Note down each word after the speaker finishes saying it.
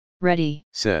Ready,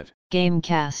 set,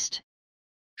 Gamecast.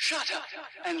 Shut up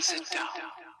and sit down.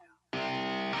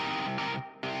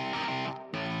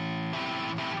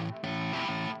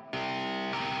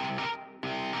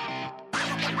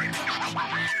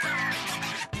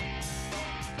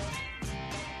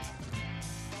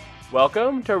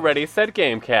 Welcome to Ready Set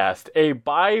Gamecast, a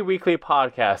bi-weekly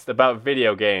podcast about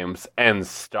video games and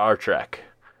Star Trek.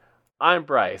 I'm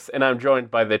Bryce, and I'm joined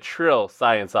by the Trill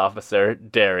Science Officer,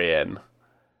 Darian.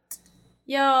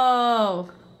 Yo!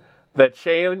 The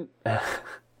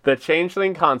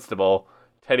Changeling Constable,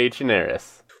 Teddy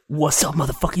Chinaris. What's up,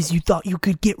 motherfuckers? You thought you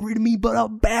could get rid of me, but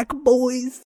I'm back,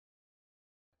 boys.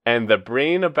 And the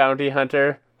Breen Bounty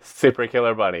Hunter, Super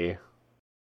Killer Bunny.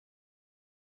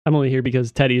 I'm only here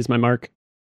because Teddy is my mark.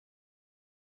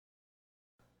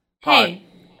 Hey.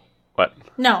 What?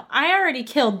 No, I already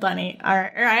killed Bunny.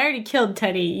 Or I already killed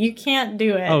Teddy. You can't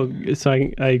do it. Oh, so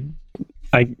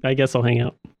I guess I'll hang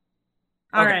out.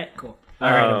 Alright. Cool.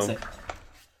 Alright, I'm sick.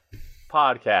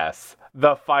 Podcasts,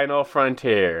 The Final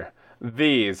Frontier.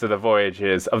 These are the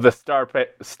voyages of the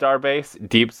Starbase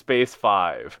Deep Space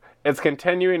 5. Its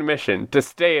continuing mission to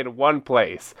stay in one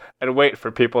place and wait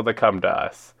for people to come to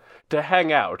us. To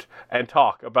hang out and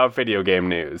talk about video game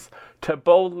news. To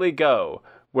boldly go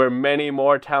where many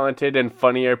more talented and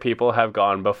funnier people have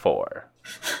gone before.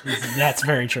 That's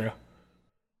very true.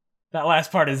 That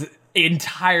last part is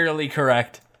entirely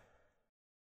correct.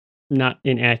 Not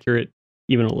inaccurate,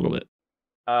 even a little bit.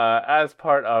 As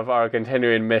part of our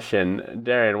continuing mission,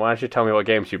 Darian, why don't you tell me what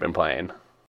games you've been playing?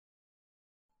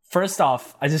 First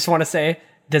off, I just want to say,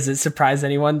 does it surprise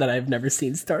anyone that I've never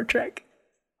seen Star Trek?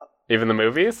 Even the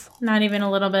movies? Not even a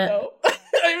little bit. No.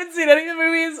 I haven't seen any of the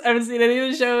movies. I haven't seen any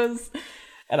of the shows.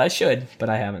 And I should, but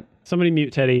I haven't. Somebody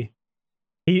mute Teddy.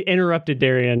 He interrupted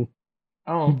Darian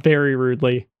Oh. very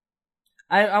rudely.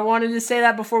 I wanted to say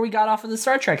that before we got off of the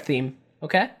Star Trek theme,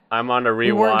 okay? I'm on a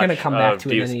We weren't gonna rewatch come back of to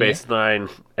it Deep anyway. Space Nine,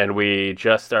 and we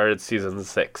just started season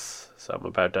 6, so I'm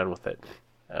about done with it.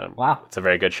 Wow. It's a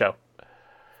very good show.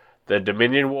 The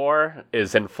Dominion War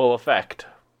is in full effect.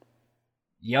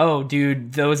 Yo,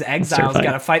 dude, those exiles terrifying.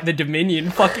 gotta fight the Dominion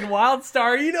fucking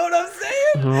Wildstar, you know what I'm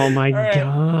saying? Oh my right.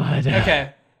 god.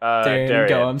 Okay. Darian, Darian.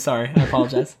 go, I'm sorry. I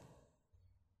apologize.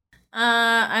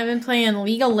 I've been playing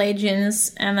League of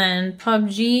Legends and then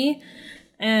PUBG.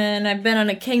 And I've been on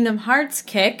a Kingdom Hearts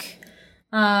kick.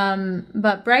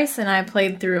 But Bryce and I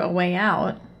played through A Way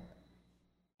Out.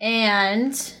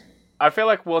 And I feel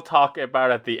like we'll talk about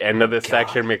it at the end of this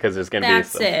section because there's going to be that's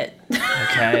some... it.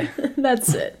 Okay.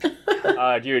 That's it.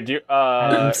 I'm Did you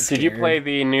scared. play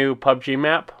the new PUBG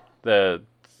map?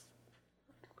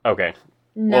 Okay.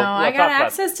 No, Well, I let's got talk about-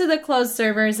 access to the closed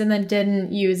servers and then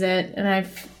didn't use it. And I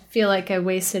feel like I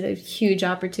wasted a huge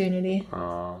opportunity.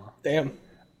 Damn.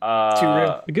 Too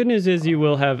real. The good news is you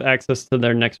will have access to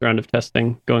their next round of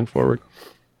testing going forward.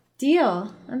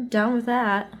 Deal. I'm done with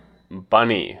that.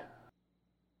 Bunny.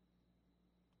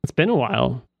 It's been a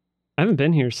while. I haven't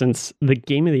been here since the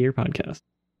Game of the Year podcast.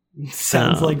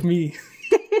 Sounds like me.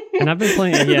 And I've been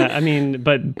playing, yeah, I mean,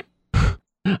 but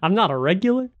I'm not a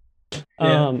regular.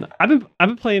 Yeah. I've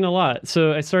been playing a lot.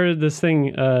 So I started this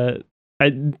thing. I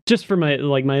just for my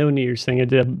own New Year's thing. I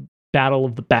did a battle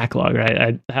of the backlog.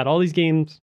 Right, I had all these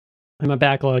games in my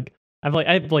backlog. I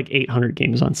have like 800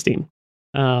 games on Steam,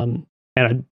 and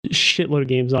a shitload of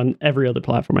games on every other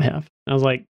platform I have. I was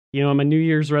like, my New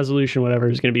Year's resolution, whatever,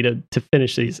 is going to be to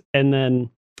finish these. And then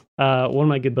one of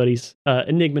my good buddies,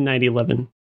 Enigma 9011,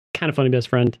 kind of funny best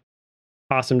friend,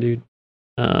 awesome dude,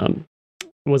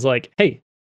 was like, hey,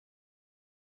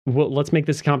 well, let's make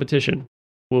this a competition.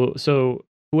 Well, so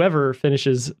whoever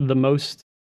finishes the most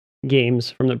games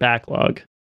from their backlog,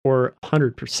 or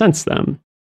 100% them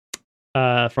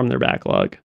from their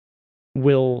backlog,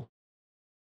 will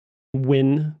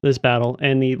win this battle,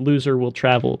 and the loser will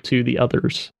travel to the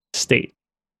other's state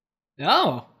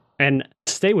Oh. and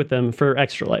stay with them for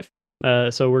extra life.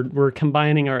 So we're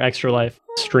combining our extra life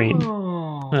stream.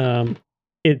 Oh.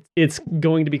 It's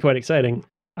going to be quite exciting.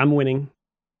 I'm winning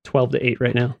 12-8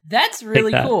 right now. That's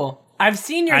really that. cool. I've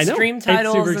seen your I know. stream It's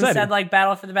titles super and exciting. said like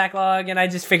Battle for the Backlog, and I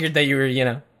just figured that you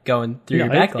were, going through your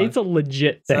No, backlog. it's a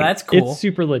legit So thing. that's cool. It's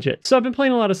super legit. So I've been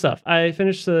playing a lot of stuff. I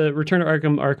finished the Return to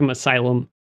Arkham Asylum.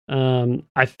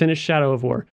 I finished Shadow of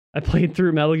War. I played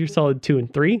through Metal Gear Solid 2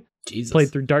 and 3. Jesus.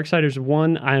 Played through Darksiders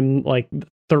 1. I'm like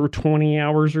 20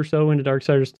 hours or so into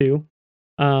Darksiders 2.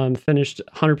 Finished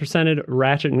 100%ed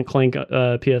Ratchet and Clank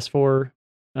PS4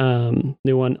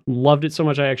 new one. Loved it so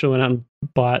much I actually went out and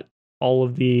bought all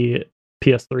of the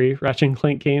PS3 Ratchet and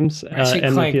Clank games Ratchet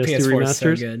and Clank the PS2 PS4 is so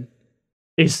remasters. good.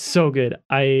 It's so good.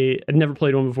 I had never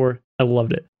played one before. I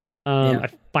loved it. Yeah. I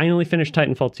finally finished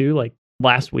Titanfall 2 like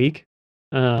last week.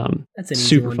 That's an easy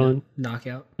super one fun. to knock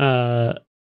out.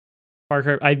 Far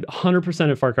Cry, I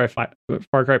 100% of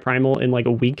Far Cry Primal in like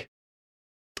a week.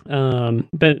 And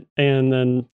then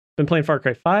been playing Far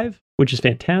Cry 5, which is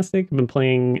fantastic. I've been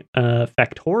playing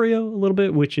Factorio a little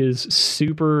bit, which is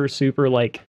super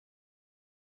like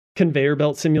conveyor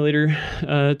belt simulator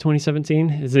 2017.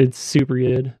 It's super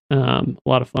good. A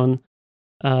lot of fun.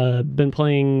 Been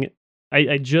playing,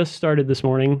 I just started this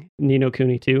morning Ni no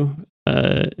Kuni 2.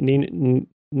 Ni no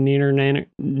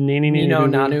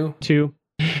Nanu 2.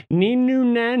 Ni no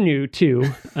Nanu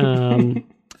 2.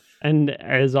 And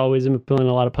as always, I'm playing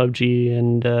a lot of PUBG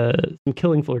and some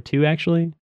Killing Floor 2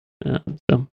 actually.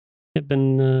 So I've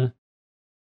been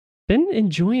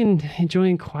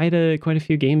enjoying quite a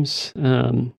few games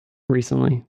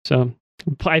recently. So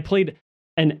I played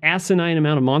an asinine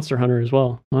amount of Monster Hunter as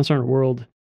well. Monster Hunter World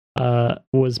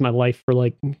was my life for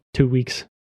like 2 weeks.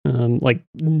 Like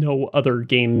no other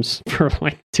games for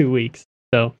like 2 weeks.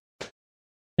 So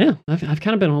yeah, I've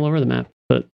kind of been all over the map.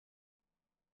 But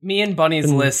me and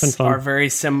Bunny's lists are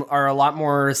are a lot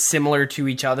more similar to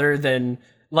each other than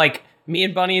like me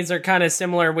and Bunny's are kind of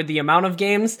similar with the amount of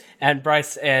games, and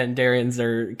Bryce and Darian's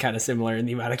are kind of similar in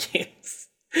the amount of games.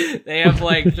 They have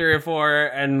like 3 or 4,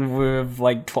 and we have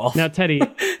like 12. Now, Teddy,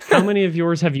 how many of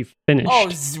yours have you finished? Oh,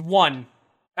 1.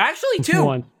 Actually, 2.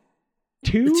 1.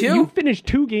 2? You finished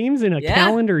 2 games in a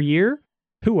calendar year?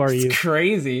 Who are you? It's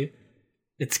crazy.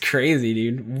 It's crazy,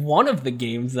 dude. One of the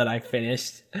games that I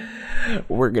finished,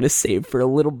 we're going to save for a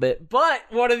little bit. But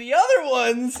one of the other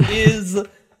ones is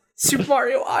Super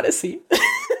Mario Odyssey.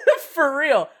 For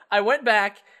real. I went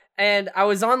back and I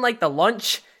was on like the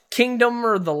Lunch Kingdom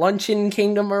or the Luncheon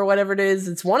Kingdom or whatever it is.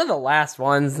 It's one of the last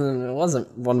ones and it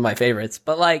wasn't one of my favorites.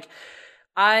 But like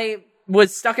I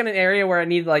was stuck in an area where I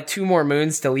needed like 2 more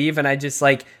moons to leave, and I just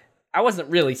like I wasn't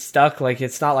really stuck. Like,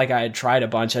 it's not like I had tried a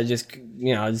bunch. I just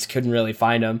couldn't really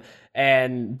find them.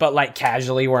 But like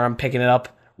casually where I'm picking it up,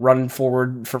 running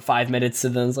forward for 5 minutes,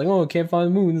 and then it's like, oh, I can't find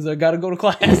the moons. I got to go to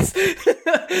class.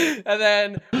 And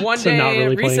then one day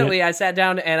recently I sat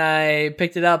down and I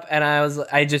picked it up and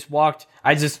I just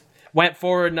went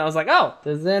forward and I was like, oh,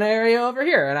 there's an area over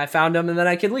here. And I found them and then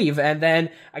I could leave. And then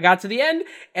I got to the end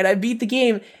and I beat the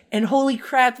game. And holy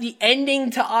crap, the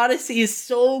ending to Odyssey is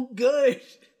so good.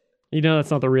 You know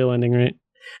that's not the real ending, right?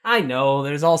 I know,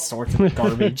 there's all sorts of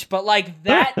garbage, but like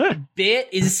that bit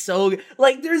is so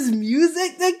like there's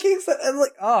music that kicks up. I'm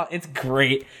like, oh, it's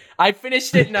great. I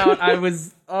finished it now. I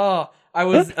was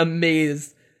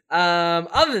amazed.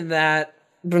 Other than that,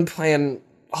 I've been playing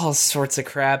all sorts of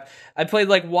crap. I played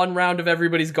like 1 round of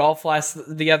Everybody's Golf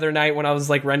the other night when I was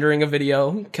like rendering a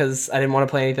video because I didn't want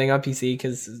to play anything on PC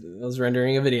because I was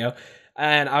rendering a video,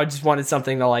 and I just wanted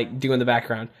something to like do in the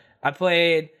background.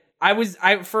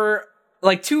 For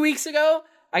like 2 weeks ago,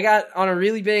 I got on a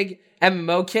really big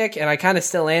MMO kick, and I kind of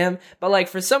still am. But like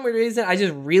for some weird reason, I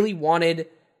just really wanted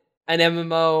an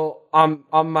MMO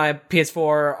on my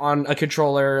PS4 on a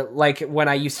controller, like when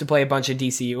I used to play a bunch of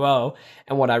DCUO.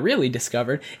 And what I really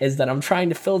discovered is that I'm trying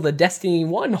to fill the Destiny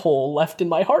 1 hole left in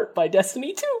my heart by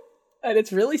Destiny 2. And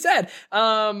it's really sad.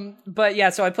 But yeah,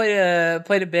 so I played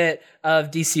a bit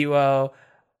of DCUO.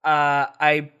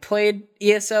 I played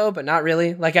ESO, but not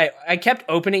really. Like I kept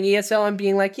opening ESO and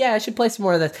being like, yeah, I should play some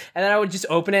more of this. And then I would just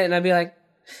open it and I'd be like,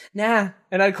 nah,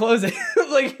 and I'd close it.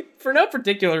 Like for no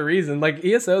particular reason. Like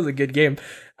ESO is a good game.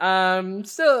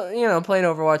 Still, playing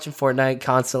Overwatch and Fortnite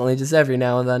constantly, just every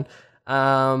now and then.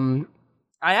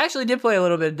 I actually did play a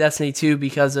little bit of Destiny 2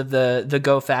 because of the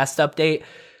Go Fast update.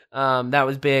 That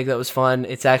was big. That was fun.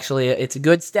 It's a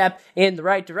good step in the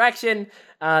right direction.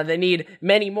 They need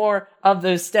many more of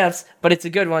those steps, but it's a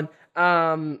good one.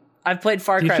 I've played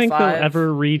Far Cry 5. Do you think they'll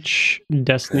ever reach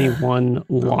Destiny 1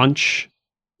 launch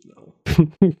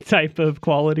type of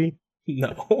quality?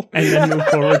 No. And then move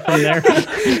forward from there?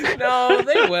 No,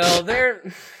 they will. They're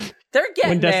getting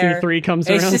when Destiny there. 3 comes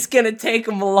around? It's just going to take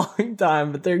them a long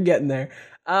time, but they're getting there.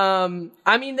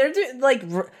 I mean, they're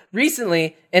doing,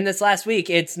 recently, in this last week,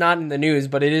 it's not in the news,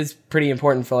 but it is pretty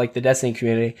important for, the Destiny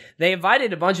community. They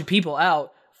invited a bunch of people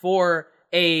out for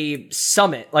a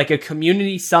summit, a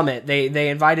community summit. They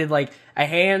invited, a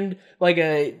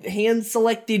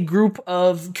hand-selected group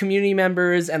of community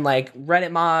members and,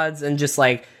 Reddit mods and just,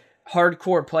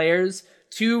 hardcore players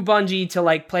to Bungie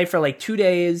to, play for, 2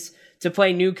 days, to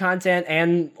play new content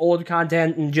and old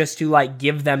content and just to,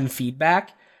 give them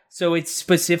feedback. So it's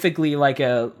specifically like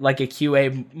a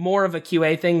QA, more of a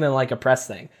QA thing than a press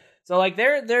thing. So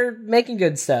they're making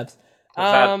good steps.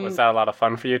 Was that a lot of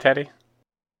fun for you, Teddy?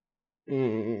 I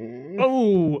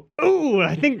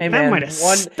think Hey, that man, might have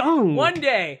stung. One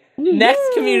day, next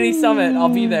community summit, I'll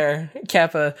be there,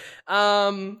 Kappa.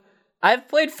 I've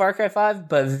played Far Cry 5,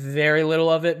 but very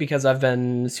little of it because I've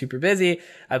been super busy.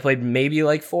 I played maybe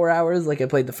like 4 hours. Like I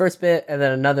played the first bit, and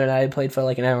then another night I played for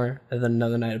like an hour, and then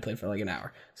another night I played for like an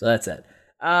hour. So that's it.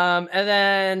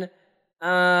 And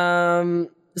then,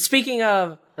 speaking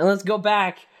of, and let's go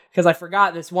back because I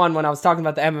forgot this one when I was talking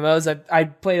about the MMOs. I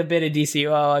played a bit of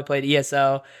DCUO, I played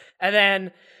ESO, and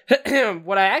then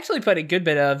what I actually played a good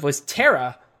bit of was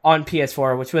Terra on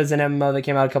PS4, which was an MMO that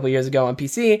came out a couple years ago on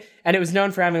PC, and it was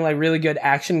known for having like really good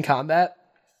action combat,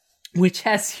 which,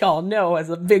 as y'all know, as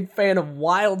a big fan of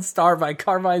WildStar by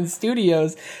Carbine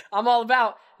Studios, I'm all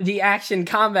about the action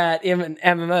combat in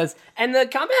MMOs. And the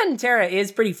combat in Terra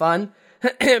is pretty fun,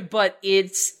 but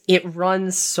it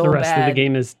runs so bad. The rest of the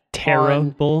game is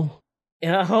terrible. It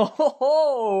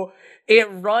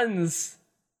runs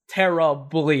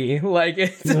terribly. Like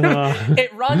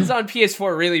it runs on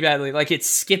PS4 really badly. Like it's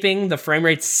skipping, the frame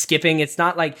rate's skipping. It's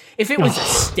not like, if it was a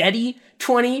steady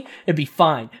 20, it'd be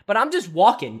fine. But I'm just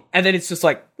walking, and then it's just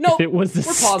like, no. If it was a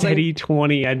steady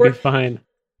 20, I'd be fine.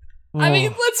 I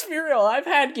mean, let's be real. I've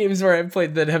had games where I've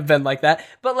played that have been like that.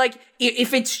 But like,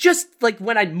 if it's just like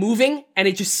when I'm moving and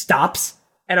it just stops,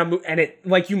 and it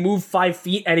like you move 5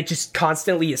 feet and it just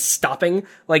constantly is stopping,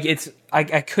 like I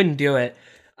couldn't do it.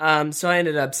 So I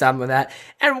ended up stopping with that.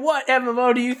 And what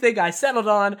MMO do you think I settled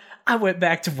on? I went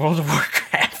back to World of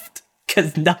Warcraft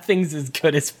because nothing's as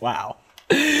good as WoW.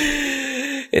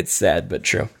 It's sad but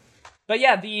true. But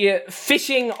yeah, the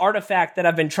fishing artifact that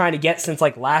I've been trying to get since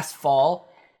like last fall,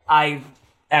 I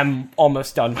am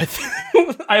almost done with.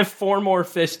 I have 4 more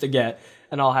fish to get,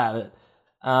 and I'll have it.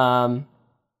 And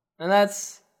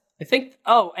that's, I think.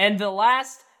 Oh, and the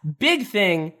last big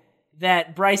thing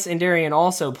that Bryce and Darian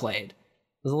also played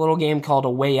was a little game called A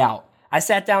Way Out. I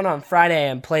sat down on Friday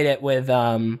and played it with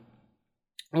one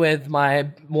of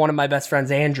my best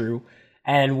friends, Andrew,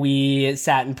 and we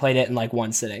sat and played it in like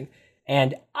one sitting.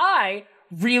 And I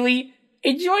really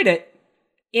enjoyed it.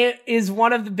 It is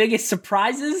one of the biggest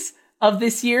surprises of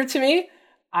this year to me.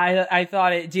 I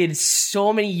thought it did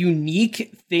so many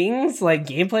unique things, like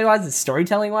gameplay-wise and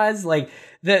storytelling-wise. Like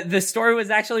the story was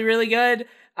actually really good.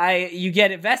 You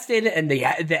get invested, and the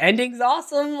ending's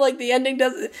awesome. Like the ending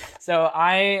does. So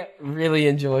I really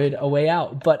enjoyed A Way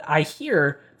Out. But I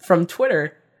hear from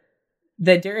Twitter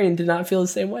that Darian did not feel the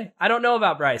same way. I don't know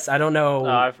about Bryce. I don't know.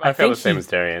 I feel the same as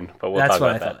Darian, but we'll talk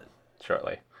about that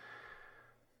shortly.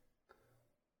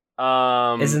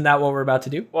 Isn't that what we're about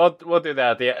to do? We'll do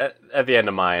that at the end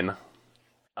of mine.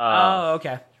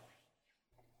 Okay.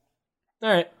 All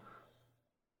right.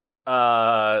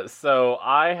 So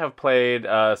I have played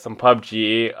some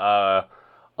PUBG a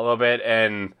little bit,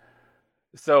 and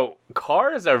so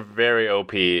cars are very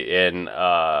OP in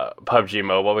PUBG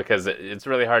Mobile because it's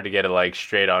really hard to get it like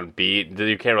straight on beat.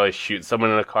 You can't really shoot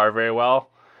someone in a car very well.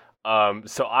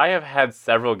 So I have had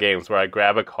several games where I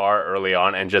grab a car early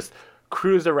on and just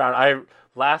cruise around.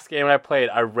 Last game I played,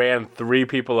 I ran 3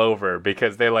 people over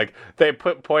because they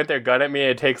point their gun at me,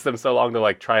 and it takes them so long to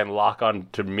like try and lock on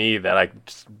to me that I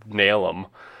just nail them.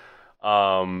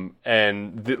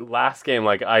 And the last game,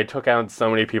 like I took out so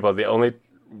many people. The only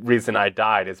reason I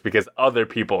died is because other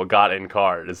people got in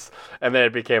cars, and then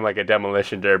it became like a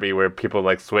demolition derby where people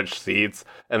like switch seats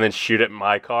and then shoot at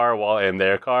my car while in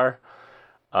their car.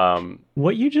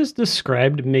 What you just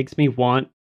described makes me want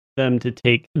them to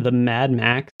take the Mad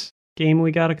Max game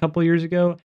we got a couple years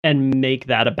ago and make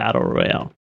that a battle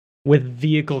royale with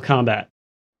vehicle combat.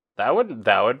 That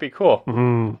would be cool.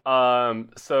 Mm-hmm.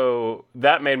 So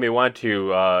that made me want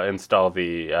to install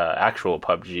the actual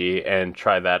PUBG and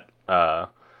try that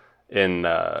in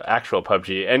actual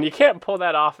PUBG. And you can't pull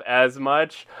that off as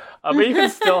much, but you can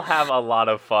still have a lot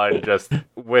of fun just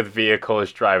with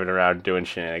vehicles driving around doing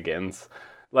shenanigans.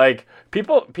 Like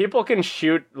people can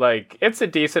shoot, like it's a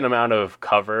decent amount of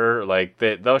cover. Like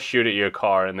they'll shoot at your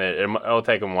car, and it'll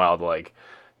take them a while to like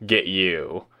get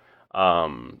you.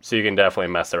 So you can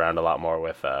definitely mess around a lot more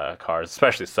with cars,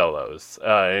 especially solos.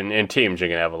 In teams, you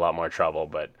can have a lot more trouble,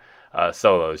 but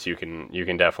solos you can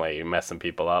definitely mess some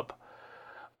people up.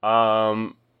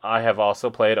 I have also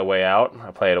played A Way Out.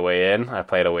 I played A Way In. I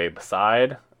played A Way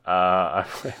Beside. I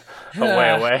played A Way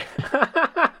Away.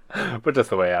 But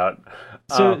just A Way Out.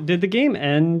 So did the game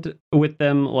end with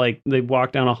them, like, they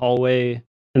walk down a hallway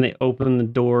and they open the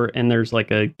door and there's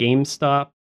like a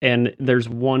GameStop and there's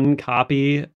one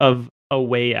copy of A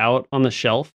Way Out on the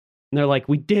shelf? And they're like,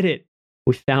 we did it.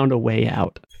 We found a way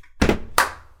out.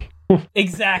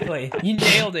 Exactly. You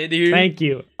nailed it, dude. Thank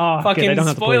you. Oh, fucking good. I don't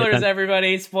have to play it spoilers, then.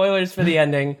 everybody. Spoilers for the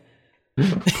ending.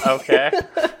 Okay.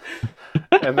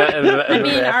 I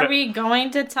mean, are we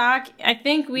going to talk? I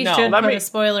think we No, should let put me- a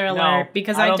spoiler alert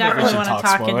because I I don't think we definitely should want to talk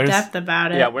talk in spoilers. depth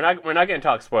about it. Yeah, we're not going to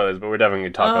talk spoilers, but we're definitely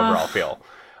going to talk overall feel.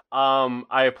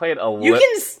 I played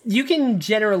a You can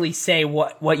generally say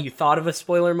what you thought of a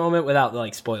spoiler moment without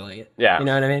like spoiling it. Yeah. You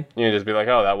know what I mean? You can just be like,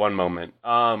 oh, that one moment.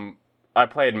 I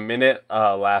played Minute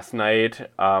last night.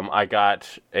 I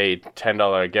got a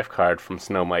 $10 gift card from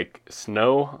Snow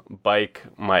Bike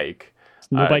Mike.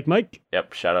 No bike, Mike.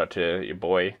 Yep, shout out to your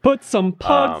boy. Put some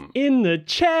pugs in the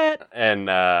chat. And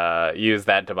use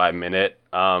that to buy Minute.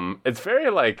 It's very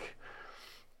like...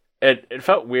 It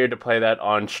felt weird to play that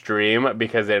on stream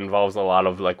because it involves a lot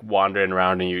of like wandering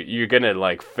around and you're gonna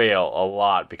like fail a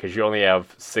lot because you only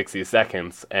have 60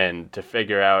 seconds and to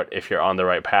figure out if you're on the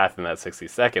right path in that 60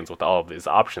 seconds with all of these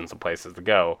options and places to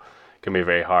go can be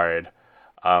very hard.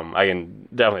 I can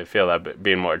definitely feel that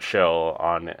being more chill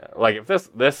on it. Like if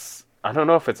this I don't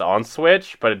know if it's on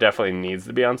Switch, but it definitely needs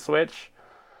to be on Switch.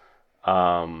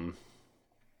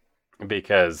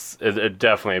 Because it'd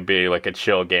definitely be like a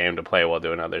chill game to play while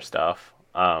doing other stuff.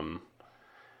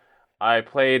 I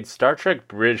played Star Trek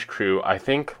Bridge Crew, I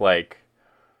think, like,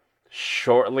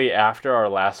 shortly after our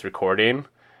last recording,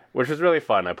 which was really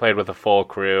fun. I played with a full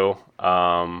crew,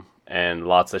 and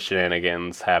lots of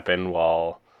shenanigans happened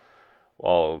while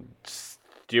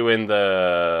doing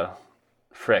the...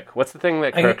 Frick, what's the thing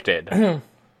that Kirk did?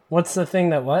 What's the thing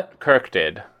that what? Kirk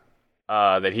did.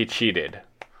 That he cheated.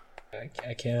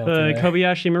 I can't. The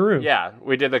Kobayashi Maru. Yeah,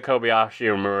 we did the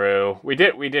Kobayashi Maru. We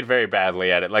did very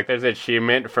badly at it. Like, there's an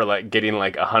achievement for like getting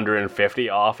like 150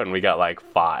 off, and we got like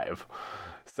 5.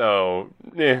 So,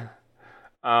 yeah.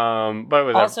 But it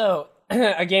was Also,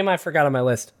 a game I forgot on my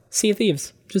list: Sea of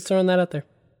Thieves. Just throwing that out there.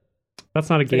 That's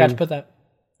not a Forgot to game. put that.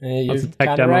 That's You're a tech kind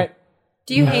of demo. right.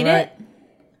 Do you hate Right. it?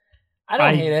 I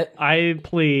don't hate it. I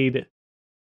played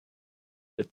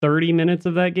 30 minutes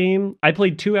of that game. I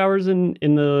played 2 hours in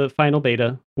the final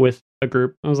beta with a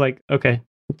group. I was like, okay,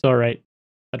 it's all right.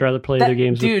 I'd rather play the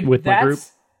games with my group.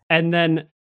 And then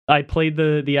I played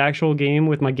the actual game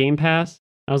with my Game Pass.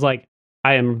 I was like,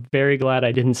 I am very glad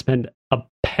I didn't spend a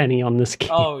penny on this game.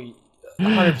 Oh,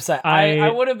 100%. I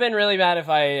would have been really mad if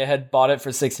I had bought it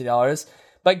for $60.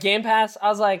 But Game Pass, I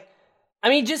was like, I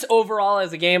mean, just overall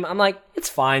as a game, I'm like, it's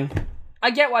fine. I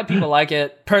get why people like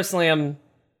it. Personally, I'm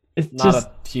It's not just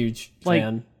a huge like,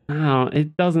 fan. oh,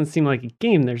 it doesn't seem like a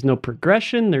game. There's no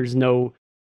progression. There's no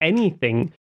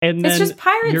anything. And It's then just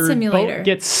Pirate your Simulator. boat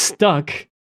gets stuck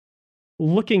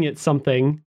looking at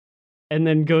something and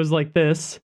then goes like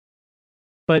this.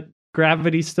 But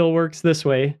gravity still works this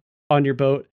way on your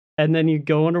boat. And then you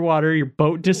go underwater, your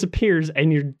boat disappears,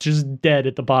 and you're just dead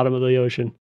at the bottom of the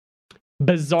ocean.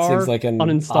 Bizarre. Seems like an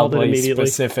uninstalled it oddly immediately.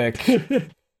 specific.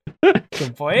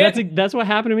 Good point. That's what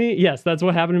happened to me. Yes, that's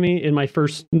what happened to me in my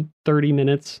first 30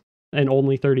 minutes and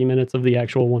only 30 minutes of the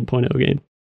actual 1.0 game.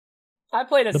 I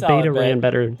played a The solid beta bit. ran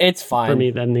better It's fine. for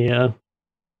me than the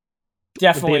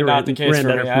Definitely beta not the ran case for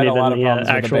better me. for I had me a lot than of the, problems with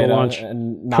the actual beta launch.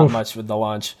 and not Oof. much with the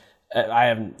launch. I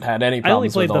haven't had any I only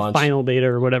problems played with the launch. final beta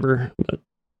or whatever, but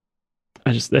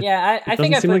I just Yeah, I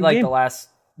think I doesn't seem played like a like game. the last,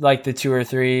 like the 2 or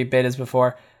 3 betas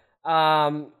before.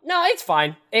 No, it's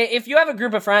fine. If you have a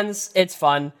group of friends, it's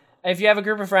fun. If you have a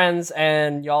group of friends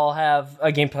and y'all have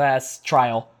a Game Pass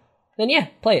trial, then yeah,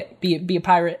 play it. Be a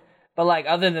pirate. But like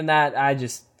other than that, I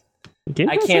Game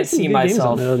I Pass can't has some see good games myself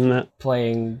on there other than that.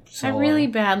 playing solo. I really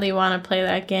badly want to play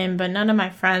that game, but none of my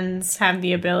friends have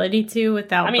the ability to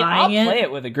without I mean, I'll buying play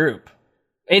it with a group.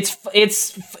 It's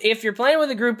if you're playing with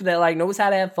a group that like knows how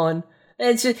to have fun.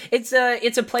 It's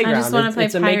a playground. I just wanna play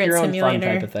it's a make Pirate your own Simulator.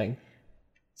 fun type of thing.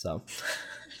 So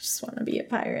I just want to be a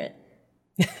pirate.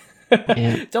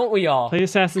 Man. don't we all? Play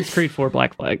Assassin's Creed 4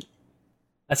 Black Flag.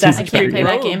 Assassin's I can't Creed play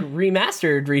that Rogue game.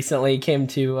 Remastered recently came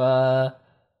to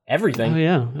everything. Oh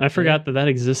yeah, I forgot that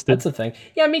existed. That's a thing.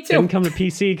 Yeah, me too. Didn't come to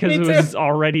PC because Me it was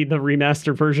already the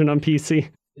remastered version on PC.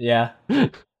 Yeah.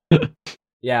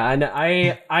 Yeah, and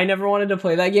I never wanted to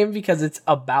play that game because it's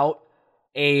about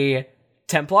a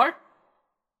Templar.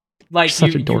 Like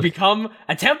Such a you dork. become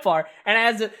a Templar,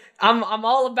 and I'm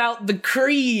all about the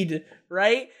creed,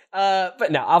 right?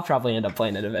 But no, I'll probably end up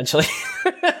playing it eventually.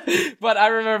 But I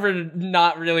remember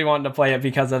not really wanting to play it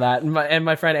because of that. And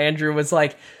my friend Andrew was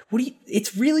like, "What do you?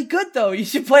 It's really good though. You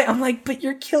should play." I'm like, "But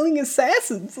you're killing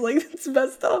assassins. Like it's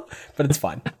messed up." But it's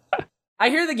fine. I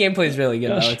hear the gameplay is really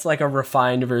good though. It's like a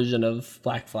refined version of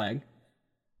Black Flag,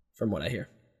 from what I hear.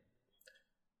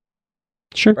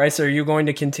 Sure. Bryce, are you going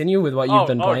to continue with what you've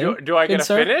been playing? Do I get good to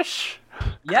sir? finish?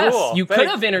 Yes, Cool, you could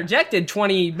thanks. have interjected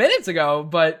 20 minutes ago,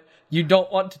 but you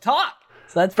don't want to talk.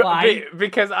 So that's fine.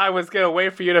 Because I was gonna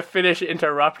wait for you to finish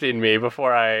interrupting me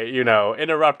before I,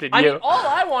 interrupted you. I mean, all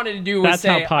I wanted to do was That's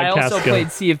how say I also podcasts go.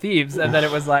 played Sea of Thieves, and then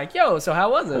it was like, yo, so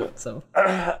how was it? So,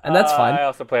 and that's fine. I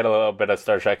also played a little bit of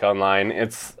Star Trek Online.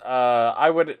 It's I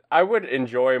would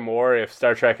enjoy more if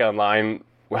Star Trek Online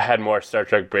had more Star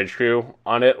Trek Bridge Crew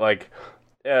on it. Like,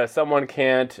 someone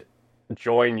can't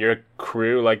join your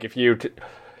crew. Like, if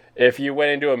you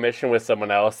went into a mission with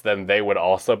someone else, then they would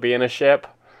also be in a ship,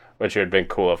 which would have been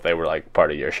cool if they were like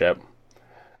part of your ship.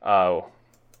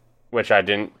 Which I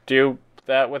didn't do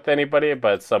that with anybody,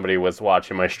 but somebody was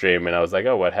watching my stream, and I was like,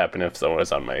 oh, what happened if someone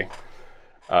was on my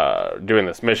doing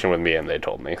this mission with me, and they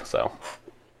told me. So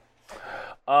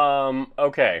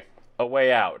okay, A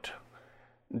Way Out.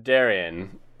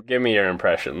 Darian, give me your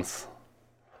impressions.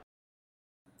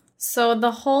 So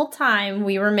the whole time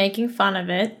we were making fun of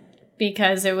it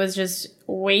because it was just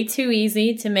way too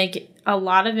easy to make a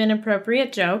lot of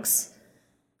inappropriate jokes.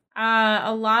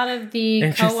 A lot of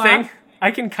the co-op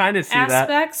I can kind of see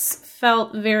aspects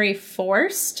felt very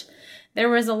forced. There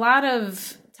was a lot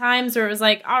of times where it was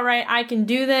like, all right, I can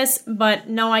do this, but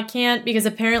no, I can't because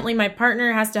apparently my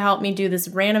partner has to help me do this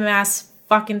random ass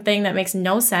fucking thing that makes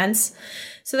no sense.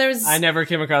 So there's... I never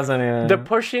came across any of The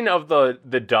pushing of the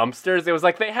dumpsters, it was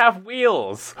like, they have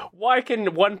wheels. Why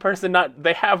can one person not...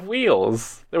 They have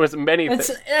wheels. There was many...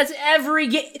 That's every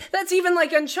game. That's even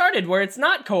like Uncharted, where it's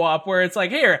not co-op, where it's like,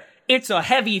 here, it's a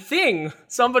heavy thing.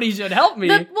 Somebody should help me.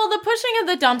 The pushing of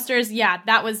the dumpsters, yeah,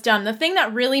 that was dumb. The thing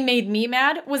that really made me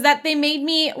mad was that they made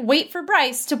me wait for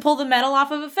Bryce to pull the metal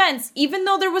off of a fence, even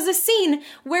though there was a scene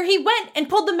where he went and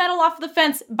pulled the metal off the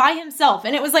fence by himself.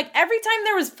 And it was like every time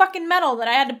there was fucking metal that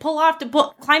I had to pull off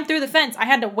to climb through the fence, I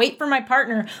had to wait for my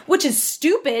partner, which is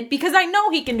stupid because I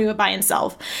know he can do it by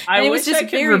himself. And it was just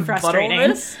very frustrating.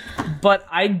 This, but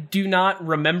I do not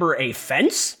remember a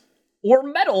fence or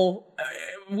metal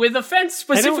with a fence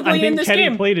specifically in this Teddy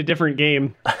game. played a different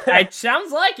game. It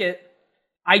sounds like it.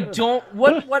 I don't.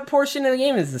 What portion of the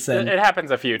game is this in? It happens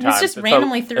a few times. just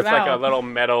randomly throughout. It's like a little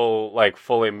metal, like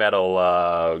fully metal,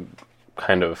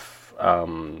 kind of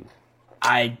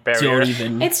I barrier. don't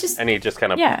even. It's just... And he just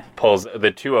kind of pulls. The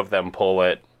two of them pull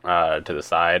it to the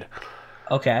side.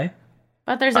 Okay.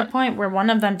 But there's a point where one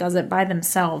of them does it by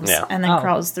themselves and then Oh.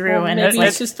 crawls through, Well, and maybe it's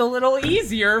it's just a little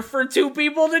easier for two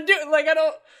people to do. Like I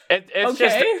don't.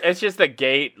 It's just a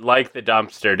gate like the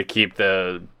dumpster to keep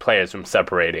the players from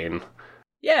separating.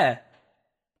 Yeah.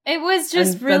 it was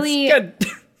just And really... That's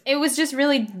good. It was just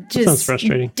really Sounds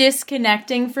frustrating.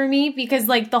 disconnecting for me because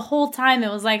like the whole time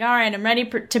it was like, all right, I'm ready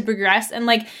to progress. And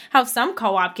like how some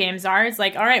co-op games are, it's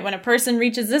like, all right, when a person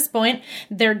reaches this point,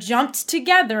 they're jumped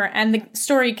together and the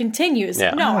story continues.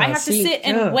 Yeah. No, I have to see, sit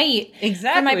and yeah. wait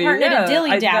Exactly. for my partner to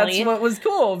dilly-dally. That's what was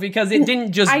cool because it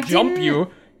didn't just jump didn't- you.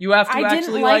 You have to I actually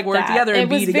didn't like work that. together and it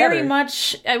was be together.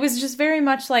 It was just very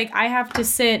much like I have to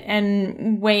sit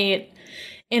and wait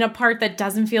in a part that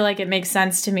doesn't feel like it makes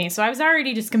sense to me. So I was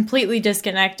already just completely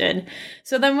disconnected.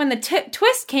 So then when the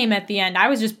twist came at the end, I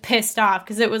was just pissed off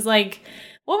because it was like,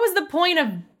 what was the point of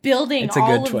building It's a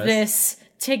all good of twist. this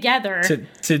together?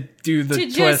 to do the To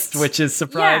twist, just- which is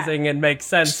surprising and makes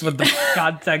sense with the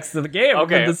context of the game,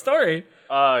 Okay. with the story.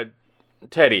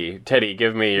 Teddy,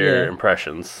 give me your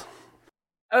impressions.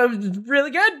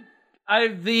 Really good.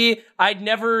 I'd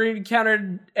never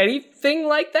encountered anything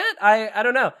like that. I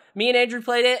don't know. Me and Andrew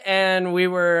played it, and we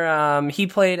were he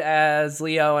played as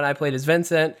Leo, and I played as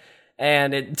Vincent,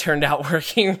 and it turned out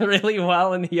working really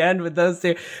well in the end with those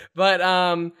two. But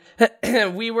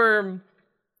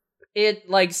it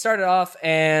like started off,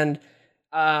 and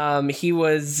he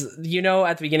was,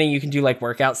 at the beginning you can do like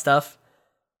workout stuff.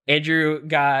 Andrew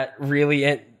got really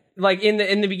in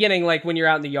the beginning, like when you're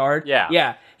out in the yard.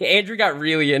 Yeah. Andrew got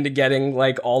really into getting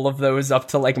like all of those up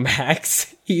to like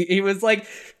max. He was like,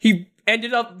 he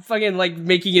ended up fucking like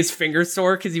making his fingers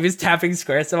sore because he was tapping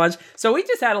square so much. So we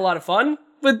just had a lot of fun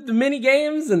with the mini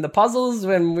games and the puzzles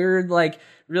when we were like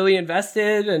really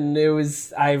invested, and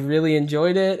I really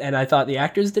enjoyed it, and I thought the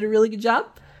actors did a really good job.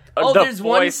 The there's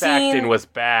one voice scene acting was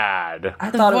bad. I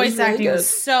the thought voice it was really acting good. was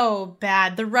so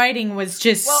bad. The writing was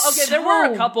just There were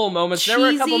a couple moments. There were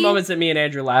a couple cheesy. moments that me and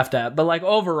Andrew laughed at, but like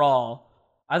overall,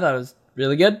 I thought it was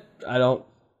really good.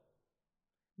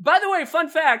 By the way, fun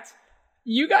fact: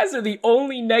 you guys are the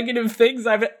only negative things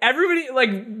everybody,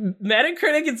 like,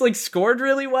 Metacritic, it's like scored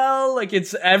really well. Like,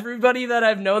 it's everybody that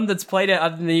I've known that's played it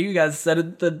other than you guys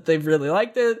said that they've really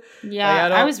liked it. Yeah,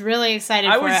 Like, I was really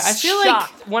excited for it. I feel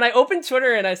shocked like when I opened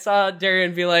Twitter and I saw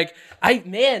Darian be like,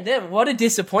 what a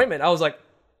disappointment. I was like,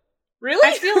 really?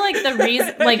 I feel like the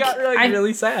reason, like, I got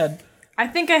really sad. I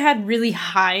think I had really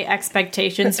high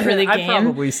expectations for the I game.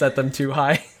 probably set them too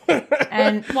high.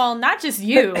 And, well, not just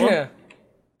you. Yeah.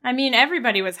 I mean,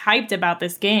 everybody was hyped about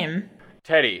this game.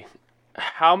 Teddy,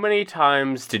 how many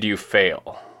times did you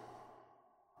fail?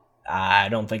 I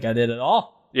don't think I did at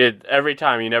all. Every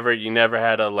time you never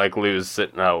had to like lose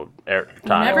time.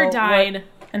 Never Well, died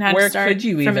and had where to start could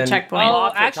you from a even- checkpoint. Oh,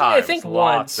 Lots of actually, I times, think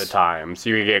lots once. of times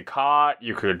you could get caught,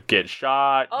 you could get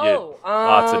shot. Oh,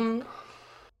 lots of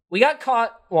we got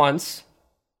caught once.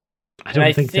 I don't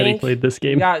I think Teddy think played this We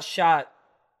game. got shot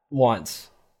once.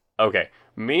 Okay,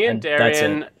 me and And that's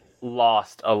Darian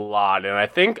lost a lot, and I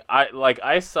think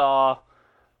I saw,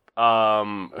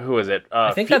 who was it?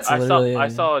 I think that's literally I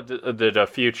saw the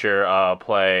Future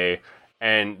play,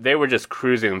 and they were just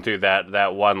cruising through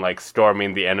that one like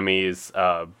storming the enemy's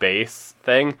base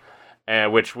thing,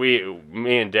 and which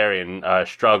me and Darian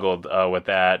struggled with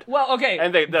that. Well, okay.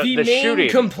 And the main shooting.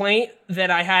 complaint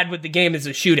that I had with the game is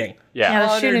the shooting. Yeah,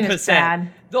 the shooting is 100%. bad.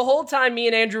 The whole time, me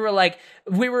and Andrew were like,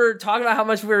 we were talking about how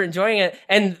much we were enjoying it,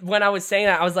 and when I was saying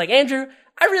that, I was like, Andrew,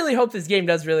 I really hope this game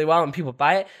does really well and people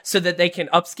buy it so that they can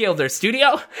upscale their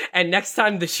studio, and next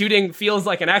time the shooting feels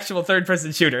like an actual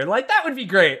third-person shooter. Like, that would be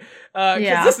great. Because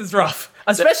Yeah. this is rough.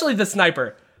 Especially the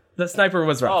sniper. The sniper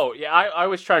was rough. Oh yeah, I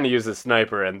was trying to use the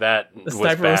sniper, and that the was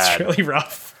sniper bad. was really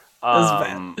rough. It was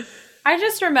bad. I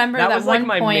just remember That that was like one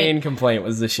my point main complaint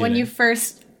was the shooting. when you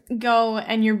first go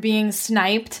and you're being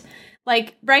sniped.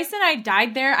 Like, Bryce and I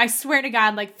died there, I swear to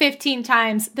God, like 15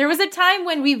 times. There was a time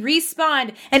when we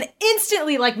respawned and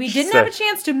instantly, like, we didn't have a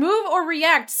chance to move or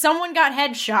react. Someone got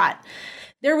headshot.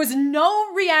 There was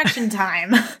no reaction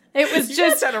time. It was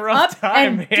just had a rough up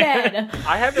time, and man. dead.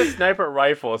 I had the sniper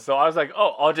rifle, so I was like,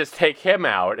 "Oh, I'll just take him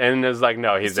out." And it was like,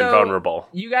 "No, he's So, invulnerable."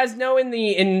 You guys know in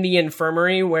the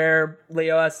infirmary where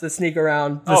Leo has to sneak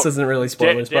around. This isn't really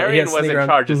spoilers, but he Darian has to was sneak in around.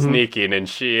 charge of sneaking, and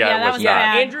she Yeah, that was was not.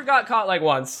 bad. Andrew got caught like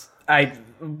once. Maybe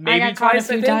got caught a twice,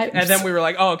 I few think. times. And then we were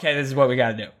like, oh, okay, this is what we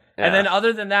got to do. Yeah. And then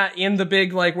other than that, in the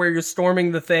big, like, where you're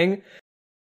storming the thing,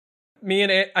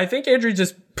 I think Andrew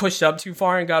just pushed up too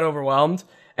far and got overwhelmed,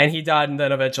 and he died, and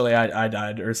then eventually I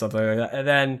died or something like that. And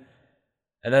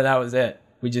then that was it.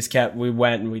 We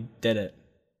went and we did it.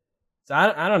 So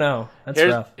I don't know. That's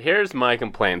rough. Here's my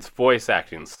complaints. Voice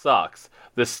acting sucks.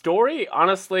 The story,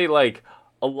 honestly, like,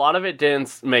 a lot of it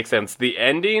didn't make sense. The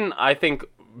ending, I think,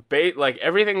 like,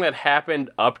 everything that happened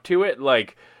up to it,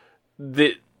 like,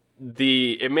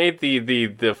 it made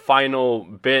the final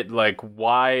bit, like,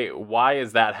 why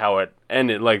is that how it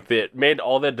ended? Like, it made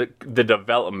all the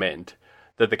development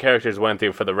that the characters went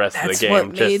through for the rest of the game.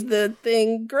 What made the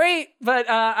thing great. But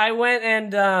I went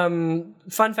and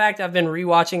fun fact, I've been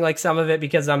rewatching like some of it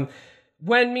because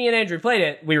when me and Andrew played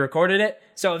it, we recorded it.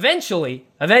 So eventually,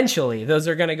 those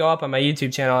are gonna go up on my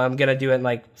YouTube channel. I'm gonna do it in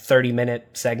like 30-minute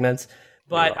segments.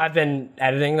 But I've been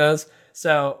editing those.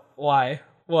 So why?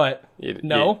 What?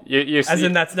 No? You As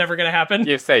in that's never gonna happen?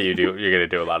 You say you're gonna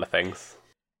do a lot of things.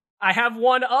 I have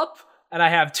one up and I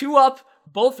have two up,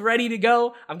 both ready to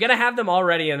go. I'm gonna have them all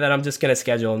ready, and then I'm just gonna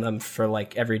schedule them for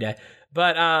like every day.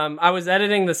 But I was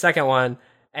editing the second one,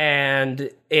 and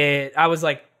I was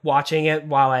like watching it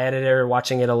while I edited, or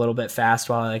watching it a little bit fast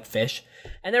while I like fish.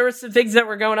 And there were some things that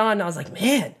were going on, and I was like,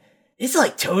 man, this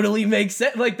like totally makes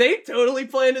sense. Like they totally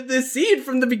planted this seed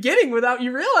from the beginning without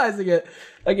you realizing it.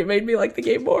 Like it made me like the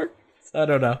game more. So, I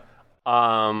don't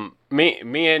know.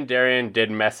 Me and Darian did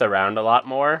mess around a lot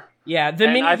more. Yeah, the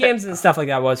And mini games and stuff like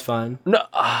that was fun. No,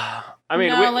 I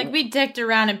mean, we dicked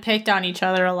around and picked on each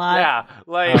other a lot. yeah,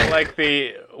 like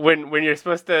when you're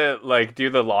supposed to like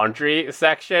do the laundry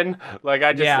section, like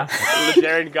I just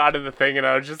Darian got in the thing and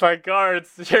I was just like, guards,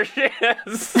 here she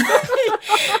is.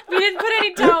 We didn't put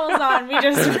any towels on. We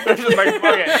just I was just like,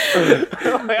 fuck it.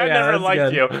 Like, I never that's liked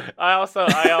good. you. I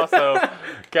also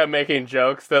kept making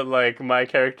jokes that like my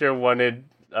character wanted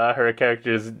her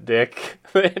character's dick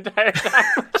the entire time.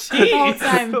 the whole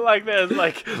time. Like this,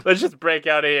 like let's just break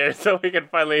out of here so we can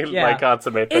finally Yeah. like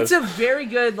consummate this. It's a very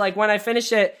good, like, when I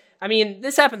finish it, I mean,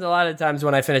 this happens a lot of times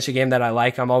when I finish a game that I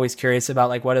like. I'm always curious about,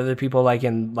 like, what other people like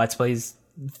in Let's Plays.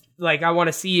 Like, I want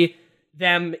to see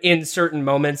them in certain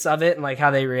moments of it and, like,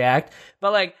 how they react.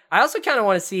 But, like, I also kind of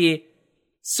want to see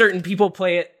certain people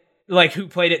play it, like, who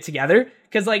played it together.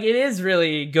 Because, like, it is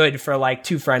really good for, like,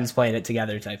 two friends playing it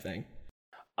together type thing.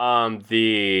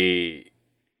 The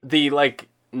like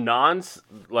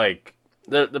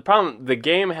the problem, the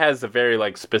game has a very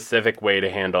like specific way to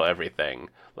handle everything.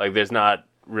 Like there's not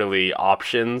really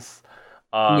options.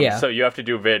 So you have to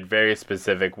do it very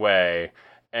specific way.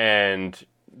 And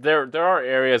there are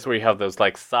areas where you have those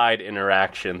like side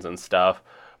interactions and stuff.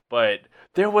 But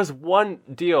there was one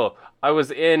deal. I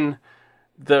was in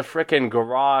the frickin'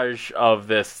 garage of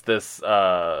this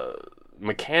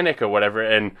mechanic or whatever,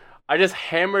 and I just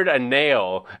hammered a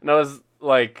nail, and I was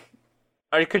like,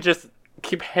 I could just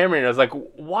keep hammering. I was like,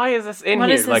 why is this in What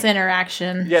here? is this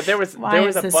interaction? Yeah, there was Why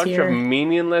is a this bunch here? of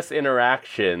meaningless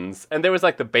interactions, and there was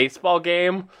like the baseball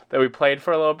game that we played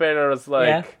for a little bit, and I was like,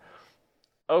 Yeah.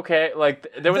 okay, like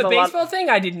there was The a lot. baseball thing,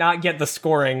 I did not get the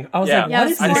scoring. I was Yeah. like, Yeah, what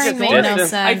the is I think scoring it's this? made no distance.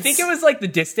 sense. I think it was like the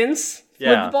distance Yeah.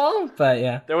 with the ball, but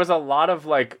yeah. There was a lot of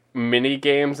like mini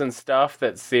games and stuff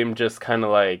that seemed just kind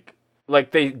of like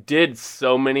they did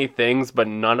so many things, but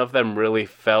none of them really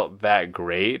felt that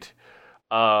great.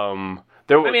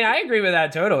 There were, I mean, I agree with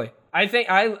that totally. I think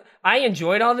I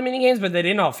enjoyed all the mini games, but they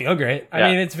didn't all feel great. I Yeah.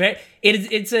 mean,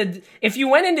 it's a if you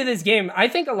went into this game, I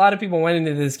think a lot of people went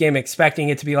into this game expecting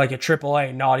it to be like a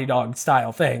AAA Naughty Dog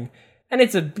style thing, and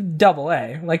it's a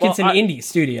AA. Like Well, it's an indie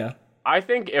studio. I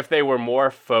think if they were more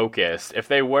focused, if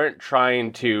they weren't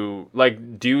trying to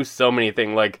like do so many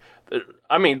things, like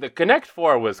I mean, the Connect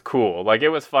 4 was cool. Like it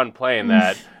was fun playing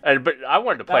that, but I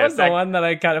wanted to play That a was the second. one that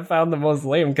I kind of found the most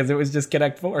lame because it was just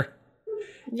Connect 4.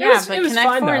 Yeah, but it was Connect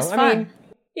fun 4 though. is fun. I mean,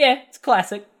 yeah, it's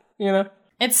classic. You know,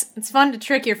 It's fun to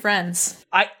trick your friends.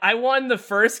 I won the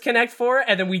first Connect 4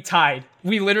 and then we tied.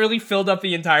 We literally filled up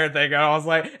the entire thing. And I was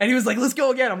like, and he was like, let's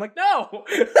go again. I'm like, no.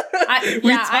 I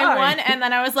We I tied. won, and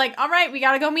then I was like, all right, we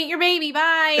gotta go meet your baby.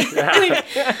 Bye.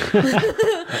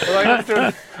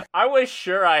 Like, I was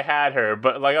sure I had her,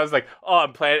 but like I was like, oh,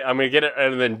 I'm gonna get it,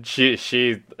 and then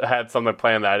she had something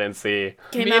planned that I didn't see.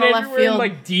 Came Me out and of Andrew left were in field.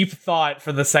 like deep thought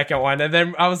for the second one. And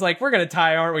then I was like, we're going to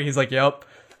tie, aren't we? He's like, yep.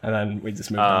 And then we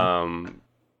just moved on.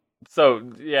 So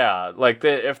yeah, like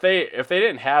if they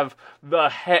didn't have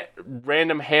the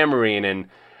random hammering and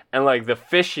like the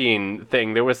fishing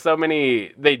thing,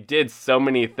 they did so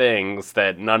many things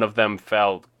that none of them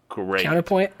felt great.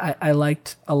 Counterpoint, I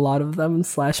liked a lot of them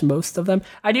 / most of them.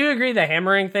 I do agree the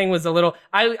hammering thing was a little...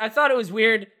 I thought it was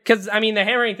weird, because, I mean, the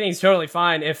hammering thing is totally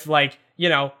fine if, like, you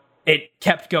know, it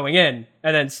kept going in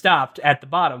and then stopped at the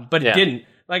bottom, but Yeah. it didn't.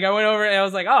 Like, I went over and I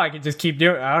was like, oh, I could just keep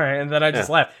doing it. All right, and then I just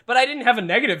left. But I didn't have a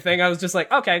negative thing. I was just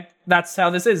like, okay, that's how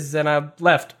this is, and I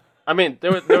left. I mean,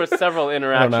 there were several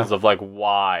interactions of like,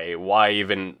 why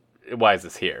is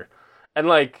this here? And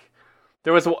like,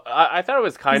 there was, I thought it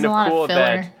was kind There's a of lot of cool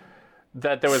filler.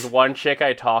 that there was one chick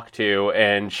I talked to,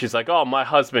 and she's like, oh, my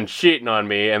husband's cheating on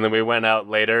me, and then we went out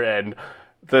later, and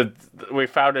we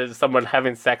found someone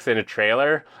having sex in a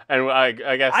trailer, and I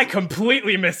guess I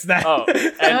completely missed that. oh,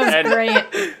 That was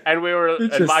great. and we were, and my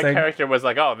Interesting. character was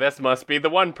like, "Oh, this must be the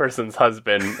one person's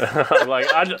husband." I'm like,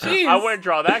 I wouldn't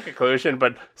draw that conclusion,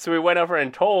 but so we went over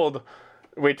and told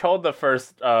the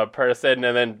first person,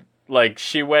 and then like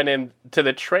she went into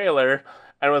the trailer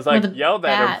and was like With a yelled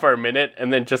at him bat. for a minute,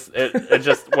 and then it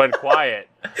just went quiet.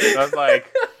 And I was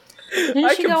like, Didn't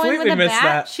I she go in with completely a missed bat?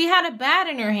 that. She had a bat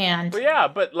in her hand. well, yeah,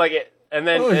 but like it. And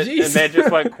then, Oh, and jeez. then it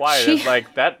just went quiet. She- It's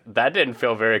like that didn't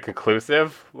feel very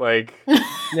conclusive. Like,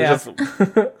 Yeah. just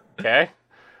okay.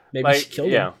 Maybe Like, she killed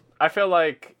him. yeah, I feel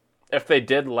like if they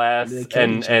did less, Maybe they killed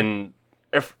each other. and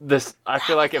if this, I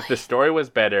feel like if the story was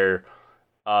better,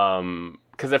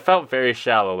 because it felt very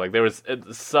shallow. Like there was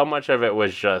so much of it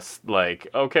was just like,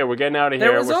 okay, we're getting out of here.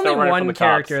 There was we're only still running from one the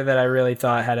character cops. that I really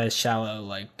thought had a shallow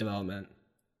like development.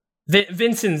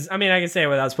 Vincent's. I mean, I can say it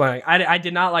without spoiling. I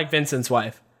did not like Vincent's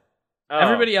wife. Oh.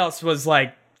 Everybody else was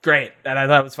like great, and I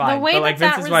thought it was fine. The way but like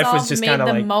that Vincent's wife was resolve just made kind the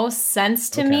of like most sense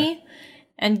to Okay. me,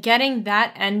 and getting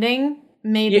that ending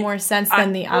made Yeah, more sense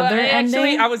than the well, other actually,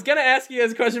 ending. I was gonna ask you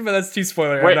guys a question, but that's too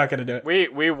spoiler. Wait, I'm not gonna do it.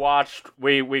 We watched.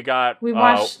 We got. we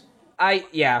watched.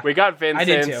 We got Vincent. I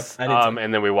did too.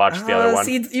 And then we watched the other one.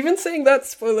 See, even saying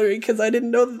that's spoilery because I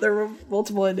didn't know that there were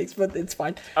multiple endings, but it's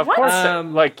fine. Of What? course,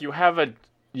 like you have the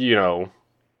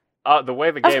way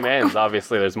the game ends.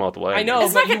 Obviously, there's multiple I endings. know,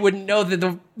 It's but not you wouldn't know that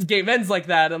the game ends like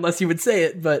that unless you would say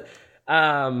it. But we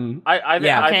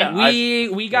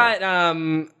got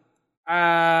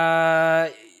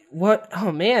what?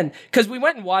 Oh man, because we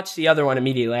went and watched the other one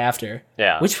immediately after.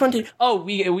 Yeah. Which one did? Oh,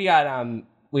 we got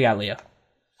Leo.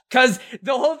 Because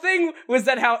the whole thing was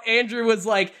that how Andrew was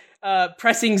like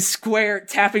tapping square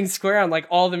on like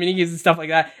all the minigames and stuff like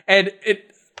that, and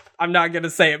I'm not gonna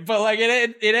say it, but like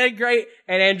it ended great,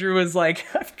 and Andrew was like,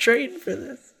 "I've trained for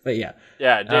this." But yeah,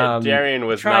 Darian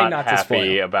was trying not not to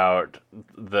happy spoil. about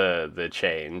the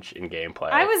change in gameplay.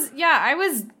 I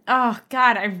was. Oh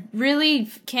God, I really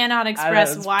cannot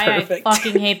express was why perfect. I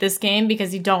fucking hate this game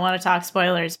because you don't want to talk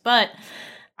spoilers. But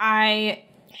I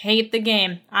hate the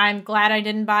game. I'm glad I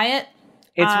didn't buy it.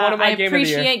 it's one of my I game of the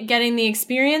year. appreciate getting the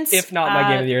experience. If not my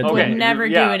game of the year, Would Okay, never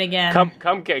yeah. do it again.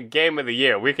 Come get game of the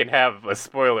year. We can have a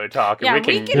spoiler talk. yeah, and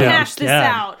we can Yeah. hash this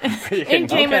Yeah. out in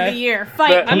game of Okay. the year.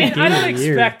 Fight I me. mean, I don't Game of the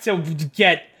year. expect to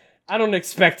get. I don't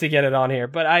expect to get it on here,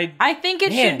 but I think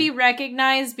it should be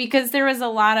recognized because there was a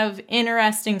lot of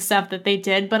interesting stuff that they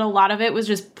did, but a lot of it was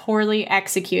just poorly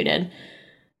executed.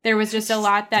 There was just a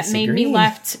lot that made me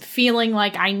left feeling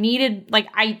like I needed, like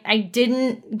I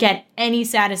didn't get any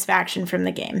satisfaction from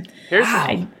the game.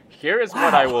 Here is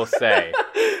what I will say.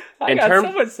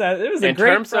 It was a great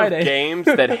terms Friday. of games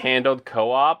that handled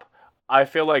co-op, I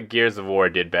feel like Gears of War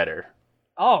did better.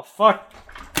 Oh, fuck.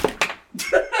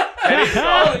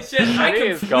 Holy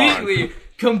shit,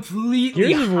 completely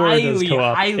Gears of War does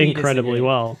co-op incredibly disagree.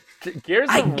 well.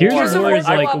 Gears of War is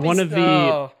like one of the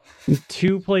Oh.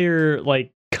 2-player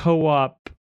like co-op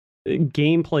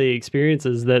gameplay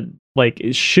experiences that like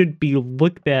it should be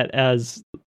looked at as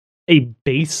a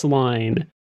baseline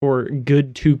for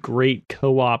good to great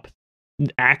co-op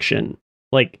action.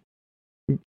 Like,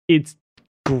 it's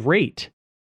great.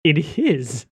 It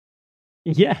is.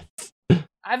 Yes.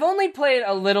 I've only played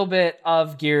a little bit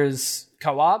of Gears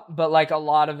co-op, but like a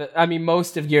lot of it, I mean,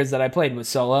 most of Gears that I played was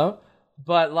solo.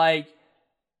 But like,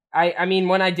 I mean,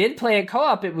 when I did play it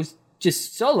co-op, it was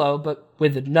just solo, but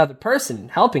with another person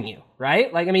helping you,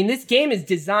 right? Like, I mean, this game is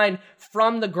designed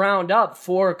from the ground up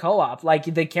for co-op. Like,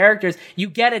 the characters, you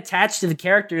get attached to the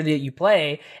character that you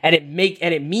play, and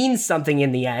it means something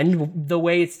in the end, the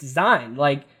way it's designed.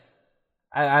 Like,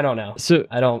 I don't know. So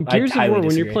Gears of War, when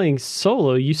disagree. you're playing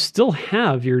solo, you still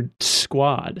have your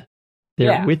squad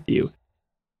there with you.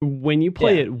 When you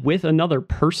play it with another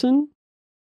person,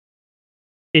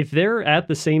 if they're at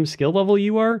the same skill level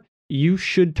you are, you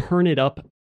should turn it up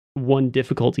one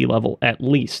difficulty level at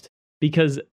least,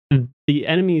 because the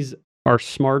enemies are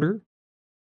smarter,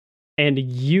 and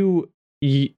you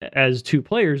as 2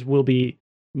 players will be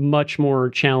much more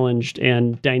challenged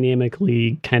and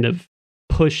dynamically kind of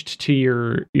pushed to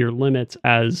your limits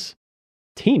as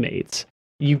teammates.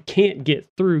 You can't get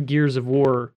through Gears of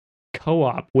War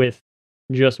co-op with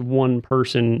just one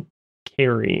person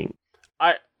carrying.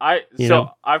 I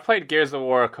played Gears of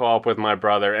War co-op with my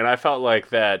brother, and I felt like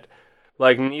that,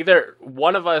 like, neither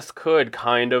one of us could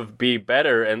kind of be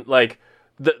better. And like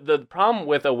the problem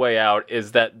with A Way Out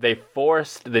is that they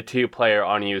forced the 2-player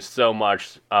on you so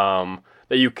much that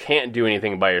you can't do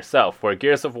anything by yourself. Where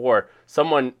Gears of War,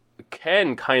 someone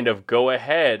can kind of go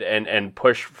ahead and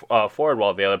push forward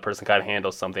while the other person kind of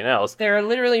handles something else. There are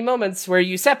literally moments where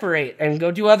you separate and go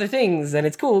do other things, and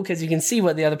it's cool because you can see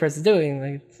what the other person's doing.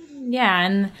 Like, Yeah,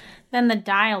 and then the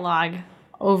dialogue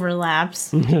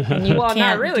overlaps. And you well, can't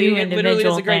not really. do It literally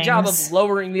does a great job things. of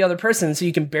lowering the other person so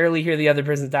you can barely hear the other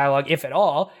person's dialogue, if at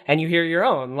all, and you hear your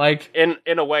own. Like, in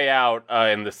A Way Out,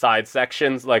 in the side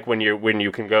sections, like when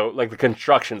you can go, like the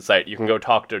construction site, you can go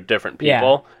talk to different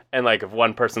people, and like if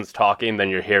one person's talking, then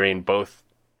you're hearing both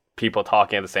people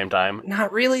talking at the same time.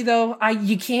 not really though.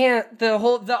 You can't.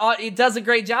 It does a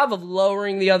great job of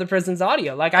lowering the other person's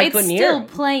audio. Like, I couldn't hear. It's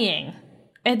still playing.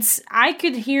 I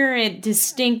could hear it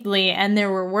distinctly, and there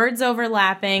were words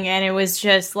overlapping, and it was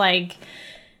just like,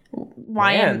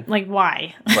 why?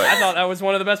 Why? I thought that was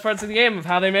one of the best parts of the game, of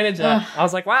how they managed that. I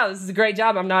was like, wow, this is a great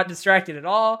job. I'm not distracted at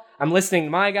all. I'm listening to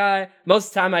my guy. Most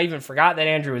of the time, I even forgot that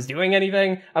Andrew was doing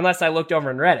anything, unless I looked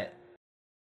over and read it.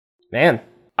 Man.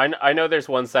 I know there's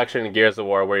one section in Gears of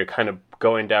War where you're kind of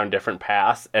going down different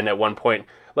paths, and at one point,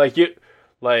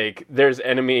 there's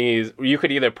enemies. You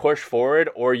could either push forward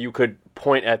or you could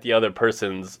point at the other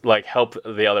person's, like, help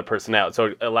the other person out. So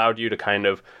it allowed you to kind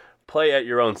of play at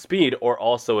your own speed or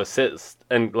also assist.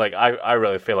 And like, I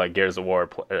really feel like Gears of War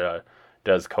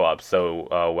does co-op so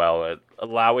well at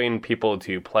allowing people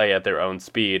to play at their own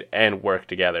speed and work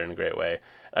together in a great way.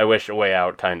 I wish A Way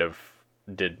Out kind of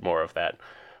did more of that.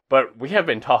 But we have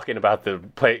been talking about the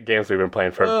games we've been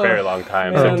playing for a very long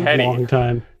time. Man.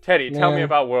 So Teddy, tell me Yeah.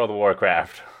 about World of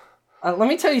Warcraft. Let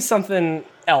me tell you something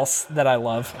else that I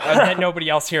love, that nobody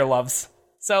else here loves.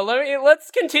 So let's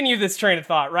continue this train of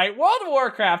thought, right? World of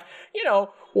Warcraft,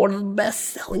 one of the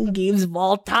best-selling games of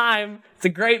all time. It's a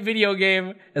great video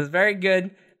game. It's very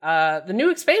good. The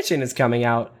new expansion is coming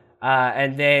out,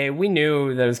 and we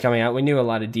knew that it was coming out. We knew a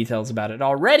lot of details about it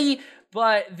already,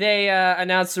 but they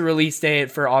announced the release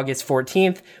date for August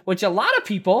 14th, which a lot of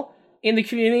people in the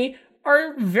community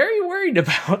are very worried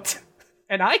about.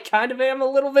 And I kind of am a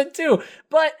little bit too.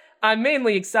 But I'm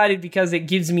mainly excited because it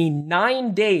gives me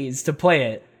 9 days to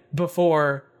play it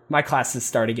before my classes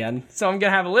start again. So I'm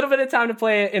going to have a little bit of time to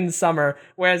play it in the summer,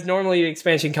 whereas normally the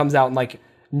expansion comes out in like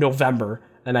November,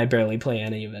 and I barely play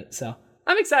any of it. So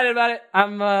I'm excited about it.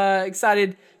 I'm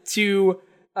excited to,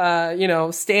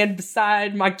 stand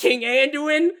beside my King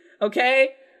Anduin,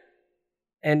 okay?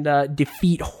 And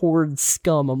defeat Horde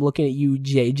scum. I'm looking at you,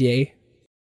 JJ.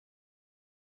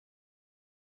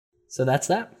 So that's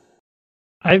that.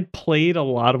 I've played a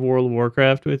lot of World of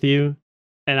Warcraft with you,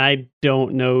 and I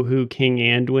don't know who King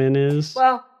Anduin is.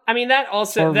 Well, I mean, that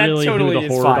also, or that really totally who the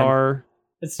is Horde fine. are.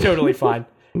 It's totally fine.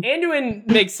 Anduin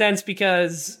makes sense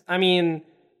because, I mean,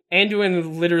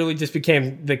 Anduin literally just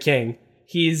became the king.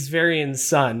 He's Varian's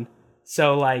son.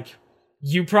 So, like,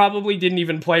 you probably didn't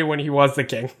even play when he was the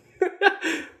king.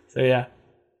 So, yeah.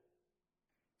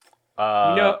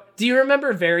 Do you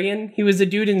remember Varian? He was a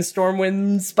dude in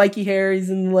Stormwind, spiky hair. He's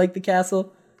in, like, the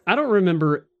castle. I don't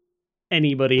remember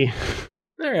anybody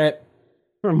All right.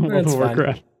 from World That's of fine.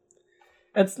 Warcraft.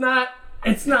 It's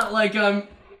not like I'm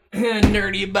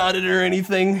nerdy about it or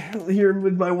anything here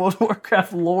with my World of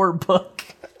Warcraft lore book,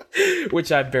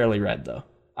 which I barely read, though.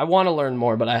 I want to learn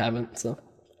more, but I haven't, so.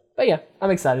 But yeah,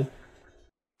 I'm excited.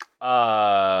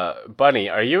 Bunny,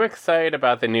 are you excited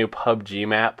about the new PUBG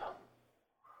map?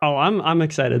 Oh, I'm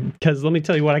excited because let me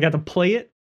tell you what, I got to play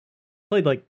it. Played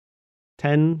like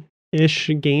 10-ish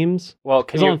games. Well,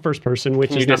 It's all in first person, which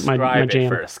can is you not my describe jam. it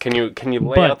first? Can you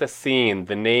lay But- out the scene,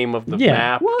 the name of the Yeah,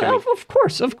 map? well, Can we- of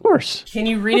course. Can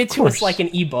you read it to course. us like an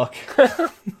ebook?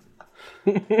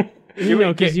 You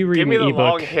know, because you read give me an the ebook.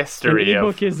 long history An of.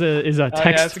 ebook is a Yeah,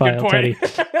 text that's a good file, Teddy.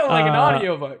 point. Like an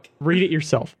audiobook. Read it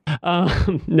yourself.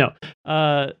 No.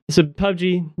 So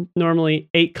PUBG, normally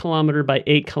 8 kilometer by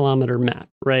 8 kilometer map,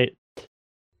 right?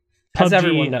 As PUBG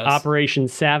everyone knows. Operation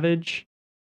Savage,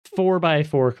 4 by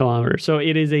 4 kilometers. So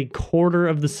it is a quarter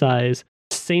of the size,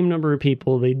 same number of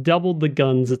people. They doubled the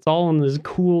guns. It's all on this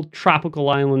cool tropical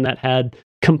island that had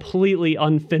completely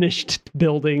unfinished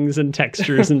buildings and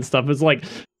textures and stuff. It's like,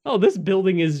 oh, this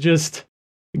building is just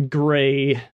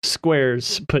gray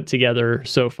squares put together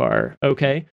so far.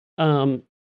 Okay.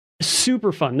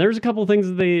 Super fun. There's a couple things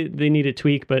that they need to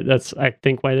tweak, but that's, I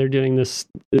think, why they're doing this.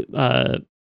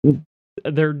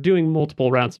 They're doing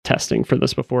multiple rounds of testing for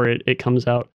this before it comes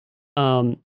out.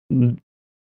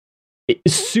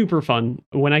 It's super fun.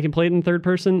 When I can play it in third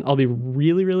person, I'll be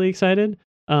really, really excited.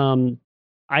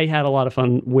 I had a lot of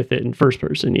fun with it in first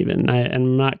person even.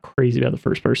 I'm not crazy about the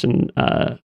first person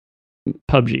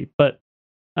PUBG, but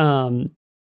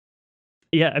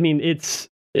yeah, I mean,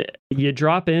 you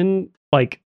drop in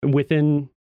like within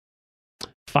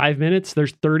 5 minutes,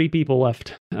 there's 30 people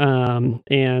left,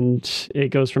 and it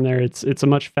goes from there. It's a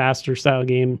much faster style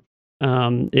game.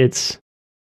 It's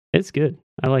good.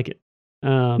 I like it,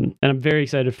 and I'm very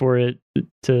excited for it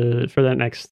for that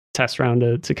next test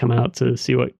round to come out to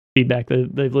see what feedback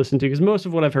that they've listened to. Because most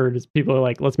of what I've heard is people are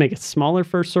like, let's make a smaller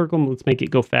first circle, and let's make it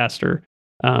go faster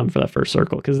for that first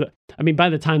circle. Because I mean, by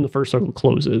the time the first circle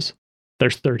closes,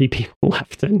 there's 30 people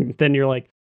left, and then you're like,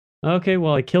 okay,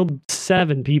 well, I killed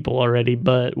 7 people already,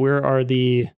 but where are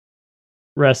the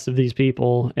rest of these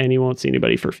people? And you won't see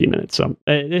anybody for a few minutes. So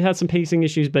it has some pacing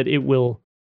issues, but it will.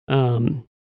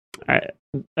 I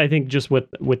think just with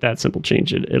that simple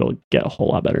change, it'll get a whole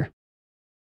lot better.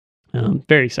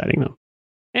 Very exciting though,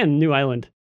 and new island,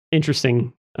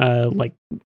 interesting, like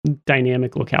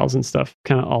dynamic locales and stuff,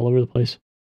 kind of all over the place.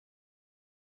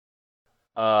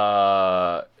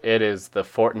 It is the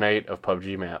Fortnite of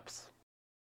PUBG maps.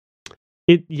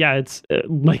 It's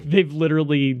like they've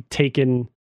literally taken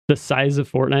the size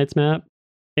of Fortnite's map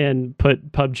and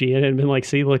put PUBG in it and been like,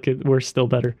 see, look, we're still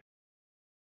better.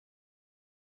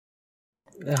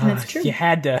 That's true. You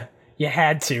had to.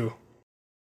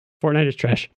 Fortnite is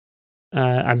trash.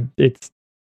 It's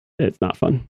not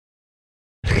fun.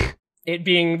 It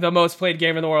being the most played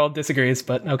game in the world disagrees,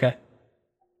 but okay.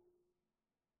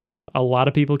 A lot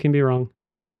of people can be wrong.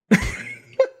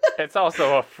 It's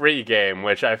also a free game,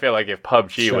 which I feel like if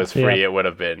PUBG was free, Yeah. it would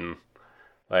have been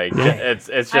like Yeah. it's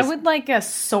just. I would like a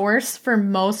source for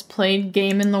most played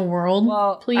game in the world,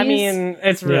 Well, please. I mean,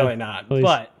 it's really Yeah, not, please.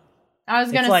 but I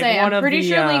was gonna it's like say, one I'm of pretty the,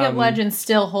 sure League of um, Legends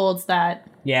still holds that.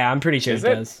 yeah, I'm pretty sure Is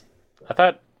it it? does. I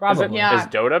thought Probably. Yeah. Is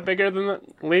Dota bigger than the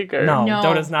League? Or? No, No.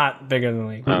 Dota's not bigger than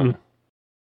League. Mm-mm.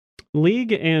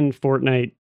 League and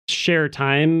Fortnite share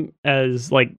time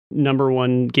as like number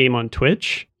one game on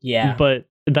Twitch, Yeah. but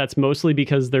that's mostly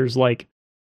because there's like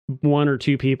 1 or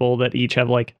 2 people that each have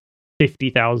like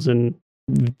 50,000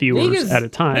 viewers at a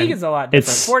time. League is a lot different.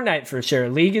 It's- Fortnite for sure.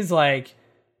 League is like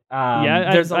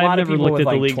there's I've a lot never of people looked with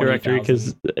at the like League directory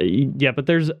 20,000. because but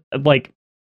there's like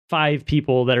 5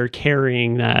 people that are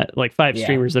carrying that, like 5 Yeah.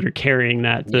 streamers that are carrying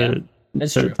that to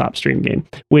That's the true. top stream game,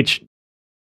 which,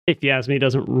 if you ask me,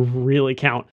 doesn't really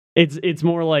count. It's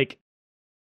more like,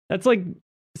 that's like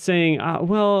saying,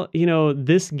 well, you know,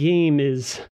 this game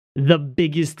is the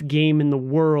biggest game in the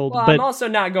world, Well, but I'm also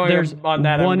not going there's on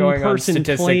that. I'm one going on person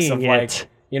statistics playing of like it,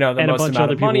 the and a most bunch of amount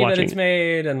other of people money that watching it's it.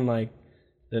 made, and like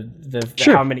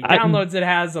Sure. How many downloads it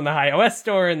has on the iOS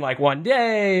store in like one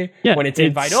day, Yeah, when it's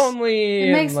invite only.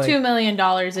 It makes like, $2 million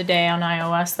a day on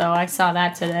iOS, though. I saw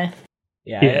that today.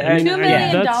 Yeah, Yeah, I mean, $2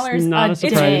 million that's not a a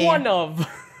surprise. day. It's one of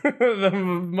the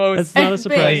most. That's not a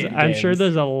surprise. Big I'm sure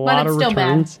there's a lot it's of still bad.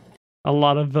 returns. A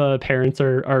lot of parents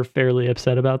are fairly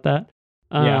upset about that.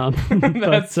 Yeah,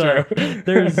 that's true.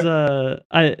 There's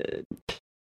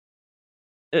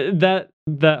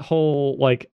that whole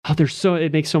like, oh,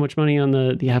 it makes so much money on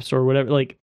the App Store or whatever.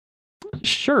 Like,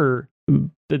 sure,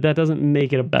 but that doesn't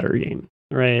make it a better game,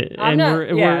 right?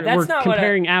 We're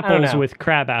comparing apples with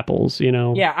crab apples, you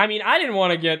know. Yeah, I mean, I didn't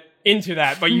want to get into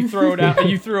that, but you threw it out.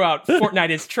 You threw out Fortnite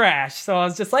is trash, so I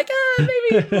was just like,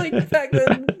 maybe like the fact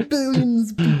that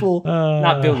billions of people,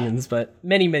 not billions, but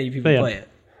many people play it.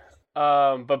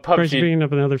 But PUBG bringing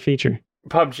up another feature.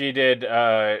 PUBG did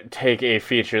take a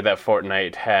feature that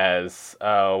Fortnite has.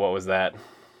 What was that?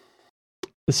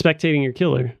 The spectating your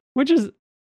killer, which is,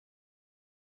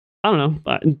 I don't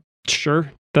know.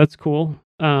 Sure, that's cool.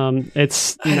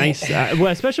 It's nice, well,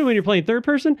 especially when you're playing third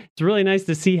person. It's really nice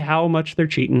to see how much they're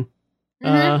cheating.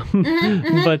 Yeah, I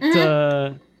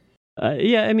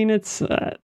mean, it's.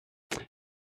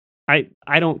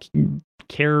 I don't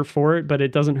care for it, but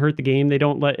it doesn't hurt the game. They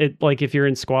don't let it, like, if you're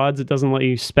in squads, it doesn't let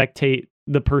you spectate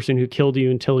the person who killed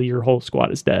you until your whole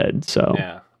squad is dead. So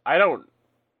yeah,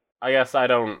 I guess I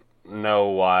don't know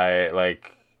why.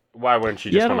 Like, why wouldn't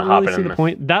you just want to hop in? See the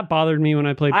point. That bothered me when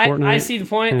I played Fortnite. I see the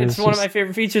point. It's one of my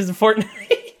favorite features of Fortnite.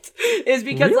 Is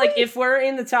because like if we're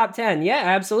in the top 10, yeah,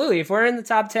 absolutely. If we're in the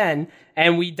top 10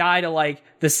 and we die to like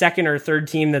the second or third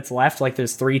team that's left, like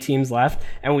there's 3 teams left,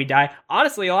 and we die.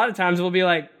 Honestly, a lot of times we'll be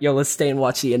like, "Yo, let's stay and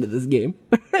watch the end of this game."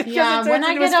 Yeah, when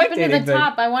I get up into the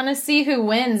top, I want to see who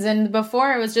wins. And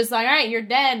before it was just like, "All right, you're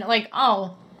dead." Like,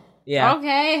 oh, yeah,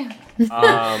 okay.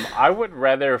 I would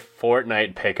rather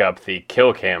Fortnite pick up the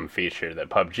kill cam feature that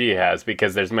PUBG has,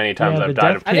 because there's many times I've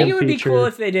died of. I think it would be cool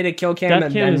if they did a kill cam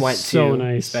and then went to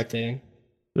spectating.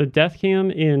 The death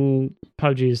cam in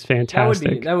PUBG is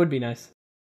fantastic. That would be nice.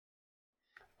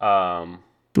 Yeah.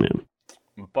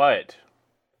 But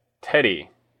Teddy,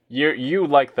 you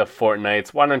like the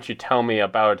Fortnites. Why don't you tell me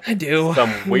about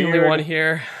some weird one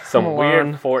here. Some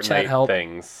weird Fortnite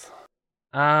things.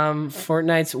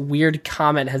 Fortnite's weird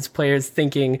comment has players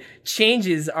thinking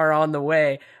changes are on the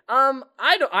way.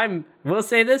 Will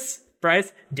say this,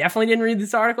 Bryce, definitely didn't read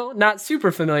this article. Not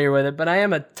super familiar with it, but I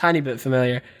am a tiny bit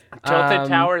familiar. Tilted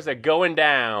towers are going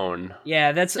down.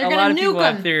 Yeah, a lot of people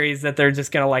have theories that they're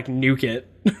just gonna like nuke it.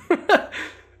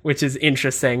 Which is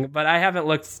interesting, but I haven't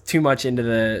looked too much into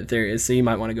the theories, so you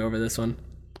might want to go over this one.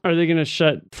 Are they gonna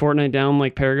shut Fortnite down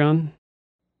like Paragon?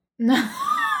 No.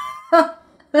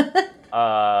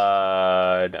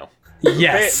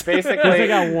 Yes. Basically, I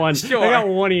got one. Sure. I got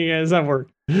one of you guys that work.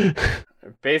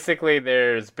 Basically,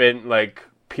 there's been like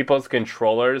people's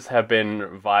controllers have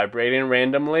been vibrating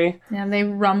randomly. Yeah, they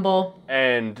rumble.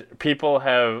 And people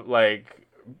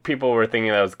were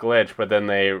thinking that was glitch, but then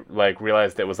they like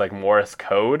realized it was like Morse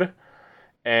code,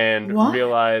 and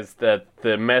realized that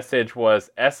the message was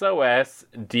SOS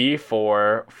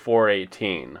D4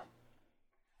 418.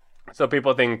 So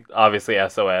people think obviously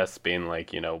SOS being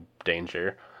like,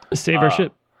 danger. Save our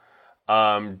ship.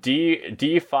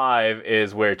 D5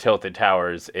 is where Tilted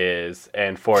Towers is,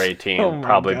 and 418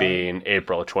 probably being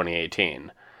April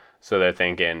 2018. So they're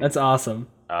thinking that's awesome.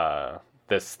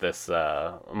 This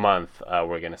month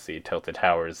we're gonna see Tilted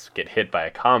Towers get hit by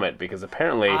a comet, because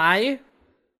apparently I,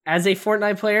 as a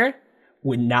Fortnite player,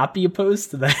 would not be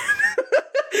opposed to that.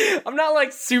 I'm not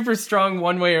like super strong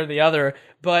one way or the other,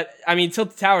 but I mean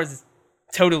Tilted Towers is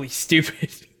totally stupid.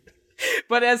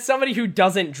 But as somebody who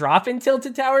doesn't drop in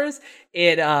Tilted Towers,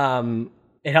 it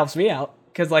helps me out,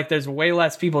 because like there's way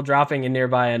less people dropping in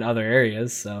nearby in other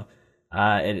areas, so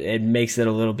it makes it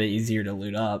a little bit easier to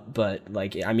loot up. But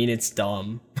like, I mean, it's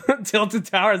dumb. Tilted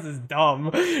Towers is dumb.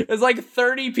 There's like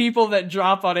 30 people that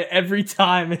drop on it every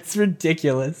time. It's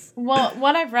ridiculous. Well,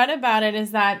 what I've read about it is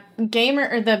that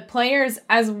the players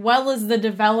as well as the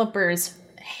developers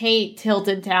hate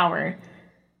Tilted Tower.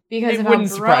 Because of how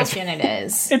broken it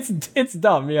is. It's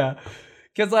dumb, yeah.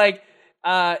 Because, like,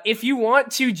 if you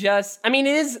want to just... I mean,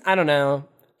 it is... I don't know.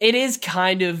 It is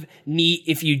kind of neat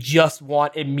if you just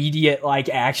want immediate, like,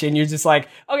 action. You're just like,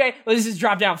 okay, let's just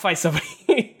drop down and fight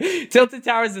somebody. Tilted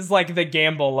Towers is, like, the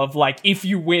gamble of, like, if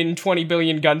you win 20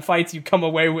 billion gunfights, you come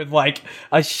away with, like,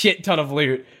 a shit ton of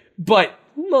loot. But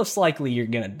most likely you're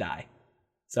gonna die.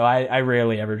 So I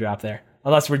rarely ever drop there.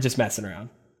 Unless we're just messing around.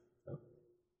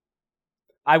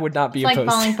 I would not be opposed. Like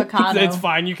falling Picado. It's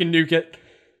fine. You can nuke it.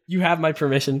 You have my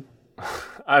permission.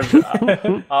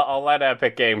 I'll let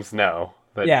Epic Games know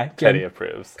that Yeah, Teddy good.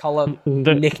 approves. Call up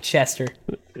The- Nick Chester.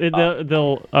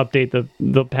 They'll update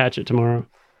they'll patch it tomorrow.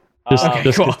 Just Okay,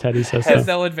 because cool. Teddy says Because so.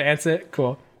 they'll advance it.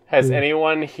 Cool. Has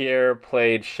anyone here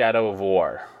played Shadow of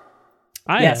War?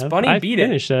 Yes, Bunny I beat it,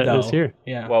 finished it this though. year.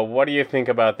 Yeah. Well, what do you think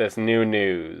about this new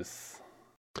news?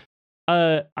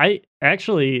 I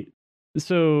actually,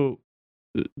 so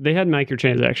they had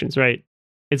microtransactions, right?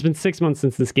 It's been 6 months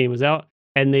since this game was out,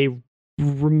 and they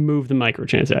removed the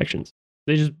microtransactions.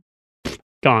 They just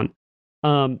gone.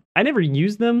 I never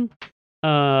used them,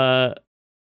 and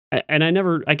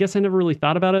I guess I never really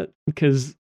thought about it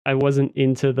because I wasn't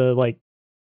into the like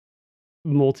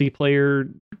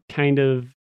multiplayer kind of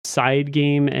side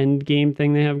game end game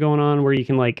thing they have going on, where you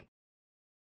can like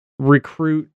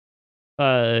recruit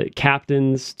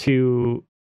captains to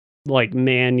like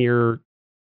man your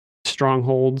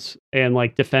strongholds and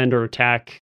like defend or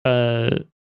attack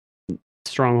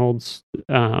strongholds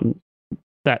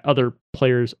that other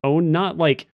players own. Not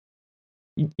like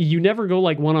you never go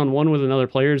like one-on-one with another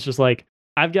player. It's just like,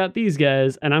 I've got these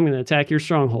guys and I'm going to attack your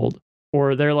stronghold.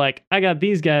 Or they're like, I got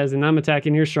these guys and I'm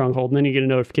attacking your stronghold. And then you get a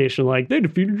notification like, they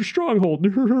defeated your stronghold.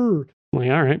 I'm like,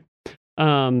 all right.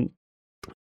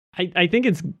 I think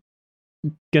it's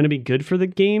going to be good for the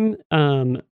game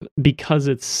because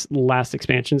its last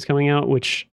expansion is coming out,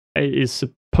 which is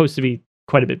supposed to be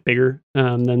quite a bit bigger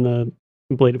than the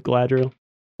Blade of Galadriel,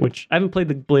 which I haven't played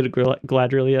the Blade of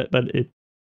Galadriel yet, but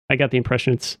I got the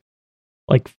impression it's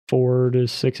like 4 to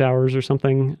 6 hours or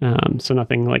something. So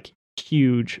nothing like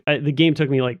huge. The game took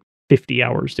me like 50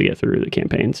 hours to get through the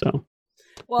campaign. So,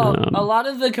 well, a lot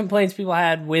of the complaints people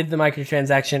had with the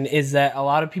microtransaction is that a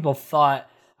lot of people thought,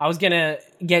 I was going to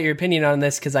get your opinion on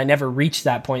this because I never reached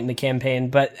that point in the campaign,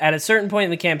 but at a certain point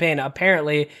in the campaign,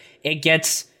 apparently it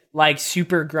gets like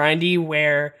super grindy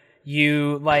where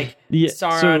you like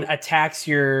Sauron attacks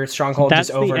your stronghold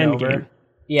just over and over. Game.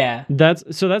 Yeah. That's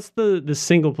the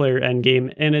single player end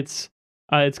game, and it's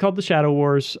called the Shadow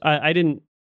Wars. I didn't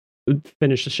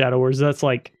finish the Shadow Wars. That's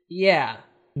like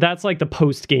the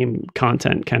post game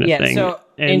content kind of thing. So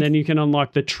then you can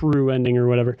unlock the true ending or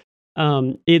whatever.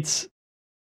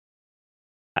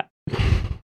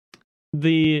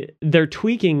 They're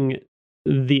tweaking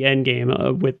the end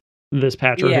game with this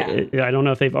patch. I don't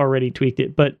know if they've already tweaked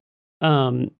it, but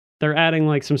they're adding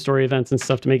like some story events and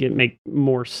stuff to make it make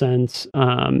more sense.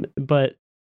 But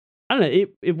I don't know.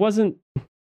 It wasn't.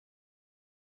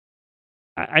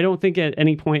 I don't think at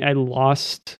any point I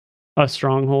lost a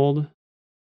stronghold.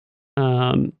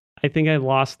 I think I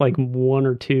lost like 1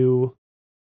 or 2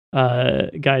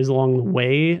 guys along the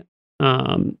way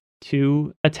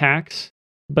to attacks,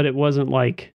 but it wasn't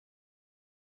like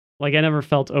I never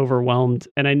felt overwhelmed,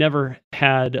 and I never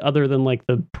had, other than like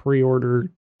the pre-order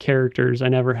characters, I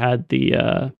never had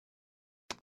the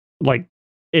like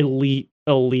elite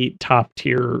top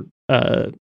tier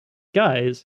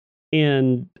guys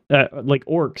and like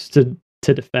orcs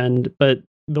to defend, but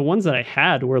the ones that I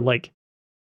had were like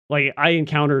I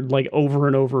encountered like over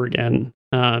and over again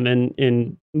and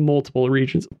in multiple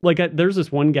regions. Like there's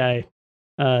this one guy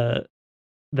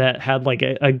that had like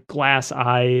a glass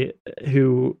eye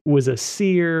who was a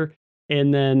seer,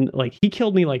 and then like he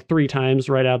killed me like 3 times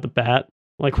right out the bat,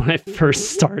 like when I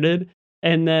first started,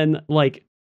 and then like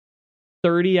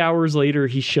 30 hours later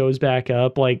he shows back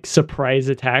up, like surprise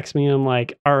attacks me. I'm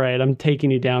like, all right, I'm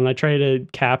taking you down. I try to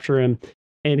capture him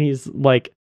and he's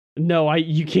like, no,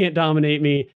 you can't dominate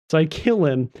me. So I kill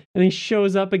him, and he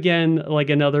shows up again like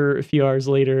another few hours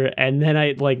later, and then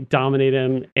I like dominate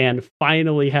him and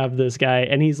finally have this guy,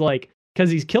 and he's like, because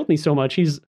he's killed me so much,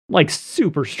 he's like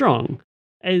super strong.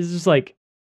 And it's just like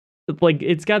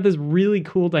it's got this really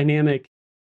cool dynamic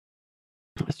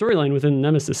storyline within the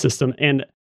Nemesis system, and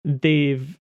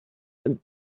they've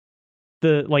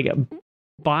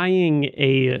buying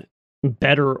a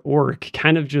better orc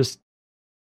kind of just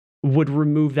would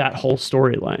remove that whole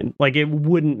storyline. Like it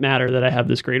wouldn't matter that I have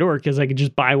this great orc because I could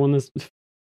just buy one that's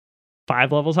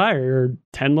 5 levels higher or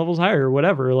 10 levels higher or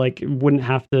whatever. Like I wouldn't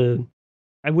have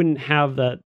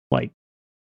that like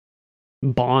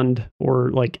bond or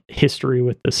like history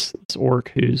with this orc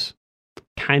who's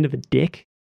kind of a dick.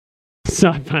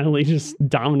 So I finally just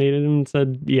dominated him and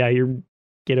said, yeah,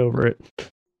 get over it.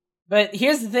 But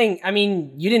here's the thing. I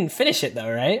mean, you didn't finish it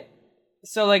though, right?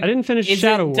 So like, I didn't finish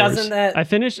Shadow Wars. I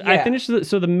finished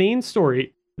the main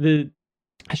story. The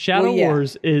Shadow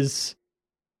Wars is.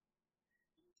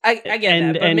 I get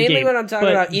that, but mainly game. what I'm talking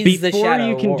about is the Shadow Wars. Before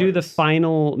you can do the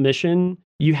final mission,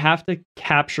 you have to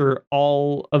capture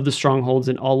all of the strongholds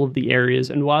in all of the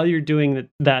areas. And while you're doing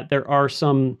that, there are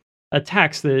some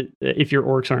attacks that, if your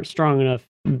orcs aren't strong enough,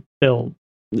 you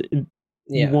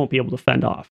won't be able to fend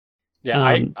off. Yeah,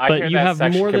 I but hear you that have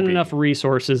section more could than be- enough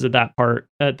resources at that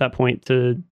point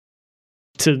to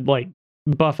like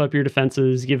buff up your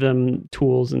defenses, give them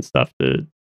tools and stuff to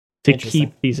Interesting.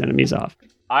 keep these enemies off.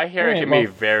 I hear it Alright, can be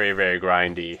well- very, very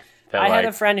grindy. That, I had a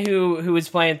like, friend who was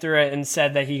playing through it and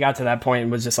said that he got to that point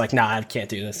and was just like, nah, I can't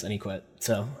do this, and he quit.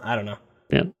 So I don't know.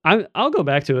 Yeah, I'll go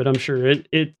back to it. I'm sure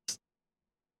it's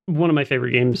one of my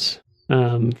favorite games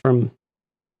from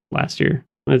last year.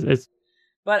 It's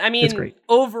But I It's mean, great.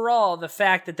 overall, the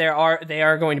fact that they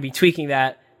are going to be tweaking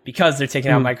that because they're taking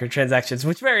out microtransactions,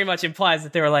 which very much implies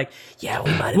that they were like, yeah,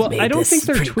 we might have well, made I don't this think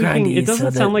they're pretty tweaking. grindy It so doesn't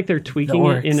that sound like they're tweaking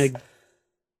it in a. works.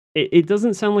 It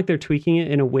doesn't sound like they're tweaking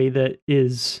it in a way that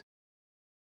is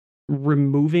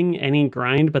removing any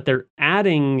grind, but they're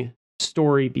adding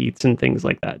story beats and things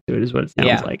like that to it. Is what it sounds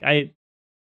Yeah. like.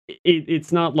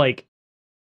 It's not like,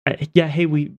 yeah, hey,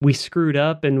 we screwed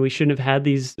up and we shouldn't have had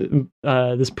these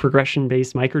this progression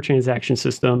based microtransaction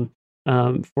system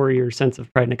for your sense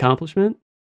of pride and accomplishment.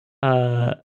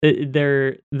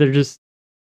 They're just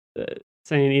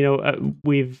saying, you know,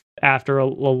 we've after a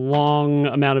long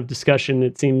amount of discussion,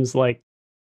 it seems like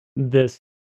this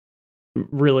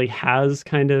really has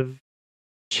kind of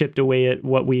chipped away at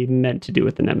what we meant to do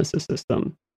with the Nemesis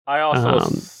system. I also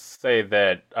Um, say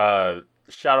that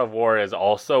Shadow of War is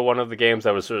also one of the games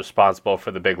that was responsible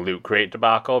for the big loot crate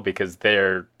debacle, because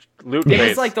their loot It crates.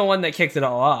 was like the one that kicked it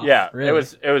all off. yeah, really.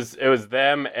 it was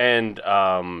them and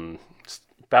I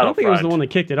Battlefront. don't think it was the one that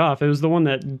kicked it off. It was the one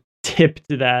that tipped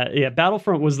that. Yeah,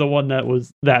 Battlefront was the one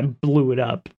that blew it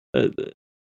up.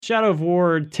 Shadow of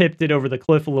War tipped it over the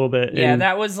cliff a little bit. Yeah, and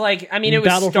that was like, I mean, it was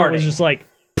Battlefront starting. was just like,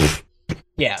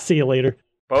 yeah. see you later.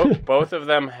 Both of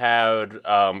them had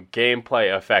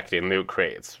gameplay affecting loot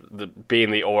crates,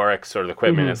 being the Oryx or the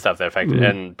equipment and stuff that affected,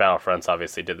 and Battlefronts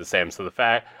obviously did the same. So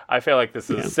I feel like this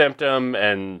is a symptom,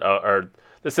 and or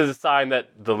this is a sign that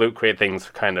the loot crate thing's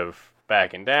kind of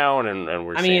backing down, and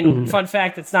we're I seeing. mean, fun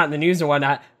fact that's not in the news or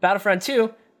whatnot, Battlefront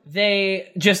 2,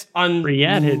 they just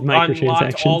Re-added unlocked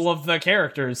microtransactions. all of the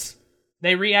characters.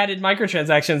 They re-added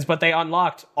microtransactions, but they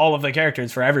unlocked all of the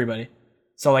characters for everybody.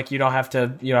 So like you don't have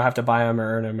to buy them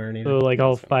or earn them or anything. So like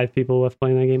all 5 people left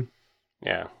playing that game.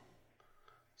 Yeah.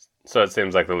 So it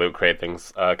seems like the loot crate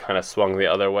thing's kind of swung the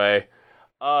other way.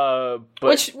 But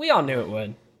Which we all knew it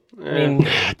would. I mean,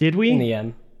 Did we? in the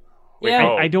end. We Yeah,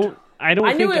 hope. I don't I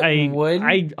think knew it would.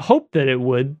 I hope that it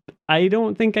would. I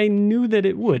don't think I knew that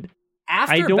it would.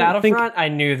 after I don't Battlefront, I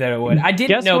knew that it would. I didn't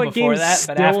Guess know what before games that,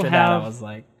 but still after that, I have- was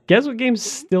like, Guess what games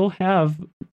still have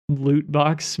loot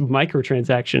box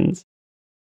microtransactions?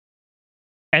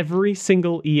 Every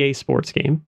single EA Sports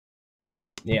game,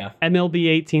 yeah. MLB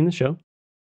 18, the show.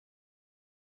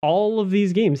 All of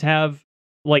these games have,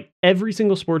 like, every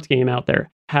single sports game out there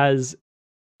has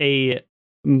a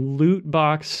loot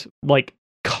box, like,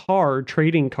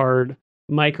 trading card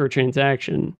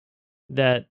microtransaction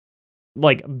that,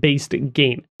 like, based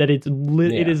game. That it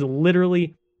is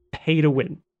literally pay to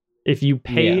win. If you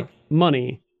pay Yeah.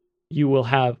 money, you will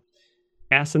have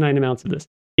asinine amounts of this.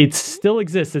 It still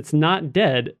exists. It's not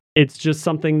dead. It's just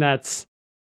something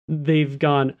they've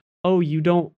gone, oh, you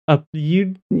don't,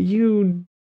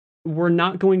 we're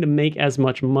not going to make as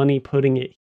much money putting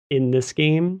it in this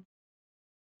game,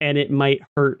 and it might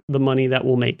hurt the money that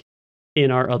we'll make in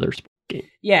our other sports game.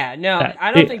 Yeah, no, That-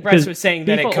 I don't it- think Bryce 'cause was saying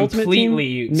that it FIFA Ultimate Team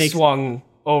completely makes swung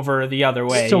over the other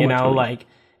way, so you much know, money. like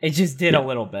it just did a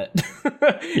little bit.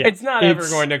 It's not ever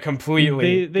It's- going to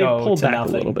completely They go pulled to back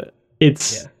nothing. a little bit.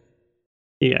 It's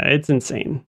it's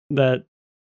insane that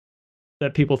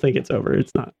people think it's over.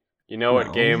 It's not. You know what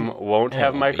No. game won't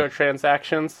have It won't be.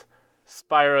 microtransactions?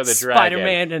 Spyro the Dragon.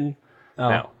 Spider-Man and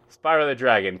No, Spyro the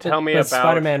Dragon. Tell me but about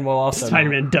Spider-Man will also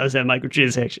Spider-Man does have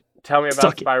microtransactions. Tell me about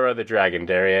Suck it. Spyro the Dragon,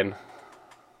 Darian.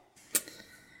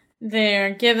 They're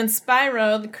giving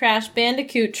Spyro the Crash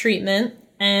Bandicoot treatment,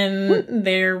 and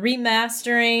they're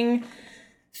remastering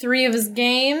 3 of his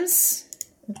games,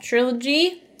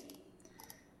 trilogy.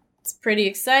 It's pretty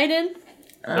excited.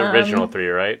 The original 3,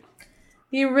 right?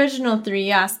 The original 3,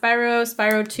 yeah. Spyro,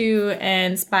 Spyro 2,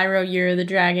 and Spyro Year of the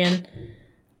Dragon.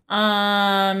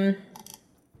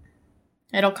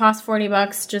 It'll cost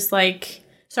 $40, just like...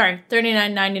 Sorry,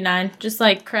 $39.99, just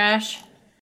like Crash.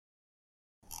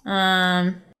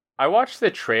 I watched the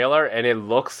trailer and it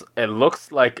looks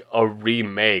like a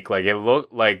remake.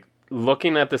 Like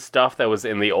looking at the stuff that was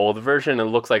in the old version, it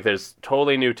looks like there's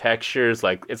totally new textures.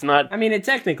 Like it's not. I mean, it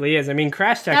technically is. I mean,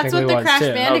 Crash That's technically what the was Crash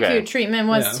too. Bandicoot Okay. treatment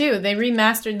was too. They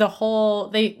remastered the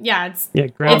whole. It's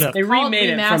Ground up. They called remade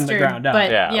it from the remastered, ground up.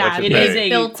 But Yeah, which is they very-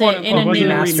 built quote, it in a unquote, new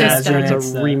It wasn't a remaster. system. remaster, It's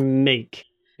it's a a- remake.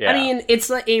 Yeah. I mean, it's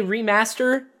like a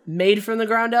remaster, made from the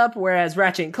ground up, whereas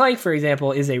Ratchet and Clank, for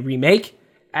example, is a remake.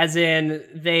 As in,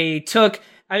 they took,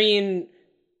 Crash, they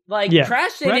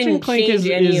Ratchet didn't and Clank change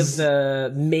any of is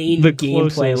the main the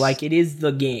gameplay. closest. Like, it is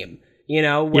the game,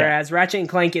 whereas Ratchet and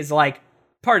Clank is like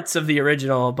parts of the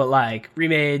original, but like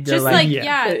remade. Just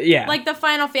yeah. like the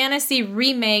Final Fantasy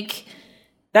remake.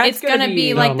 That's It's gonna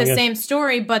be like Oh my the gosh. same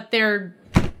story, but they're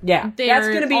that's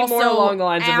going to be more also along the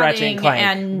lines of Ratchet and adding Clank,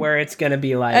 and where it's going to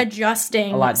be like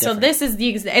adjusting. a lot So different. this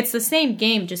is it's the same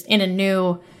game, just in a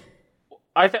new.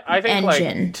 I think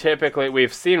Engine. like typically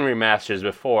we've seen remasters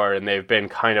before, and they've been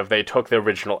kind of they took the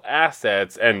original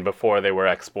assets and before they were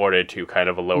exported to kind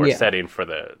of a lower Yeah. setting for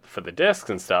the discs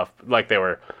and stuff. Like they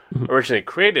were originally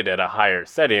created at a higher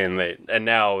setting, and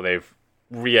now they've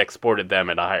re-exported them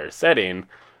at a higher setting.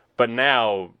 But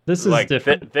now This is like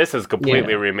different. this is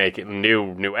completely Yeah. remaking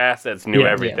new assets, new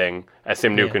Yeah. everything. I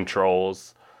assume new Yeah.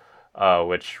 controls,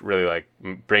 which really like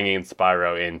bringing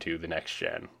Spyro into the next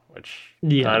gen, which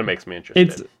kind of makes me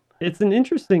interested. It's an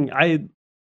interesting. I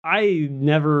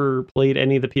never played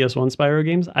any of the PS1 Spyro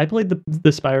games. I played the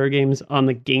Spyro games on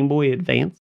the Game Boy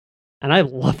Advance, and I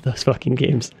love those fucking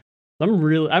games. I'm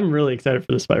really excited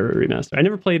for the Spyro remaster. I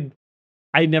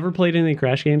never played any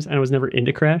Crash games, and I was never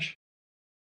into Crash.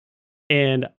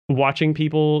 And watching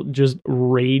people just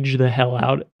rage the hell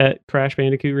out at Crash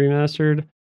Bandicoot Remastered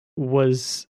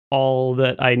was all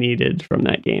that I needed from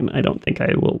that game. I don't think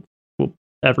I will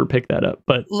ever pick that up,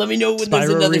 but let me know when there's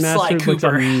Spyro another Sly Remastered looks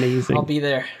Cooper. amazing. I'll be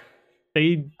there.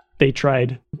 They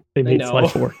tried. They made know. Sly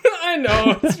 4. I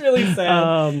know, it's really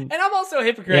sad. And I'm also a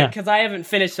hypocrite Yeah. because I haven't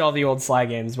finished all the old Sly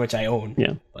games, which I own.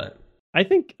 Yeah. But I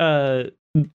think I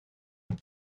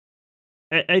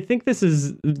think this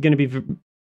is going to be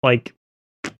like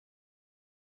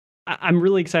I'm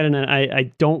really excited, and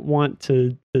I don't want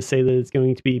to say that it's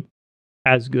going to be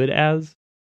as good as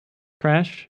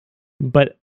Crash,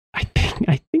 but I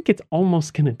think it's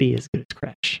almost going to be as good as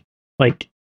Crash. Like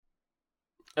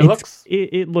it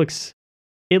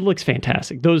looks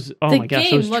fantastic. Those the my gosh,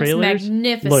 game those looks trailers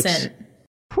magnificent.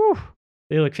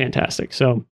 they look fantastic.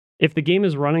 So if the game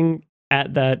is running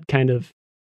at that kind of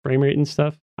frame rate and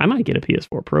stuff, I might get a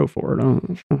PS4 Pro for it. I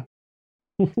don't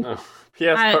know.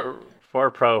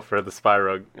 PS4 Pro for the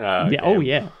Spyro. Yeah. Game.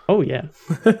 Oh yeah.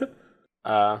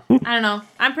 I don't know.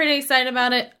 I'm pretty excited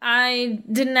about it. I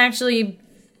didn't actually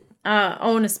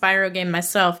own a Spyro game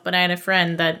myself, but I had a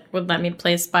friend that would let me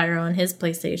play Spyro on his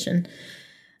PlayStation.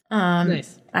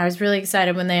 nice. I was really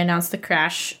excited when they announced the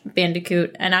Crash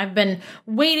Bandicoot, and I've been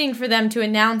waiting for them to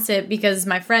announce it because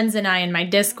my friends and I in my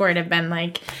Discord have been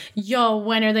like, yo,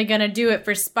 when are they gonna do it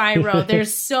for Spyro?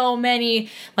 There's so many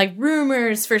like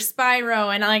rumors for Spyro,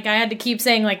 and like I had to keep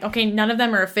saying like, okay, none of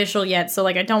them are official yet, so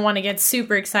like I don't want to get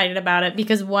super excited about it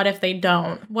because what if they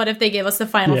don't? What if they give us the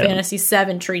Final Fantasy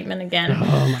VII treatment again?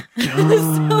 Oh my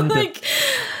god.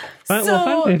 So, like,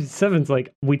 Final Fantasy VII's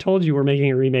like, we told you we're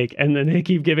making a remake, and then they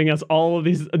keep giving us all of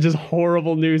these just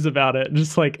horrible news about it.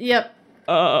 Just like, yep.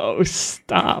 oh,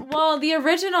 stop. Well, the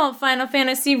original Final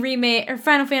Fantasy remake or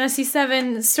Final Fantasy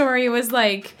VII story was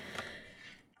like,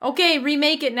 okay,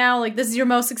 remake it now. Like, this is your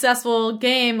most successful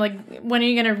game. Like, when are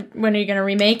you gonna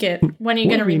remake it? When are you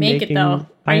gonna remake it though?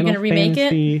 Are you gonna remake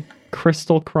it?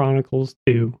 Crystal Chronicles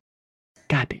 2.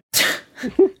 God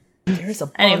damn. There's a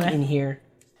bug Anyway. in here.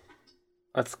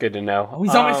 That's good to know. Oh,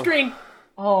 he's on my screen.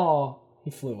 Oh,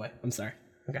 he flew away. I'm sorry.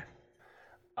 Okay.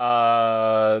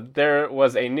 There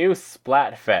was a new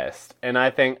Splatfest, and I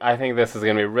think this is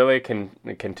going to be really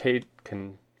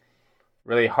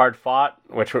really hard fought.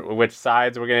 Which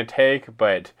sides we're going to take,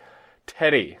 but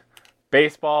Teddy,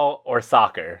 baseball or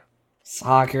soccer?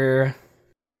 Soccer.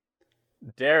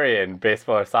 Darian,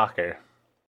 baseball or soccer?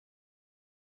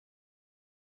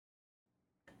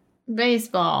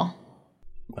 Baseball.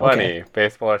 Bunny,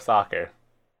 baseball or soccer?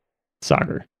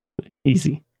 Soccer.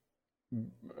 Easy.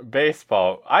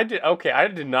 Baseball. I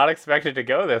did not expect it to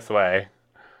go this way.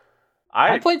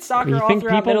 I played soccer You all think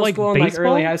throughout people middle like school and like baseball?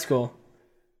 early high school.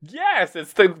 Yes,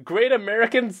 it's the great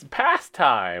American's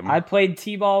pastime. I played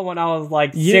t-ball when I was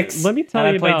like Yeah, 6. let me tell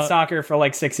and you I played about- soccer for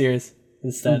like 6 years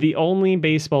instead. The only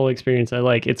baseball experience I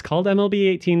like, it's called MLB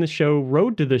 18 The Show,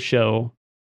 Road to the Show,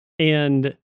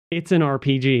 and it's an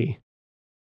RPG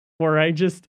where I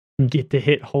just get to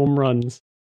hit home runs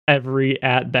every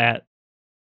at bat.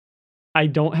 I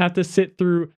don't have to sit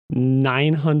through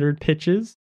 900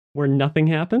 pitches where nothing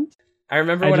happens. I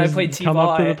remember when I just played come t-ball.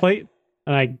 up to the plate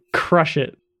and I crush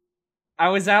it. I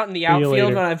was out in the you outfield later.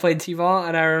 when I played t-ball,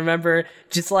 and I remember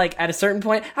just like at a certain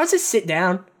point, I was just sit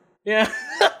down. Yeah,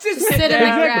 just Sit in the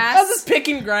down. grass. I was just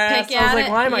picking grass. Pick I was at like,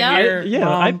 it. why am I Yep. here? Yeah,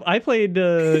 Mom? I played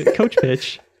coach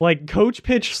pitch, like coach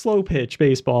pitch, slow pitch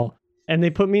baseball. and they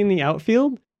put me in the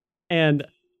outfield, and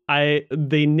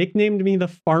they nicknamed me the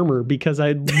farmer because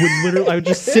I would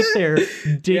just sit there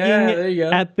digging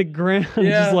at the ground,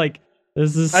 just like,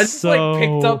 this is I just like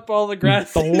picked up all the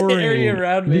grass in the area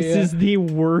around me. This is the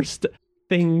worst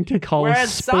thing to call a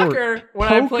sport. Soccer, when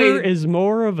Poker I played, is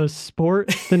more of a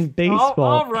sport than baseball.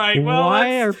 all right, well,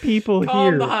 why are people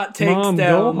calm here? the hot takes Mom,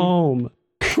 down. go home.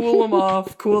 Cool them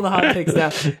off, cool the hot takes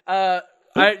down.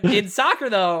 In soccer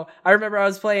though, I remember I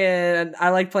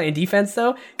like playing defense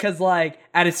though, because like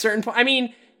at a certain point, I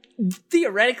mean,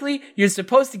 theoretically, you're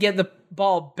supposed to get the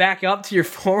ball back up to your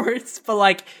forwards, but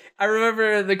like, I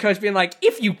remember the coach being like,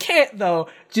 if you can't though,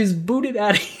 just boot it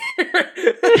out of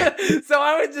here. So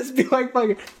I would just be like,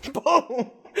 fucking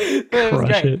boom.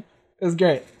 It was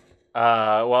great.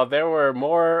 Well, there were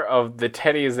more of the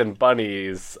Teddies and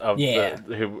Bunnies of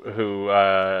who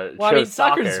well, I mean,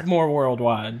 soccer's more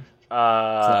worldwide.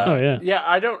 Yeah,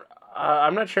 I don't.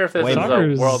 I'm not sure if this is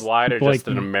Soccer's worldwide or like, just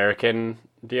an American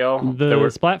deal. The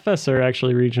Splatfests are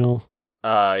actually regional.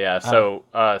 So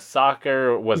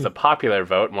soccer was the popular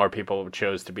vote. More people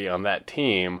chose to be on that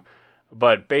team,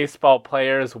 but baseball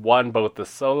players won both the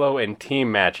solo and team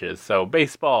matches. So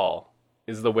baseball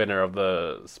is the winner of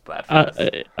the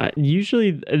Splatfest.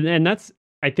 Usually, and that's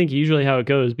I think usually how it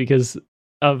goes because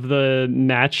of the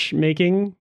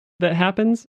matchmaking that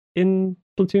happens in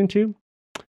Splatoon 2.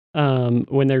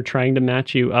 When they're trying to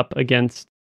match you up against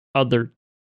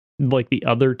the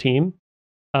other team,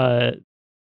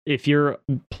 if you're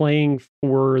playing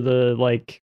for the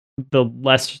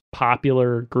less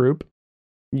popular group,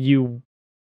 you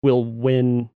will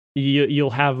win.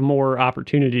 You'll have more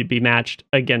opportunity to be matched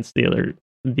against the other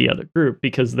group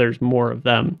because there's more of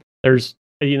them. There's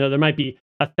there might be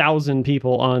 1,000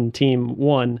 people on team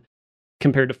 1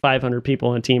 compared to 500 people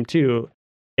on team 2.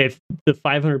 If the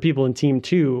 500 people in team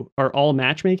 2 are all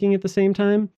matchmaking at the same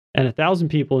time, and 1,000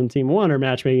 people in team 1 are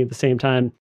matchmaking at the same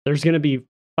time, there's going to be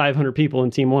 500 people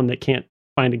in team 1 that can't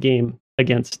find a game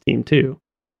against team 2.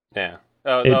 Yeah.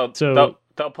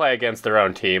 They'll play against their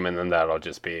own team, and then that'll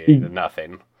just be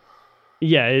nothing.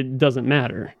 Yeah, it doesn't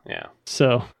matter. Yeah.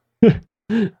 So.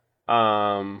 But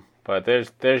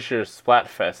there's your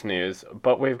Splatfest news.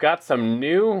 But we've got some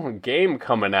new game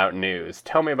coming out news.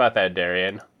 Tell me about that,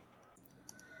 Darian.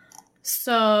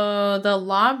 So the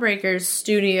Lawbreakers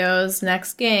Studios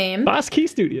next game, Boss Key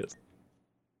Studios,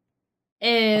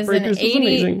 is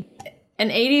an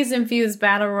 80s infused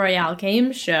battle royale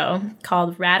game show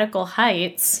called Radical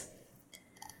Heights,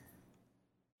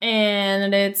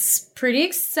 and it's pretty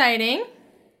exciting.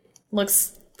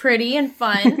 Looks pretty and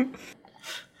fun.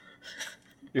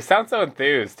 You sound so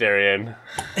enthused, Darian.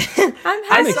 I'm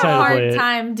having a hard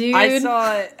time, dude. I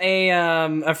saw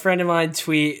a friend of mine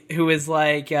tweet who was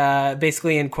like,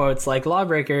 basically in quotes, like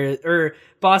Lawbreaker or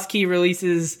Boss Key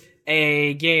releases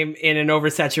a game in an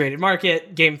oversaturated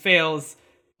market, game fails.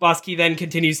 Boss Key then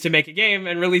continues to make a game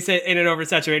and release it in an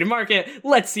oversaturated market.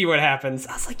 Let's see what happens.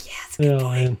 I was like, yeah, it's a good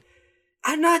point. Man.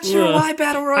 I'm not sure why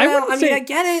Battle Royale. I mean, I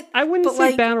get it. I wouldn't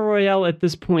say Battle Royale at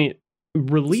this point.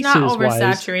 Releases it's not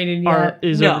oversaturated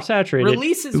wise yet. Oversaturated.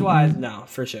 Releases wise, no,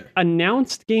 for sure.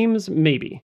 Announced games,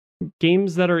 maybe.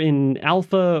 Games that are in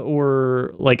alpha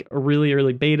or like a really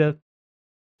early beta,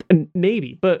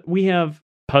 maybe. But we have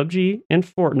PUBG and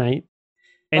Fortnite,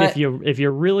 and if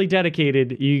you're really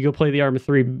dedicated, you go play the Arma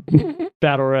 3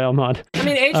 Battle Royale mod. I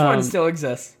mean, H1 still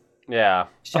exists. Yeah.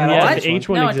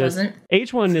 H1 exists. It doesn't.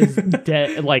 H1 is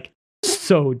dead, like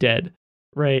so dead,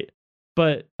 right?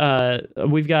 But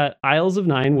we've got Isles of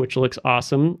Nine, which looks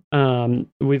awesome.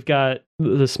 We've got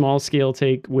the small scale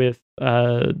take with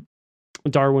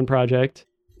Darwin Project.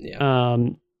 Yeah.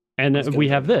 And we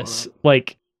have this.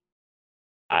 Like,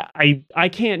 I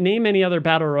can't name any other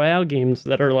Battle Royale games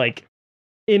that are like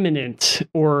imminent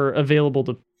or available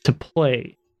to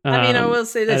play. I mean, I will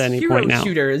say this: Hero now.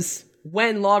 Shooters,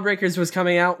 when Lawbreakers was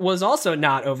coming out, was also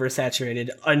not oversaturated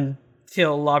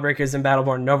until Lawbreakers and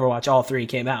Battleborn and Overwatch, all three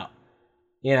came out.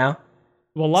 You know?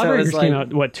 Well, Lawbreakers came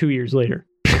out, 2 years later?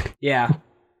 Yeah.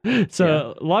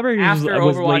 So Lawbreakers after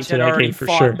was Overwatch late to had that already game for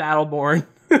fought sure. Battleborn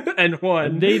and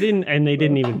won. They didn't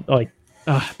even like.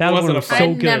 Battleborn was so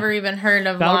I'd good. never even heard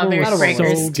of Battleborn was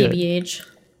Lawbreakers, so good. TBH.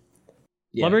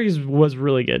 Yeah. Lawbreakers was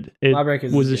really good.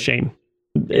 It was a shame.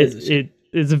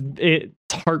 It's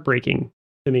heartbreaking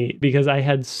to me because I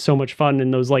had so much fun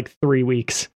in those like 3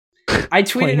 weeks. I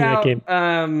tweeted out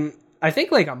game. I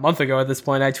think like a month ago at this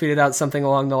point, I tweeted out something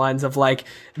along the lines of like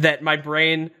that my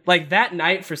brain, like that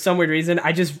night for some weird reason,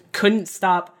 I just couldn't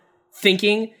stop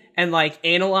thinking and like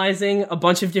analyzing a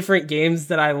bunch of different games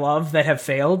that I love that have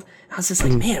failed. I was just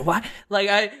like, man, why?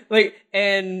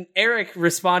 And Eric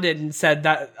responded and said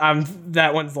that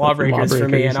that one's Lawbreakers for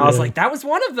me, and I was like, that was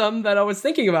one of them that I was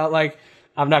thinking about. Like,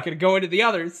 I'm not going to go into the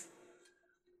others.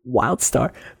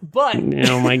 Wildstar, but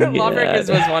oh my God. Lawbreakers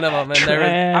was one of them,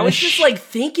 and I was just like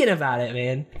thinking about it,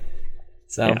 man.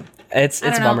 So it's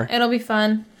a bummer. It'll be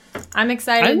fun. I'm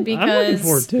excited because I'm looking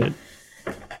forward to it.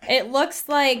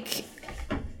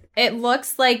 It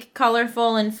looks like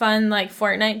colorful and fun like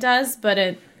Fortnite does, but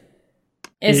it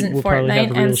isn't will probably have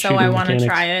Fortnite, real and so I shooting want to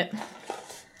mechanics. try it.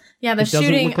 Yeah, the It doesn't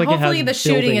shooting. look like it Hopefully, has the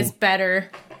shooting building. is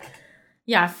better.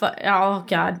 Yeah. Oh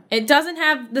God, it doesn't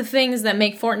have the things that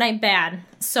make Fortnite bad.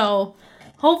 So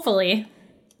hopefully,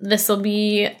 this will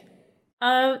be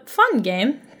a fun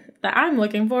game that I'm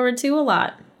looking forward to a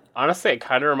lot. Honestly, it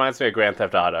kind of reminds me of Grand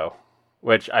Theft Auto,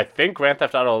 which I think Grand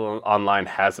Theft Auto Online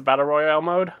has a Battle Royale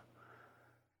mode.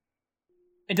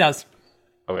 It does.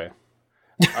 Okay.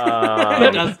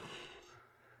 It does.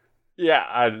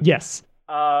 Yeah. Yes.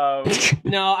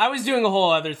 No, I was doing a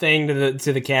whole other thing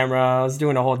to the camera. I was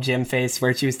doing a whole Jim face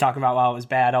where she was talking about how it was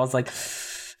bad. I was like,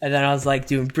 and then I was like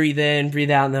doing breathe in, breathe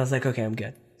out, and then I was like, okay, I'm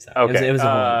good. So Okay. It was a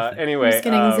whole other thing. Anyway, Just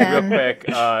getting real zen. quick,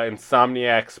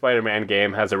 Insomniac Spider-Man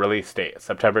game has a release date,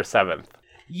 September 7th.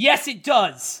 Yes, it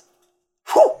does.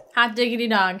 Hot diggity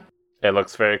dog. It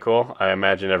looks very cool. I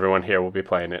imagine everyone here will be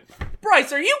playing it.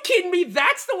 Bryce, are you kidding me?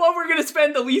 That's the one we're going to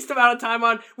spend the least amount of time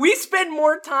on. We spend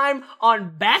more time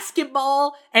on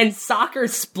basketball and soccer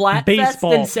Splatfest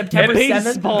Baseball. than September 7th.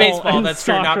 Baseball Baseball, and that's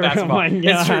true, not soccer. basketball. Oh my It's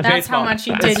God. true, That's baseball. how much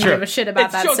you That's didn't true. give a shit about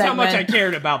it that shows segment. how much I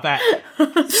cared about that.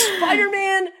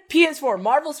 Spider-Man PS4,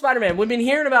 Marvel Spider-Man. We've been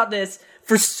hearing about this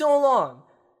for so long.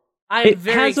 I'm It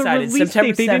very has a excited. release September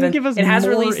date. They 7th. didn't give us it has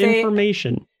a more release date.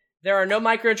 information. There are no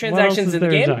What else microtransactions is in the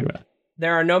there to talk game. about?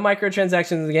 There are no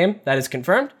microtransactions in the game. That is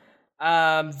confirmed.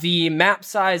 The map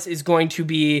size is going to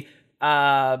be,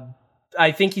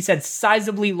 I think he said,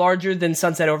 sizably larger than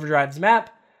Sunset Overdrive's map.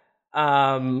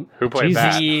 Who played Jesus.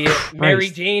 that? The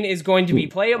Mary Jane is going to be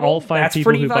playable. All 5 That's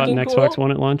people pretty who bought an fucking Xbox cool.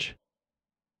 One at launch.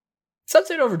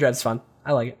 Sunset Overdrive's fun.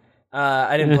 I like it.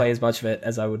 I didn't play as much of it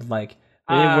as I would like.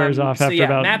 It wears off after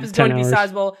about map is 10 going to be hours.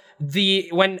 sizable.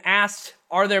 When asked,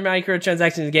 are there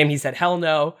microtransactions in the game, he said, hell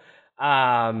no.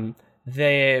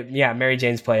 Mary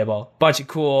Jane's playable. Bunch of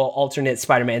cool alternate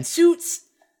Spider-Man suits.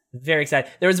 Very excited.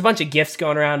 There was a bunch of gifs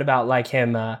going around about like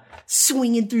him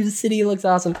swinging through the city. It looks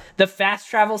awesome. The fast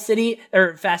travel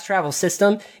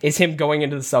system is him going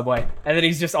into the subway, and then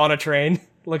he's just on a train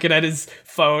looking at his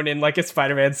phone in like a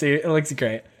Spider-Man suit. It looks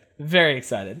great. Very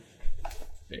excited.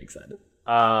 Very excited.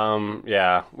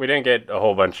 Yeah, we didn't get a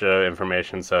whole bunch of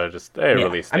information, so just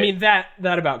release date. I mean that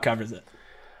about covers it.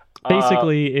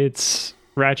 Basically, it's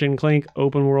Ratchet and Clank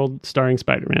open world starring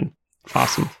Spider-Man.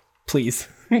 Awesome. Please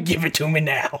give it to me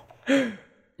now.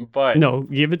 but No,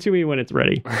 give it to me when it's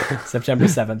ready. September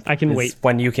 7th. I can is wait.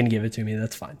 when you can give it to me.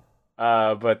 That's fine.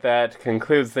 but that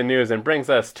concludes the news and brings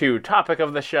us to topic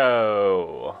of the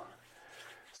show.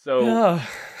 So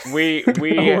we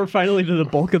We're finally to the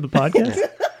bulk of the podcast.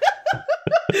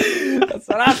 That's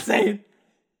what I'm saying.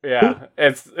 yeah,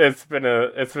 it's been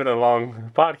a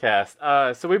long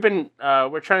podcast. So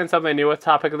we're trying something new with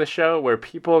topic of the show where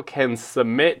people can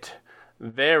submit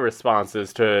their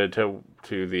responses to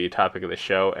the topic of the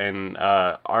show, and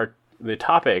the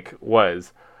topic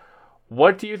was,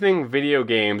 what do you think video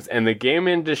games and the game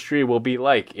industry will be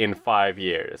like in 5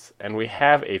 years? And we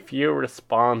have a few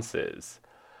responses.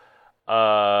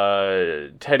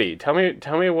 Teddy, tell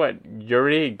me what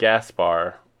Yuri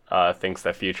Gaspar thinks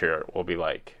the future will be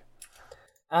like.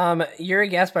 Yuri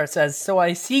Gaspar says, so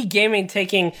I see gaming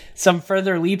taking some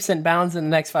further leaps and bounds in the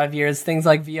next 5 years, things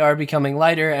like VR becoming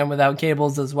lighter and without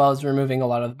cables, as well as removing a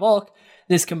lot of the bulk.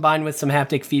 This combined with some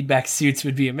haptic feedback suits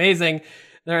would be amazing.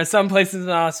 There are some places in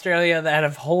Australia that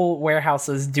have whole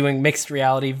warehouses doing mixed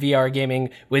reality VR gaming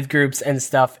with groups and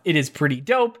stuff. It is pretty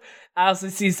dope. I also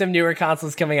see some newer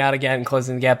consoles coming out again,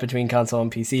 closing the gap between console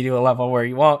and PC to a level where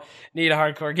you won't need a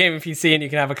hardcore gaming PC and you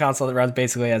can have a console that runs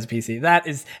basically as a PC. That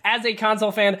is, as a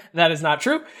console fan, that is not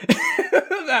true.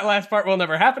 That last part will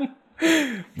never happen.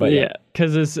 But yeah,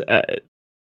 because it's that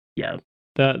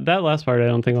last part I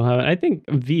don't think will happen. I think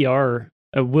VR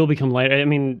will become lighter. I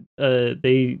mean,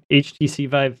 the HTC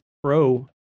Vive Pro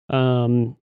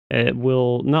it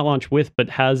will not launch with, but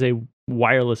has a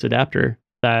wireless adapter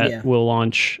that will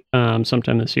launch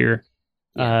sometime this year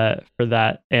for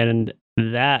that, and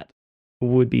that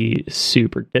would be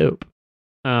super dope.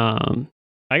 I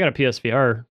got a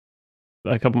PSVR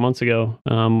a couple months ago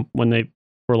when they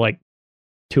were like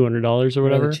 $200 or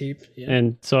whatever, really cheap. Yeah.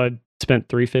 and so I spent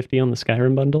 $350 on the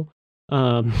Skyrim bundle.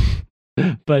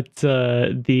 But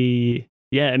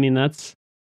I mean that's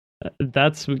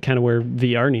kind of where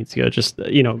VR needs to go. Just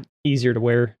easier to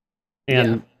wear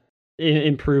and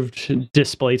improved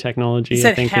display technology. You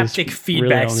said I think haptic is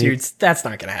feedback really suits. That's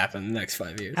not going to happen in the next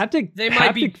 5 years. They might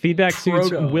might be feedback suits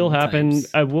will happen.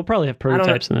 prototypes. We'll probably have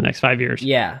prototypes in the next 5 years.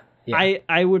 Yeah.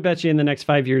 I would bet you in the next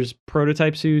 5 years,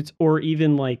 prototype suits or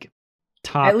even like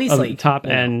At least, top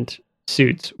end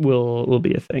suits will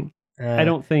be a thing. I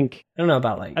don't think know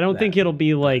about I don't think it'll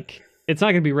be like it's not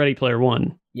going to be Ready Player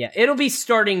One. Yeah, it'll be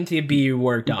starting to be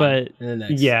worked on. But in the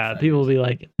next people will be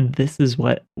like, "This is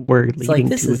what we're leading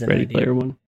this to is with an Ready idea. Player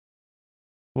One."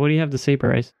 What do you have to say,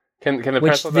 Bryce? Can the Which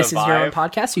pretzel this is your own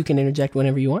Vive? podcast. You can interject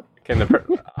whenever you want. Can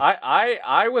the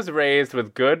I was raised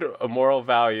with good moral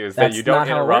values that That's you don't not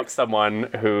how it interrupt works. someone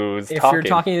who's If talking. you're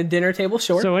talking at a dinner table,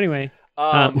 sure. So anyway,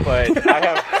 But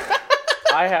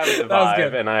I have the That was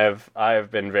Vive, good. and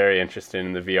I've been very interested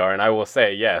in the VR, and I will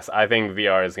say yes, I think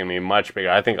VR is going to be much bigger.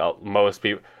 I think most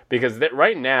people, because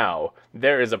right now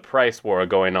there is a price war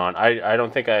going on. I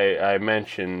don't think I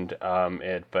mentioned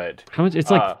it, but how much? It's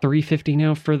like $350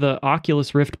 now for the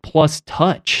Oculus Rift Plus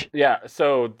Touch. yeah.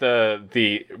 So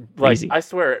the like Crazy. I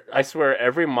swear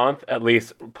every month at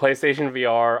least PlayStation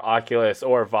VR, Oculus,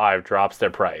 or Vive drops their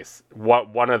price.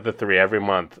 One of the three every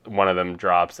month. One of them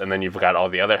drops, and then you've got all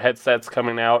the other headsets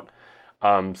coming out.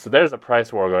 So there's a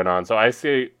price war going on. So I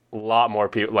see a lot more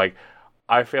people. Like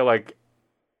I feel like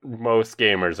most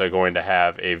gamers are going to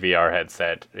have a VR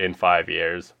headset in 5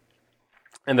 years,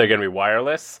 and they're going to be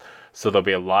wireless, so they'll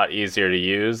be a lot easier to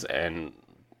use, and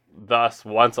thus,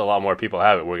 once a lot more people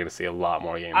have it, we're going to see a lot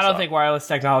more games. I don't think wireless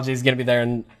technology is going to be there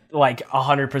in like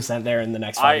 100% there in the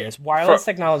next 5 years. Wireless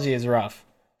technology is rough.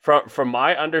 From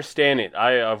my understanding,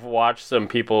 I have watched some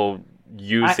people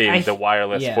using the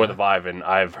wireless for the Vive, and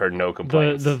I've heard no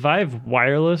complaints. The Vive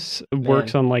wireless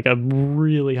works on like a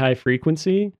really high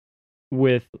frequency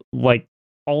with like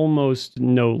almost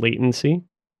no latency.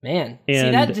 Man,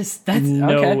 And see that's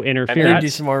no okay. I need to interference do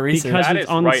some more research. because That it's is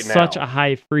on right such now. a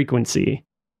high frequency.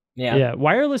 Yeah.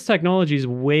 Wireless technology is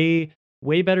way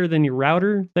better than your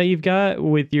router that you've got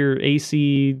with your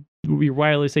your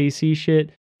wireless AC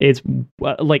shit. It's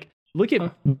like look at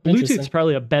Bluetooth's Interesting.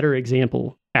 probably a better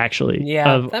example actually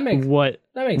Yeah, of that makes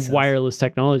sense. wireless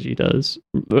technology does.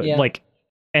 Yeah. Like,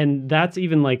 and that's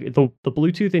even like the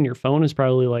Bluetooth in your phone is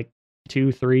probably like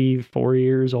 2, 3, 4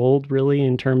 years old really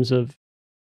in terms of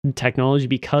technology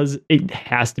because it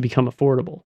has to become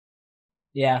affordable.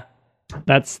 Yeah.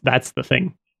 That's the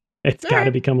thing. It's got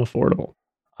to become affordable.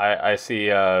 I see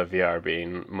VR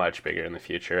being much bigger in the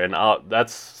future, and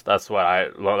that's what I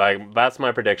like. That's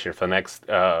my prediction for the next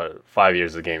 5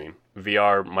 years of gaming.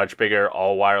 VR much bigger,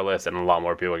 all wireless, and a lot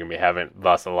more people are gonna be having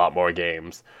thus a lot more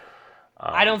games.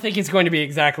 I don't think it's going to be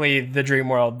exactly the dream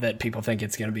world that people think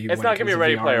it's going to be. It's not gonna be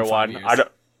Ready Player One.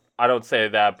 I don't say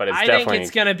that, but I definitely. think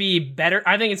it's going to be better.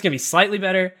 I think it's going to be slightly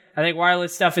better. I think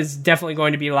wireless stuff is definitely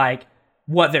going to be like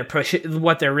what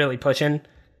they're really pushing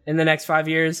in the next 5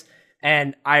 years.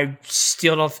 And I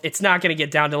still don't. It's not going to get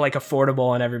down to like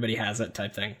affordable and everybody has it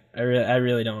type thing. I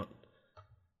really don't.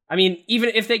 I mean,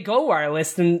 even if they go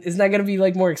wireless, then isn't that going to be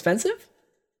like more expensive?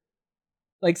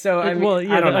 Like so. I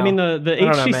mean, I don't know. I mean the I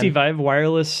don't know, HTC man. Vive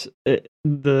wireless,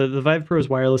 the Vive Pro's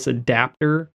wireless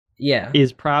adapter Yeah.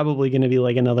 is probably going to be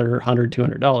like another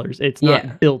 $100-$200. It's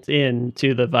not built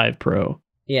into the Vive Pro.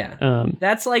 Yeah.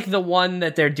 That's like the one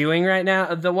that they're doing right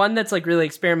now. The one that's like really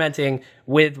experimenting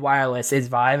with wireless is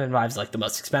Vive, and Vive's like the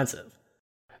most expensive.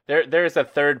 There's a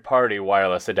third-party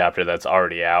wireless adapter that's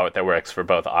already out that works for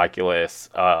both Oculus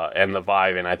and the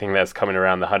Vive, and I think that's coming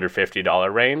around the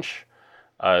 $150 range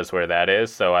is where that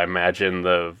is. So I imagine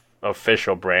the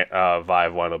official brand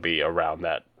Vive one will be around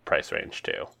that price range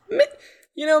too.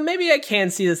 You know, maybe I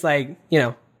can see this like, you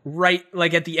know, right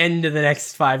like at the end of the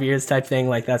next 5 years type thing.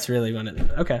 Like that's really when it.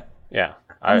 Okay. Yeah,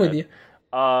 I'm with you.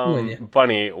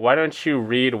 Bunny, why don't you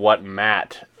read what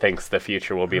Matt thinks the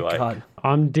future will be like? God.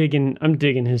 I'm digging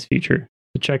his future.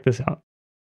 So check this out.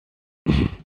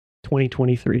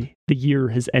 2023. The year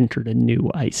has entered a new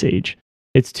ice age.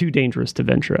 It's too dangerous to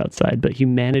venture outside, but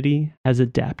humanity has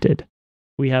adapted.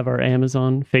 We have our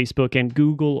Amazon, Facebook, and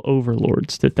Google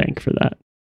overlords to thank for that.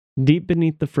 Deep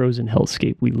beneath the frozen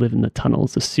hellscape, we live in the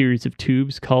tunnels, a series of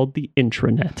tubes called the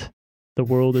intranet. The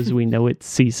world as we know it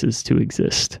ceases to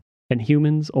exist, and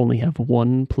humans only have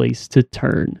one place to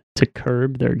turn to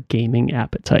curb their gaming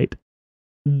appetite.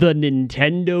 The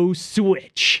Nintendo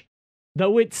Switch.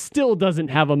 Though it still doesn't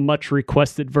have a much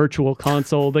requested virtual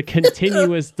console, the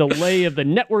continuous delay of the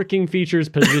networking features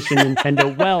position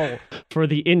Nintendo well for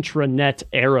the intranet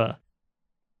era.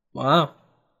 Wow.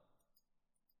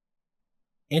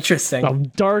 Interesting. A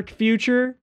dark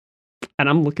future, and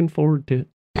I'm looking forward to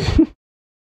it.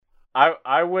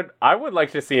 I would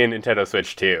like to see a Nintendo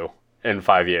Switch 2 in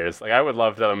 5 years. Like, I would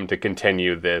love them to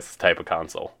continue this type of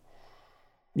console.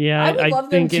 Yeah, I would I love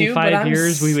them think in too, but 5 I'm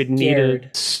years we would need a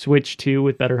scared. Switch 2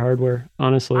 with better hardware,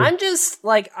 honestly. I'm just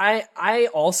like I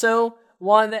also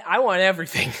want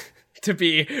everything to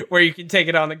be where you can take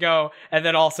it on the go and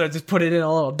then also just put it in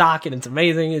a little dock and it's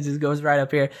amazing. It just goes right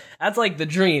up here. That's like the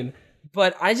dream.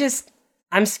 But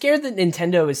I'm scared that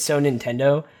Nintendo is so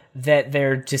Nintendo that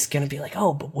they're just gonna be like,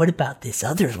 oh, but what about this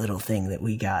other little thing that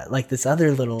we got? Like this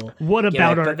other little What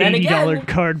about gimmick. our But then $80 again-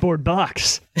 cardboard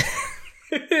box?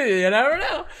 You never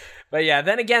know. But yeah,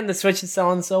 then again, the Switch is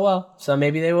selling so well, so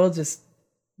maybe they will just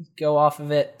go off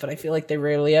of it. But I feel like they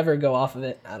rarely ever go off of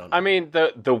it. I don't know. I mean,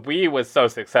 the Wii was so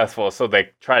successful, so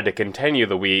they tried to continue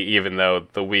the Wii, even though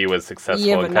the Wii was successful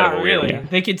yeah, in but kind not of a weird really. way.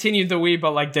 They continued the Wii,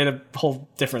 but like did a whole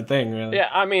different thing. Really. Yeah,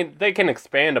 I mean, they can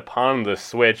expand upon the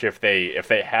Switch if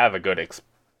they have a good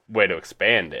way to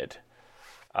expand it.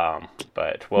 But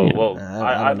I don't know,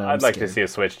 I'd I'm like to scared. see a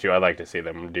Switch too. I'd like to see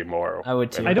them do more. I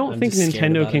would too. I don't I'm think just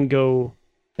scared Nintendo about can it. go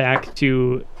back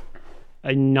to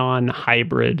a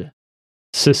non-hybrid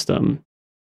system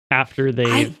after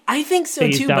they I think so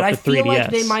phased too, but out I the feel like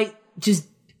 3DS. they might just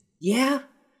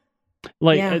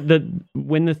like yeah.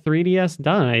 when the 3DS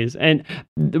dies, and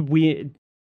we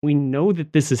know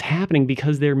that this is happening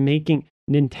because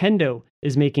Nintendo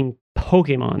is making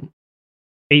Pokemon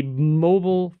a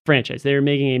mobile franchise. They're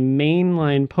making a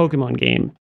mainline Pokemon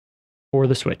game for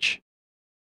the Switch.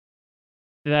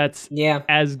 That's yeah.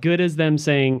 as good as them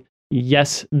saying,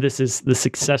 yes, this is the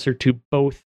successor to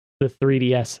both the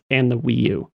 3DS and the Wii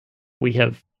U. We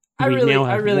now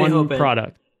I have really one hope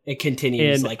product. It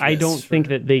continues And like I this don't think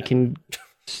that they can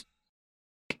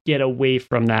get away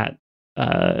from that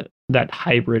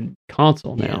hybrid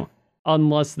console now,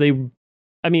 unless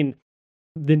I mean,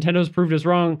 Nintendo's proved us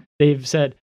wrong. They've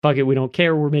said, "Fuck it, we don't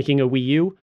care. We're making a Wii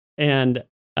U," and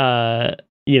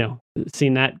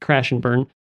seen that crash and burn.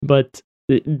 But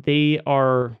they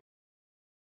are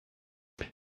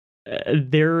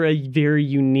they're a very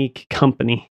unique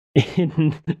company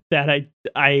in that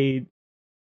I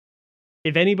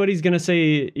if anybody's gonna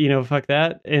say, fuck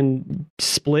that and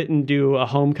split and do a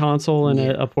home console and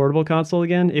a portable console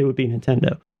again, it would be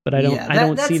Nintendo. But I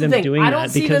don't that's see the them thing. doing I don't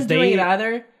that see because them doing it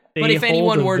either. they But if hold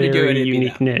anyone a were to do it, very it'd be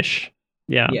unique them. niche.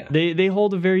 Yeah. Yeah. They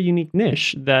hold a very unique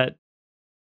niche that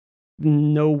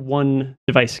no one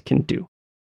device can do.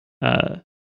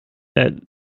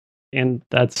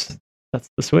 That's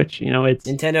the Switch. It's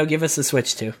Nintendo, give us the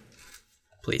Switch too,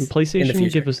 please. PlayStation. In the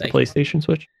future. Give us the Thank you. PlayStation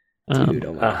Switch. Dude,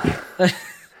 oh my God.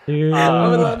 Dude, I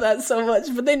would love that so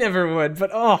much, but they never would.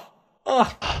 But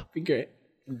it'd be great.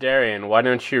 Darian, why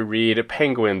don't you read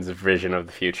Penguin's vision of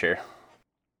the future?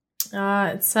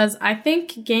 It says, I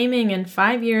think gaming in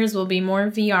 5 years will be more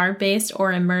VR based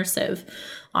or immersive.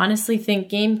 Honestly think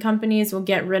game companies will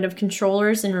get rid of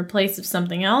controllers in replace of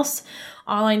something else.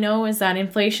 All I know is that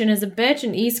inflation is a bitch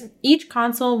and each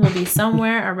console will be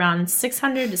somewhere around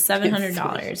 $600 to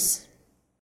 $700.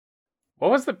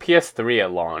 What was the PS3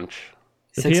 at launch?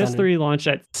 the 600. PS3 launched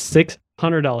at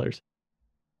 $600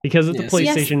 because it's a Yes.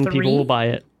 PlayStation. PS3? People will buy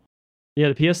it. Yeah,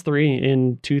 the PS3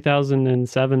 in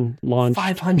 2007 launched.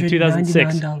 $599.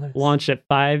 2006 launched at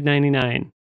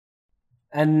 $599.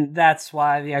 And that's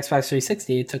why the Xbox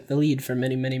 360 took the lead for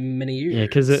many, many, many years. Yeah,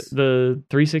 because the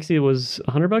 360 was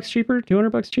 $100 cheaper,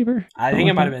 $200 cheaper. I think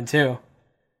it might have been too.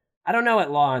 I don't know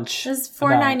at launch. It was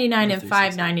about $499 and the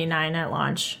 360. $599 at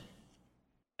launch.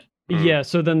 Yeah,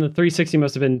 so then the 360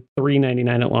 must have been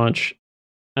 $399 at launch.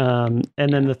 And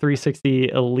then the 360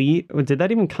 Elite, did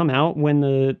that even come out when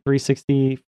the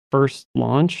 360 first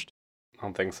launched? I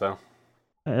don't think so.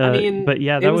 I mean, but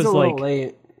yeah, it that was was a little like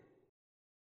late.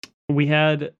 we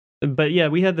had the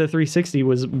 360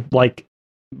 was like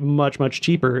much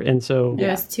cheaper, and so It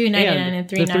was $299 and $399.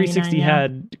 the 360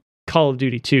 had Call of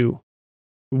Duty 2,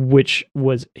 which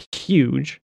was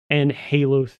huge, and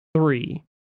Halo 3,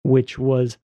 which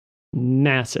was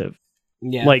massive.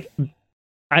 Yeah. Like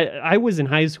I was in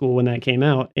high school when that came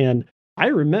out, and I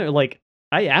remember like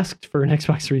I asked for an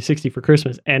Xbox 360 for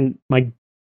Christmas, and the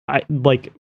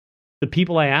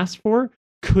people I asked for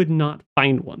could not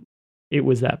find one. It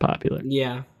was that popular.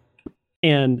 Yeah.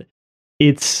 And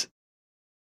it's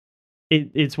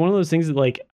one of those things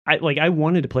that I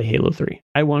wanted to play Halo 3.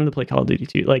 I wanted to play Call of Duty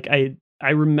 2. Like I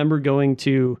remember going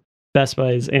to Best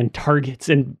Buys and Targets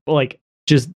and like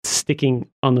just sticking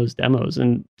on those demos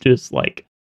and just like,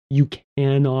 you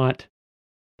cannot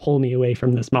pull me away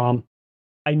from this, Mom.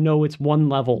 I know it's one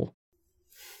level,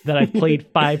 that I've played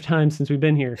 5 times since we've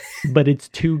been here, but it's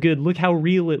too good. Look how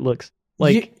real it looks.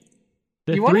 Like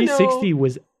the you wanna 360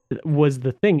 was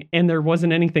the thing, and there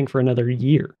wasn't anything for another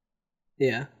year.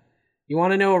 Yeah. You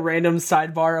want to know a random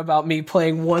sidebar about me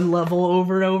playing one level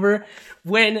over and over?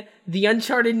 When the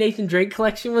Uncharted Nathan Drake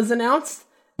collection was announced,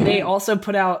 they also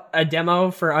put out a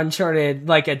demo for Uncharted,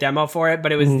 like a demo for it,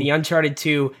 but it was the Uncharted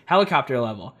 2 helicopter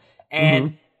level.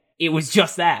 And it was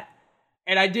just that.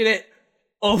 And I did it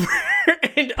over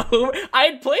and over. I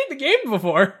had played the game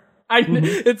before.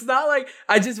 It's not like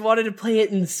I just wanted to play it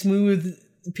in smooth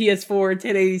PS4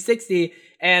 1080 60,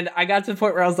 and I got to the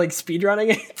point where I was like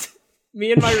speedrunning it.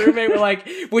 Me and my roommate were like,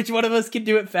 which one of us can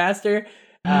do it faster?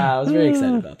 I was very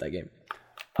excited about that game.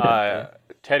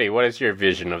 Teddy, what is your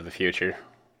vision of the future?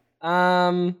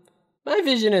 My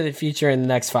vision of the future in the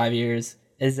next 5 years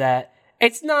is that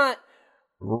it's not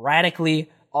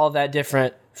radically all that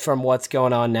different from what's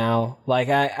going on now. Like,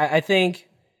 I think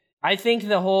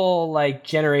the whole like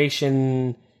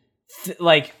generation,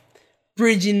 like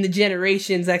bridging the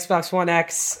generations, Xbox One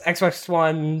X, Xbox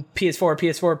One, PS4,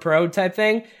 PS4 Pro type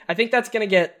thing, I think that's going to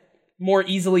get more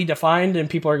easily defined, and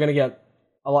people are going to get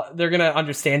they're going to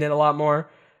understand it a lot more.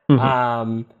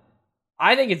 I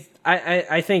think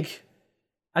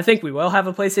I think we will have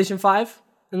a PlayStation 5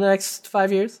 in the next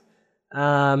 5 years.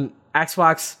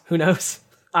 Xbox, who knows?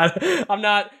 I'm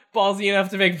not ballsy enough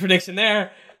to make a prediction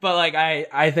there, but like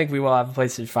I think we will have a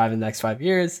PlayStation 5 in the next 5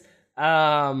 years.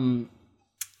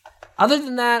 Other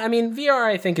than that, I mean, VR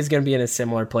I think is going to be in a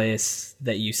similar place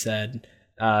that you said,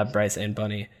 Bryce and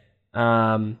Bunny.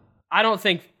 I don't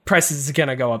think prices is going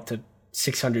to go up to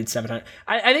 600, 700.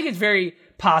 I think it's very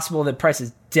possible that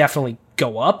prices definitely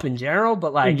go up in general,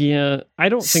 but like, yeah, I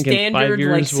don't think in 5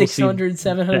 years like 600, we'll see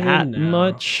 700 that no.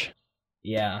 much.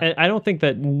 Yeah, I don't think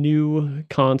that new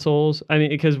consoles. I mean,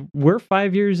 because we're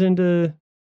 5 years into.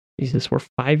 Jesus, we're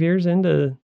 5 years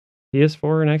into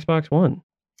PS4 and Xbox One.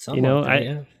 Something like that,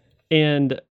 yeah.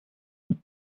 And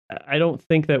I don't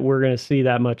think that we're going to see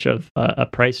that much of a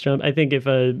price jump. I think if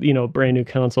a brand new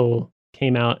console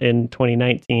came out in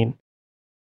 2019,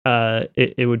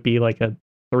 it would be like a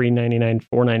 $399,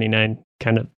 $499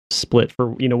 kind of split for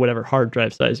whatever hard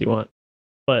drive size you want.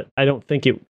 But I don't think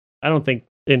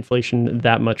inflation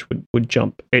that much would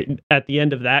jump at the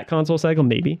end of that console cycle.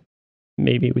 Maybe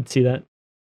we'd see that.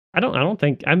 I don't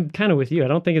think, I'm kind of with you. I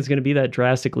don't think it's going to be that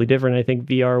drastically different. I think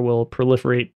VR will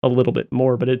proliferate a little bit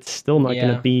more, but it's still not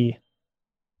going to be,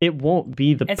 it won't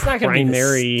be the it's not primary gonna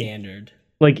be the standard.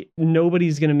 Like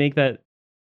nobody's going to make that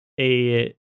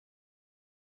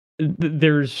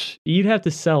you'd have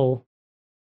to sell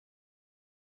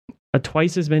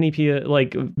twice as many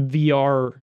like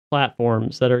VR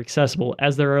platforms that are accessible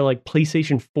as there are like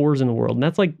PlayStation 4s in the world. And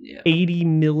that's like 80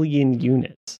 million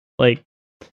units. Like,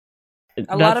 that's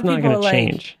not going to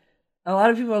change. A lot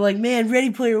of people are like, man, Ready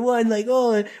Player One, like,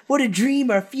 oh, what a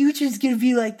dream. Our future's going to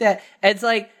be like that. And it's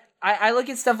like, I look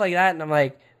at stuff like that and I'm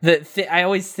like, I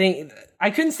always think,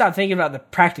 I couldn't stop thinking about the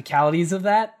practicalities of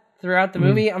that throughout the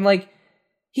movie. I'm like,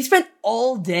 he spent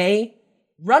all day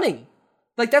running.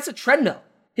 Like, that's a treadmill.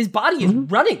 His body is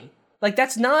running. Like,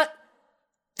 that's not,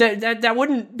 that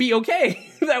wouldn't be okay.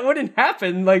 That wouldn't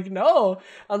happen. Like, no,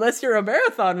 unless you're a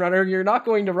marathon runner, you're not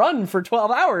going to run for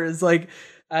 12 hours. Like,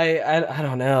 I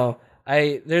don't know.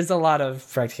 There's a lot of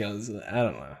practicalities. I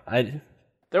don't know.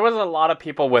 There was a lot of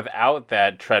people without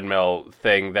that treadmill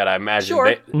thing that I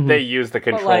imagine they use the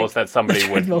controls that somebody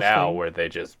would now, thing. Where they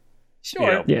just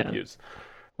use.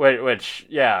 Which,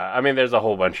 yeah, I mean, there's a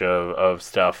whole bunch of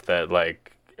stuff that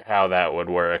like how that would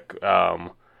work.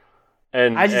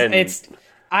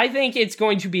 I think it's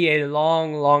going to be a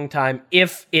long, long time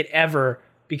if it ever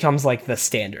becomes like the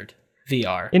standard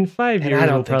VR. In 5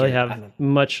 years, we'll probably have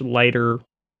much lighter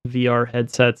VR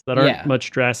headsets that aren't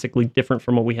much drastically different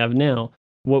from what we have now.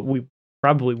 What we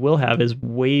probably will have is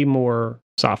way more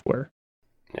software.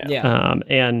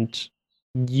 And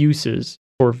uses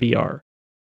for VR.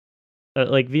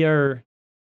 Like VR,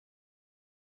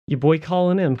 your boy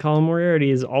Colin Moriarty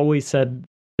has always said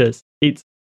this.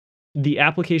 The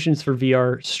applications for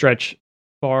VR stretch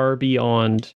far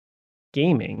beyond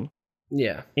gaming.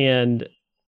 Yeah. And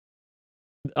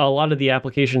a lot of the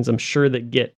applications I'm sure that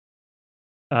get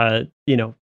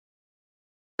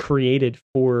created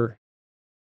for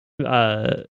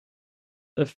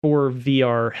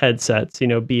VR headsets,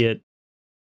 be it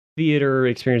theater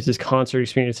experiences, concert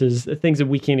experiences, things that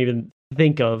we can't even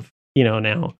think of,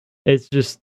 now. It's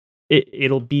just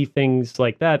it'll be things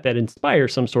like that inspire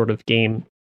some sort of game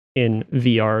in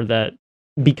VR that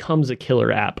becomes a killer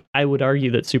app. I would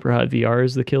argue that Superhot VR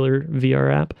is the killer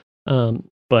VR app.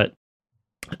 But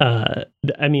I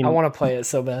mean, I want to play it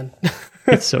so bad.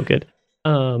 It's so good.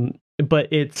 But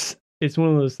it's one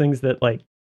of those things that like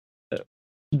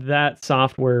that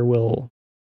software will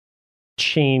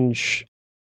change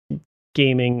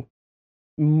gaming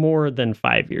more than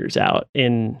 5 years out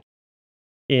in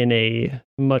a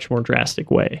much more drastic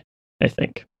way, I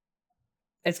think.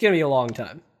 It's gonna be a long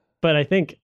time. But I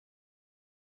think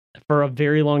for a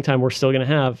very long time we're still gonna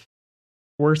have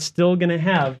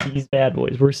these bad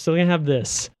boys. We're still gonna have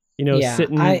this,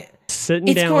 sitting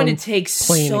It's down. going to take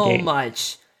playing a so game.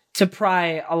 much to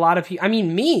pry a lot of people, I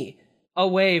mean me,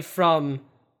 away from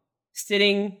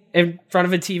sitting in front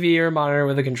of a TV or a monitor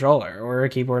with a controller or a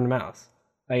keyboard and mouse.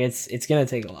 Like it's gonna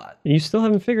take a lot. You still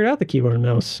haven't figured out the keyboard and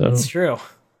mouse, so It's true.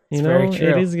 It's you know very true.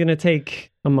 it is gonna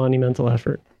take a monumental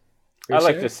effort. I'd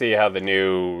like sure? to see how the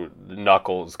new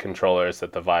Knuckles controllers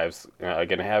that the Vive's going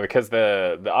to have, because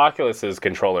the Oculus's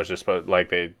controllers are supposed like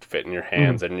they fit in your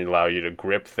hands and allow you to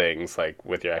grip things like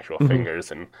with your actual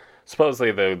fingers, and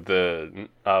supposedly the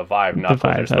Vive Knuckles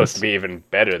Vive are supposed has- to be even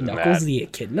better than Knuckles that. the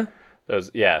Echidna?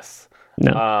 Those yes.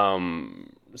 No.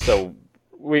 So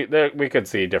we could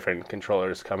see different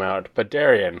controllers come out, but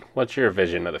Darian, what's your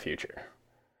vision of the future?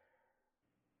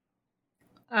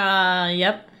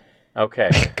 Yep. Okay,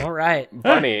 All right.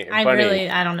 Bunny,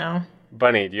 I don't know.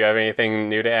 Bunny, do you have anything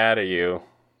new to add? Or you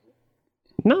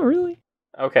Not really.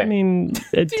 okay? I mean,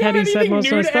 Teddy said most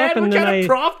of my stuff, and then I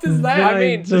prompt is then I I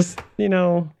mean, just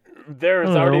There's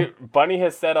I don't already Bunny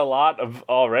has said a lot of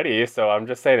already, so I'm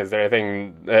just saying, is there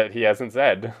anything that he hasn't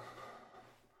said?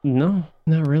 no,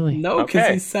 not really. No, because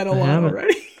Okay. he said a I lot haven't.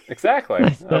 already. Exactly.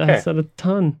 I Okay. said a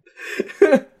ton.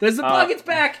 There's the plug, it's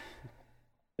back.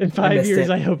 In 5 missed years,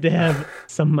 it. I hope to have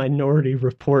some Minority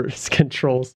Report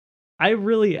controls.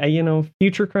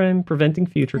 Future crime, preventing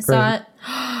future I saw crime, it.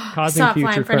 causing Stop future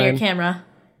flying in front of your crime. camera.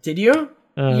 Did you?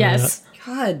 Yes.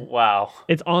 God. Wow.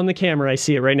 It's on the camera. I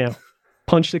see it right now.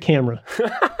 Punch the camera.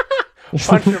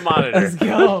 Punch your monitor. Let's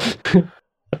go.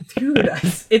 Dude,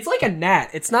 it's like a gnat.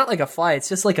 It's not like a fly. It's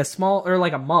just like a small, or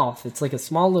like a moth. It's like a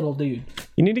small little dude.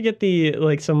 You need to get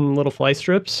some little fly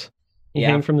strips. You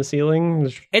Yeah. hang from the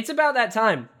ceiling. It's about that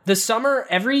time.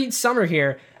 Every summer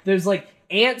here, there's like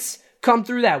ants come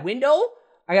through that window.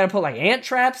 I gotta put like ant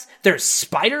traps. There's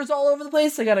spiders all over the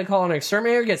place. I gotta call an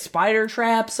exterminator, get spider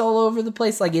traps all over the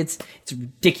place. Like it's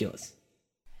ridiculous.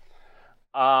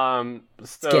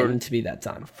 It's So getting to be that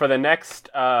time. for the next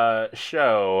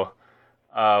show,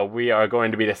 we are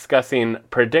going to be discussing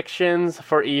predictions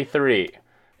for E3.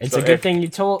 It's So a good if- thing you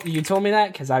told me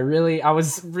that, because I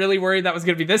was really worried that was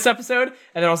gonna be this episode,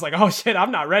 and then I was like, oh shit,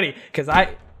 I'm not ready, because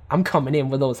I'm coming in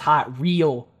with those hot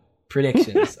real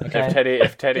predictions. Okay.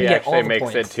 If Teddy You get all actually the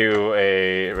makes points. it to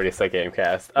a Ready Set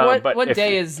Gamecast. What if-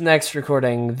 day is next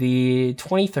recording? The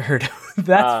 23rd.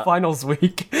 That's finals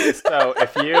week. So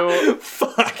if you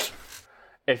Fuck.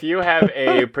 if you have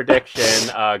a prediction,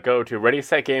 go to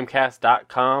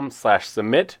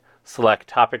readysetgamecast.com/submit. Select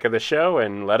topic of the show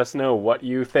and let us know what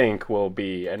you think will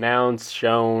be announced,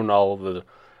 shown, all the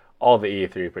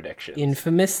E3 predictions.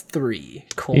 Infamous 3.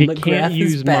 Cole You McGrath can't is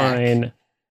use back. mine,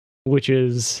 which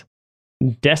is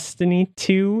Destiny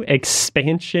 2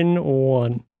 Expansion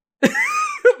 1.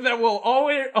 That will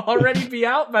already be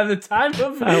out by the time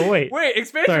of. Oh, wait.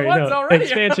 Expansion Sorry, 1's no. already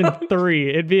Expansion out. 3.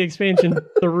 It'd be Expansion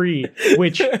 3,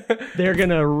 which they're going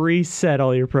to reset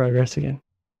all your progress again.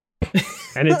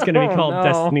 And it's going to be Oh, called no.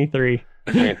 Destiny 3.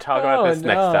 We're going to talk about Oh, this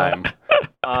next no.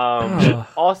 time.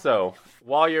 Also,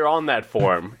 while you're on that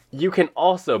form, you can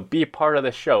also be part of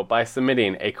the show by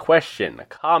submitting a question, a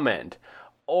comment,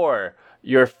 or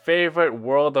your favorite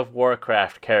World of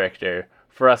Warcraft character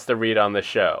for us to read on the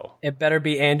show. It better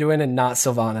be Anduin and not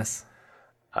Sylvanas.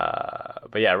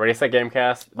 But yeah,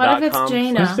 ReadySetGamecast.com. What if it's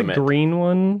Jaina? Who's the submit. green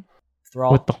one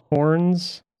Thrall. with the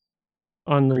horns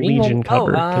on the Green Legion one?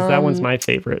 cover? Because that one's my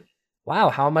favorite. Wow,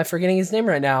 how am I forgetting his name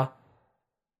right now?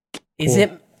 Is Cool.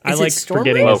 it? I Is like it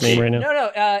forgetting his Loki. name right now.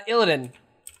 No, Illidan.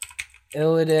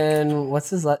 Illidan, what's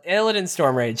his last? Illidan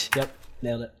Stormrage. Yep,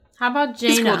 nailed it. How about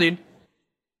He's Jaina? cool, dude.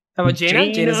 How about Jaina?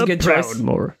 Jaina's a good choice.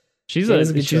 Proudmoore. She's Jaina's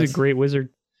a good she's a choice. great wizard.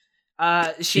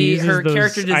 She uses her those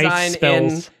character ice design in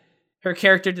spells. her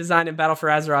character design in Battle for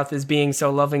Azeroth is being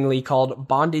so lovingly called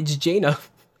Bondage Jaina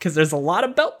because there's a lot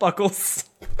of belt buckles.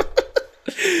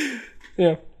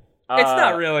 Yeah, it's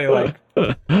not really like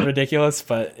ridiculous,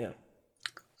 but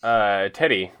yeah.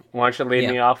 Teddy, why don't you lead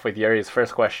Yeah. me off with Yuri's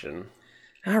first question?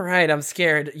 All right, I'm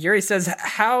scared. Yuri says,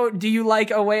 "How do you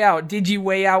like A Way Out? Did you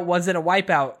way out? Was it a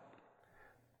wipeout?"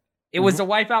 It was a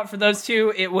wipeout for those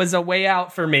two. It was a way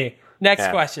out for me. Next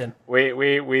Yeah. question.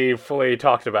 We fully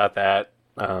talked about that.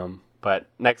 But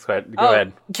next question, go Oh,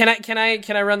 ahead. Can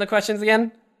I run the questions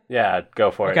again? Yeah,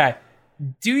 go for it. Okay.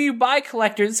 Do you buy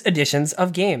collector's editions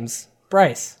of games,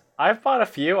 Bryce? I've bought a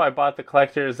few. I bought the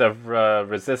collectors of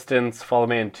Resistance Fall of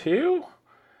Man 2.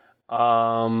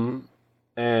 And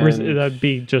That'd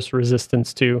be just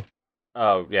Resistance 2.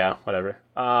 Oh, yeah, whatever.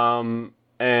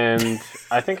 And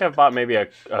I think I've bought maybe a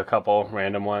couple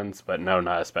random ones, but no,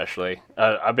 not especially.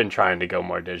 I've been trying to go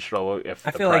more digital. If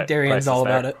I feel like Darian's all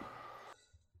about it.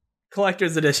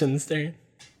 Collector's editions, Darian.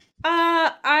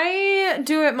 I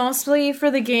do it mostly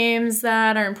for the games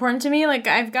that are important to me. Like,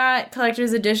 I've got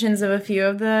collector's editions of a few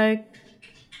of the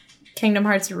Kingdom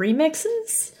Hearts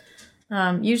remixes.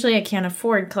 Usually I can't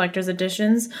afford collector's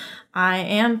editions. I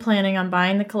am planning on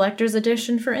buying the collector's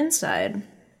edition for Inside.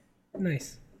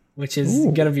 Nice. Which is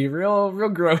gonna be real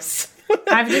gross.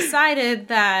 I've decided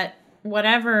that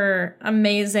whatever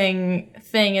amazing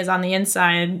thing is on the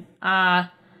inside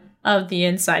of the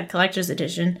Inside collector's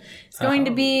edition is going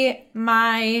to be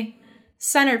my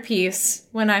centerpiece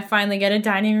when I finally get a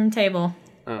dining room table.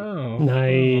 Oh,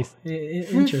 nice.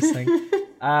 Interesting.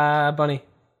 Bunny.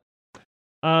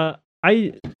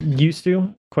 I used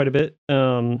to quite a bit.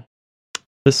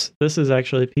 This is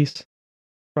actually a piece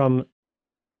from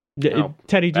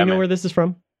Teddy. Do you know where this is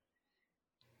from?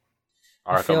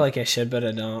 Arkham. I feel like I should, but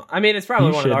I don't. I mean, it's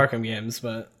probably one of the Arkham games,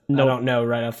 but I don't know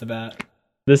right off the bat.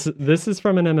 This is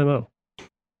from an MMO.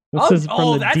 This is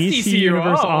from the that's DC DCUO.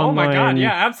 Universe Oh my god, Online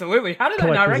yeah, absolutely. How did I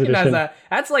not Collector's recognize Edition. that?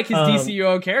 That's like his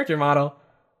DCUO character model.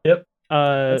 Yep.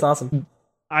 That's awesome.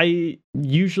 I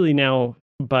usually now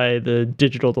buy the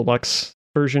digital deluxe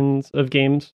versions of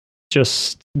games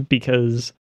just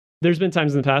because there's been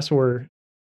times in the past where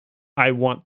I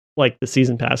want like the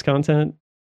season pass content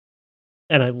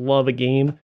and I love a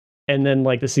game, and then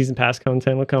like the season pass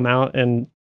content will come out and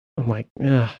I'm like,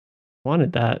 I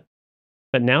wanted that,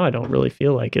 but now I don't really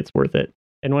feel like it's worth it.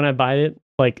 And when I buy it,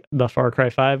 like the Far Cry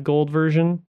 5 gold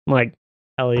version, I'm like,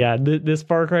 hell yeah, this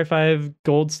Far Cry 5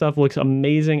 gold stuff looks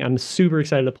amazing. I'm super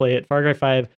excited to play it. Far Cry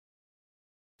 5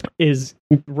 is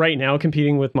right now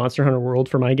competing with Monster Hunter World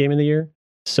for my game of the year.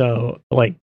 So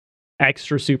like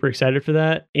extra super excited for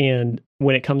that. And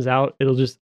when it comes out,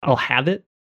 I'll have it.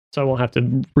 So I won't have to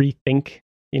rethink,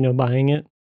 buying it.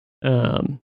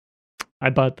 I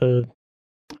bought the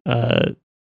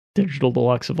digital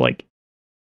deluxe of like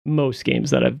most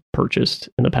games that I've purchased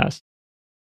in the past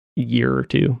year or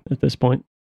two at this point.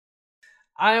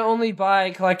 I only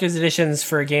buy collector's editions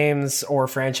for games or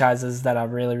franchises that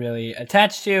I'm really, really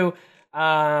attached to.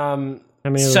 How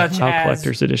many such as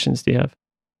collector's editions do you have?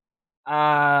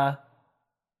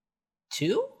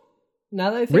 2?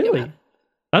 Now that I think about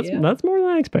it. That's more than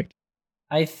I expected.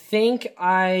 I think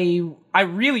I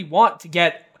really want to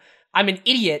get... I'm an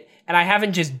idiot, and I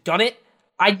haven't just done it.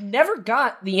 I never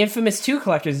got the Infamous 2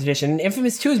 collector's edition.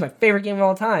 Infamous 2 is my favorite game of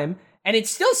all time, and it's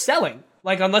still selling.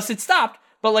 Like, unless it stopped.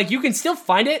 But, like, you can still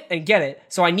find it and get it.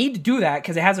 So I need to do that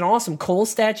because it has an awesome Cole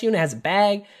statue and it has a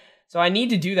bag. So I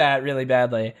need to do that really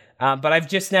badly. But I've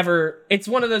just never... It's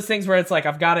one of those things where it's like,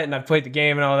 I've got it and I've played the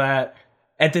game and all that.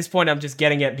 At this point, I'm just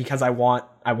getting it because I want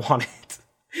it.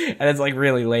 And it's, like,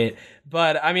 really late.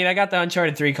 But, I mean, I got the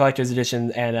Uncharted 3 Collector's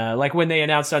Edition. And, like, when they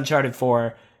announced Uncharted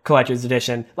 4... Collector's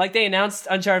Edition. Like, they announced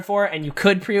Uncharted 4 and you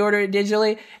could pre-order it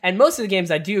digitally, and most of the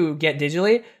games I do get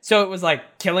digitally, so it was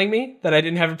like killing me that I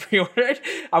didn't have it pre-ordered.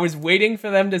 I was waiting for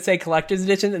them to say Collector's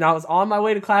Edition, and I was on my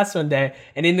way to class one day,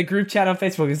 and in the group chat on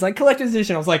Facebook, it's like, Collector's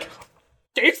Edition. I was like,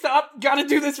 GameStop, gotta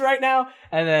do this right now.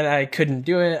 And then I couldn't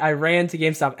do it. I ran to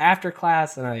GameStop after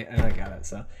class, and I got it.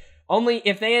 So only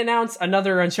if they announce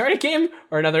another Uncharted game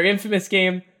or another Infamous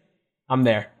game, I'm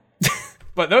there.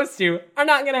 But those two are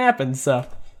not gonna happen, so...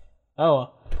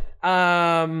 Oh,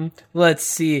 let's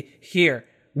see here.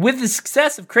 With the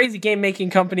success of crazy game-making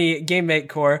company GameMake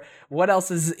Core, what else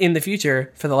is in the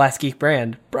future for the Last Geek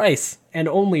brand? Bryce, and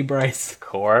only Bryce.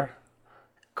 Core?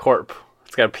 Corp.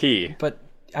 It's got a P. But,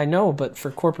 I know, but for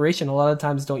corporation, a lot of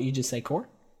times don't you just say core?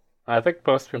 I think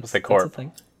most people say Corp. That's a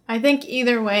thing. I think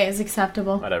either way is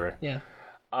acceptable. Whatever. Yeah.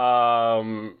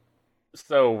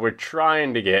 So we're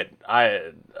trying to get...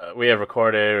 we have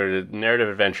recorded... Narrative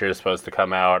Adventure is supposed to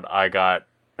come out. I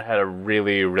had a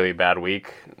really, really bad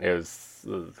week. It was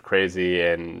crazy,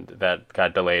 and that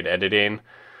got delayed editing.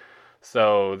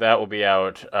 So that will be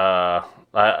out. I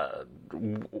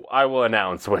will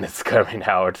announce when it's coming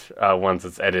out once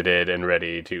it's edited and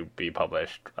ready to be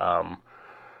published. And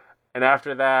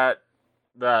after that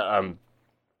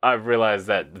I've realized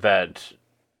that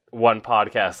one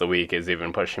podcast a week is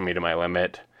even pushing me to my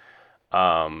limit.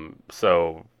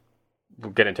 So we're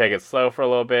going to take it slow for a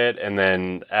little bit. And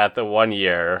then at the 1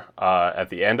 year, at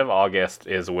the end of August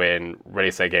is when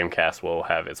Ready Set Gamecast will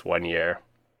have its 1 year.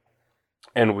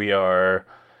 And we are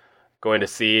going to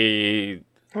see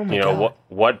Oh my God.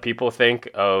 what people think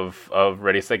of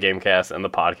Ready Set Gamecast and the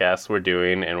podcast we're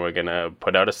doing, and we're gonna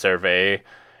put out a survey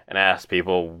and ask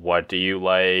people, what do you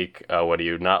like, what do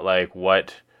you not like,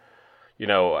 what,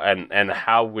 and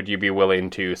how would you be willing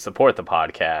to support the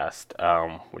podcast?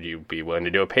 Would you be willing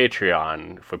to do a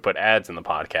Patreon? If we put ads in the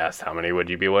podcast, how many would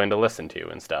you be willing to listen to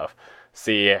and stuff?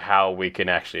 See how we can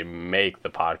actually make the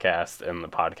podcast and the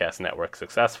podcast network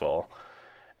successful.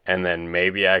 And then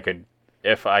maybe I could,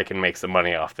 if I can make some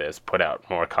money off this, put out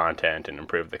more content and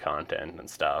improve the content and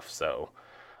stuff. So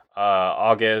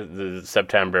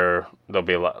September, there'll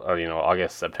be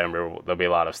August, September, there'll be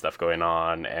a lot of stuff going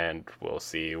on, and we'll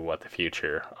see what the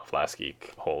future of Last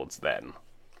Geek holds then.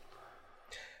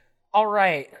 All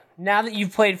right. Now that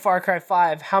you've played Far Cry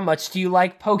 5, how much do you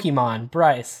like Pokemon,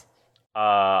 Bryce?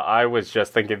 I was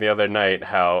just thinking the other night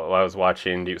how I was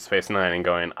watching Deep Space Nine and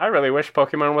going, I really wish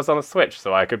Pokemon was on the Switch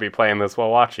so I could be playing this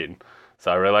while watching. So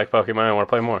I really like Pokemon. I want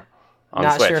to play more on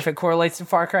Not the Switch. sure if it correlates to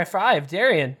Far Cry 5.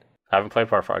 Darian. I haven't played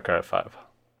Far Cry 5.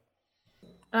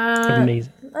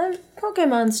 Amazing.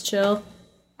 Pokemon's chill.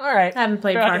 All right. I haven't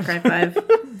played Far Cry 5.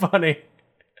 Funny.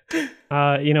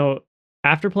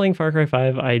 After playing Far Cry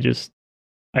 5,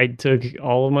 I took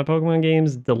all of my Pokemon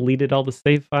games, deleted all the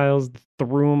save files,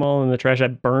 threw them all in the trash. I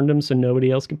burned them so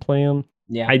nobody else could play them.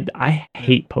 Yeah. I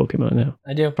hate Pokemon now.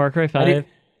 I do. Far Cry 5 I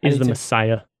is do the too.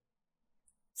 messiah.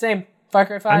 Same. Far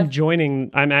Cry 5.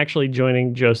 I'm actually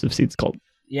joining Joseph Seed's cult.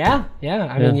 Yeah.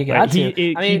 I mean, you got to.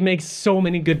 He makes so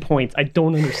many good points. I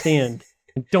don't understand.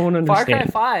 Far Cry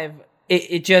 5,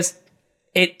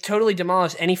 it totally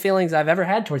demolished any feelings I've ever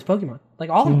had towards Pokemon. Like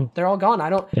all of them, they're all gone. I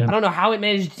don't know how it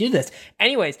managed to do this.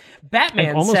 Anyways,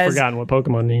 Batman I've almost says, forgotten what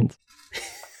Pokemon means.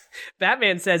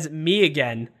 Batman says, me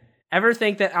again. Ever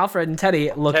think that Alfred and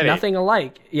Teddy look Teddy. nothing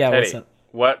alike? Yeah, what's Teddy, up?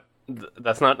 what?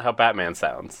 That's not how Batman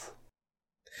sounds.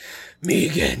 Me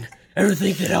again. Ever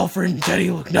think that Alfred and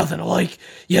Teddy look nothing alike,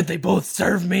 yet they both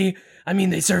serve me? I mean,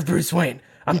 they serve Bruce Wayne.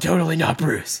 I'm totally not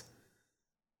Bruce.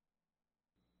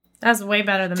 That's way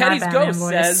better than Teddy's my Batman ghost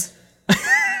voice.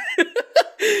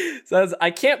 says,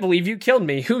 I can't believe you killed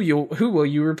me. Who will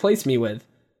you replace me with?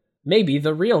 Maybe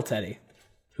the real Teddy,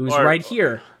 who's right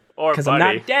here. Or Because I'm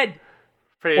Bunny. not dead.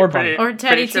 Or Bunny. Or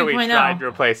Teddy pretty sure we 2.0. tried to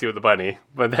replace you with a bunny,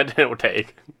 but that didn't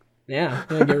take. Yeah,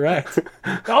 get wrecked.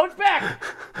 Oh, it's back!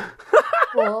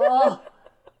 Oh.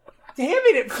 Damn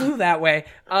it flew that way.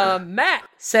 Matt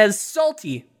says,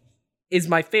 Salty is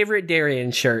my favorite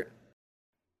Darian shirt.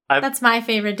 That's my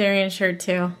favorite Darian shirt,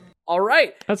 too. All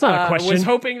right. That's not a question. Was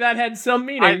hoping that had some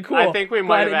meaning. Cool. I think we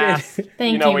might Glad have it did. asked.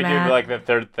 Thank you, we Matt. do like the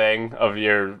third thing of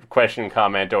your question,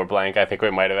 comment, or blank. I think we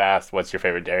might have asked, "What's your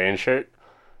favorite Darian shirt?"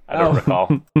 I don't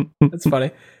recall. That's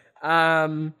funny.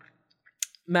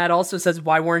 Matt also says,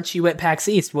 why weren't you at PAX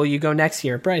East? Will you go next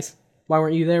year? Bryce, why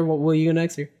weren't you there? Will you go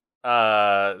next year?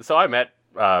 So I met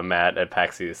Matt at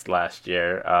PAX East last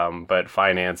year, but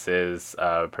finances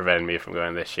prevented me from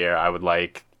going this year. I would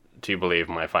like to believe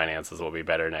my finances will be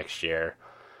better next year.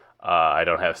 I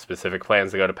don't have specific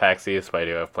plans to go to PAX East, but I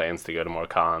do have plans to go to more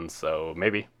cons, so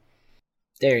maybe.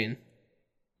 Darian.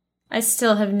 I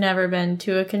still have never been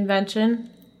to a convention.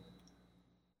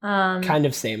 Kind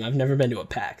of same. I've never been to a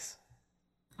PAX.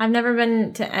 I've never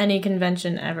been to any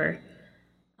convention ever.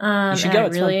 You should go.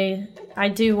 I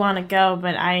do want to go,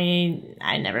 but I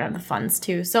never have the funds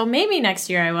to. So maybe next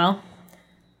year I will.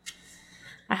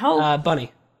 I hope.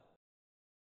 Bunny.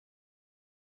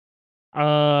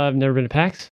 I've never been to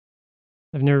PAX.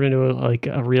 I've never been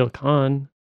to a real con,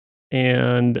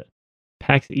 and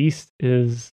PAX East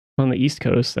is on the East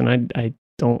Coast, and I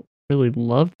don't really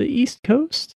love the East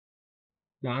Coast.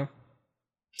 Wow.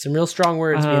 Some real strong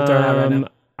words being thrown out right now.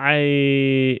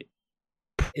 I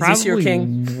Is this your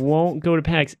king? won't go to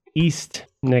PAX East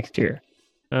next year.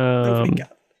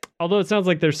 Although it sounds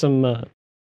like there's some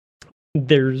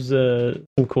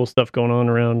cool stuff going on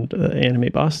around Anime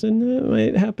Boston that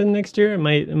might happen next year. It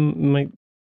might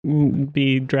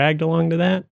be dragged along to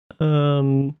that.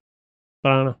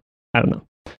 But I don't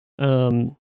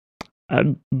know.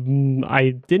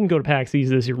 I didn't go to PAX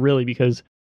East this year really because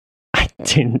I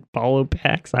didn't follow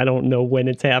PAX. I don't know when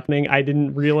it's happening. I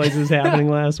didn't realize it was happening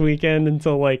last weekend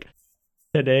until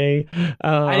today.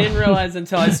 I didn't realize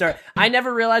until I started. I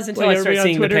never realized until I started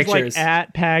seeing the pictures.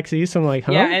 At PAX East, I'm like,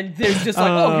 huh? Yeah, and there's just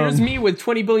here's me with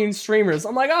 20 billion streamers.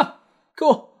 I'm like, oh,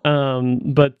 cool.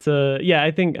 Yeah,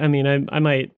 I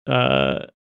might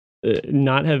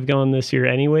not have gone this year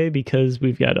anyway because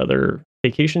we've got other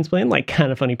vacations planned, like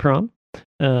Kind of Funny Prom.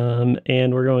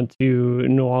 And we're going to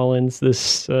New Orleans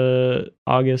this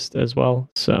August as well.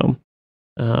 So,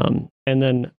 and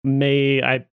then May,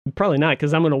 I probably not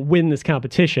because I'm going to win this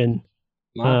competition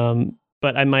Wow.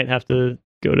 But I might have to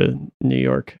go to New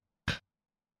York.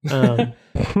 No,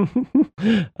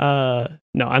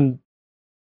 I'm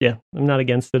not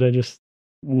against it. I just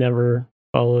never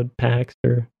followed PAX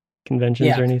or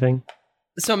conventions or anything.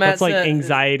 So Matt, that's like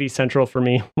anxiety central for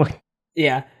me.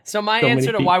 Yeah. So my So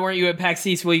answer many to why weren't you at PAX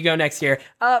East? Will you go next year?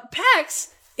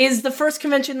 PAX is the first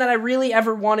convention that I really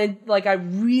ever wanted. Like, I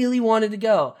really wanted to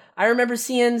go. I remember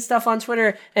seeing stuff on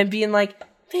Twitter and being like,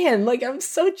 man, like, I'm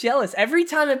so jealous. Every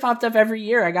time it popped up every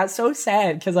year, I got so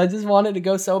sad because I just wanted to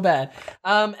go so bad.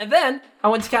 And then I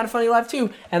went to Kinda Funny Live 2,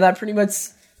 and that pretty much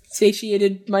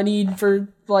satiated my need for,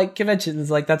 like,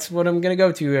 conventions. Like, that's what I'm going to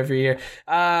go to every year.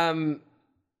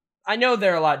 I know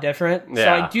they're a lot different,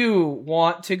 so I do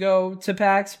want to go to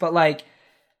PAX, but, like,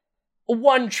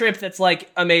 one trip that's, like,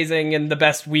 amazing and the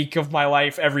best week of my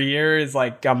life every year is,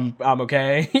 like, I'm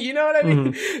okay. You know what I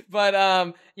mean? Mm-hmm.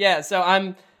 But, yeah,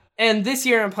 so and this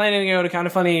year I'm planning to go to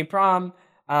Kinda Funny Prom.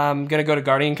 I'm going to go to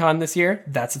Guardian Con this year.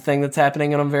 That's a thing that's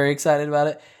happening, and I'm very excited about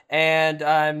it.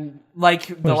 And like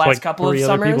the last couple of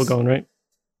summers, people going, right?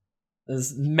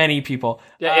 There's many people.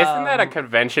 Yeah, isn't that a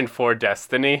convention for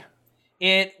Destiny?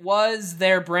 It was.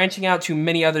 They're branching out to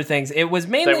many other things. It was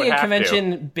mainly a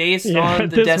convention based on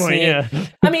the Destiny.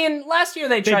 Point, I mean, last year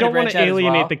they tried to branch out. They don't want to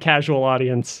alienate the casual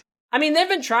audience. I mean, they've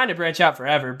been trying to branch out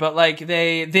forever, but like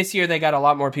this year they got a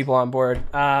lot more people on board.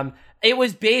 It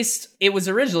was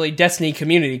originally Destiny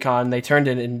Community Con. They turned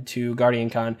it into Guardian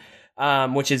Con,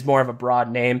 which is more of a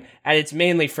broad name, and it's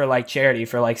mainly for like charity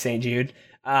for like St. Jude.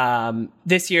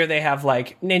 This year they have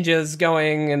like ninjas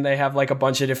going, and they have like a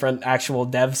bunch of different actual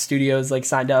dev studios like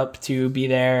signed up to be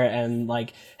there and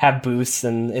like have booths,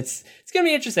 and it's gonna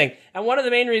be interesting. And one of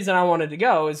the main reasons I wanted to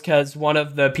go is because one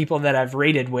of the people that I've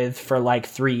raided with for like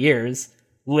 3 years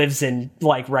lives in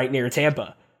like right near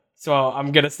Tampa, so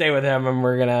I'm gonna stay with him, and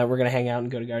we're gonna hang out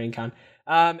and go to Guardian Con.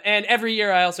 And every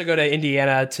year I also go to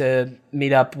Indiana to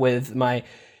meet up with my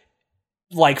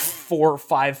like 4 or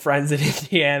 5 friends in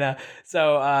Indiana.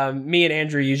 So me and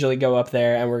Andrew usually go up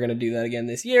there, and we're going to do that again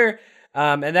this year.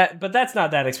 But that's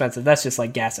not that expensive. That's just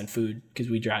like gas and food because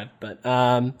we drive. But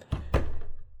don't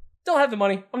have the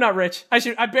money. I'm not rich.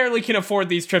 I barely can afford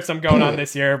these trips I'm going on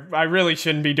this year. I really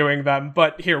shouldn't be doing them,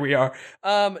 but here we are.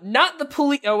 Not the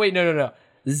police. Oh wait, no.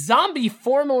 Zombie,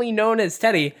 formerly known as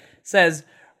Teddy, says,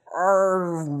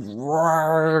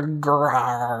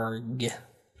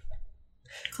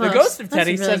 Close. The ghost of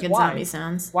Teddy That's really says, good why? Zombie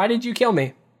sounds. Why did you kill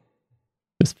me?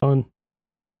 It's fun.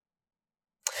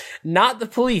 Not the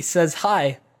police says,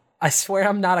 hi. I swear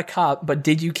I'm not a cop, but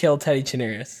did you kill Teddy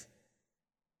Chinaris?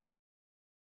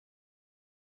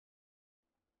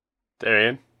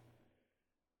 Darian?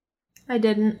 I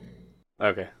didn't.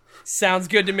 Okay. Sounds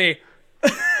good to me.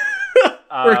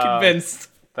 We're convinced.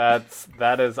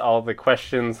 That is all the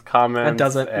questions, comments. That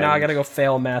doesn't. Now I gotta go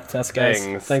fail a math test, guys.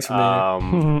 Thanks for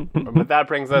being here. But that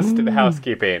brings us to the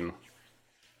housekeeping.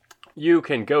 You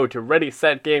can go to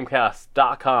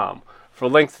ReadySetGamecast.com for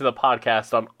links to the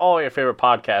podcast on all your favorite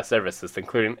podcast services,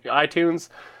 including iTunes,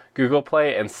 Google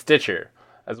Play, and Stitcher,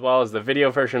 as well as the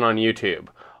video version on YouTube.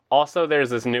 Also, there's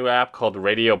this new app called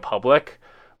Radio Public,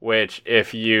 which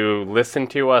if you listen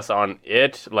to us on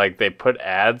it, like they put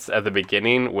ads at the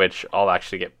beginning, which I'll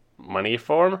actually get money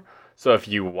for. So if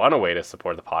you want a way to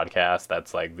support the podcast,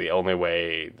 that's like the only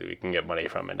way that we can get money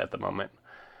from it at the moment.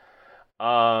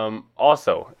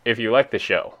 Also, if you like the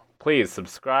show, please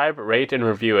subscribe, rate, and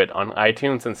review it on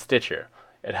iTunes and Stitcher.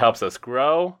 It helps us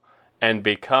grow and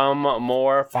become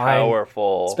more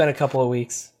powerful. It's been a couple of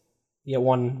weeks. You get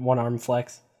one arm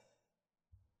flex.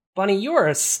 Bunny, you are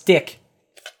a stick.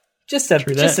 Just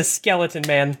a skeleton,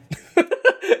 man.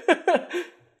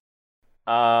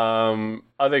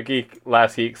 Other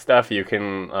Last Geek stuff you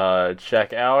can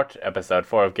check out. Episode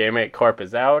 4 of GameMate Corp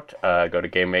is out. Go to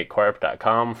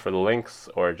GameMateCorp.com for the links,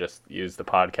 or just use the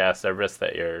podcast service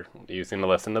that you're using to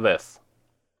listen to this.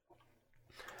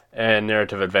 And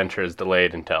Narrative Adventure is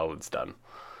delayed until it's done.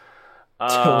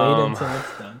 Delayed until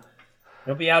it's done.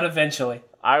 It'll be out eventually.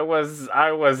 I was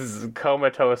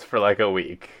comatose for like a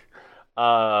week.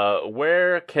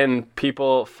 Where can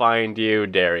people find you,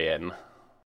 Darian?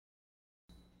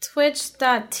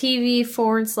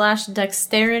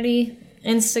 Twitch.tv/dexterity,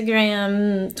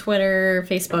 Instagram, Twitter,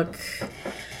 Facebook,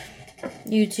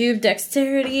 YouTube,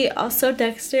 Dexterity, also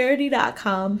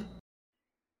dexterity.com.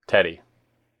 Teddy.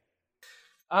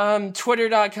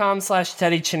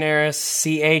 Twitter.com/Teddy Chinaris,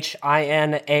 CHINARIS,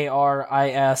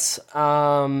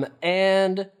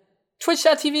 and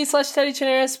Twitch.tv/Teddy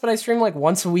Chinaris, but I stream like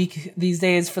once a week these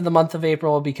days for the month of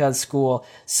April because school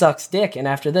sucks dick, and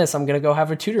after this I'm gonna go have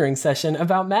a tutoring session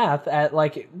about math at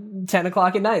like 10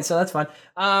 o'clock at night, so that's fun.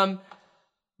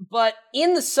 But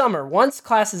in the summer, once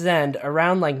classes end,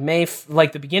 around like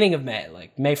the beginning of May,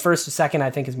 like May 1st or 2nd, I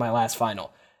think is my last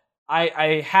final.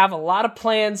 I have a lot of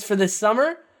plans for this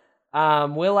summer.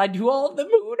 Will I do all of them?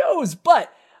 Who knows?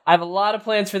 But I have a lot of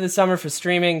plans for this summer for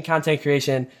streaming, content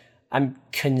creation. I'm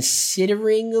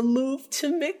considering a move to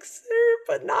Mixer,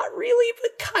 but not really,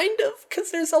 but kind of,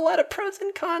 because there's a lot of pros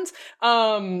and cons.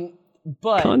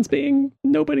 But Cons being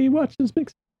nobody watches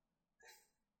Mixer.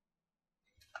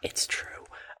 it's true.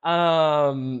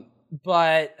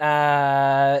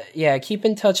 Yeah, keep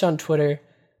in touch on Twitter,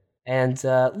 and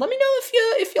let me know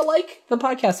if you like the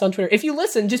podcast on Twitter. If you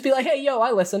listen, just be like, hey, yo,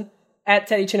 I listen at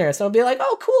Teddy Chinaris. And I'll be like,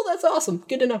 oh, cool, that's awesome,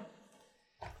 good to know.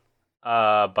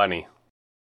 Bunny.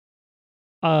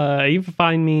 You can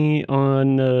find me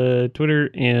on Twitter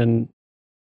and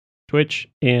Twitch,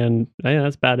 and yeah,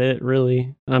 that's about it,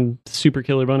 really. I'm Super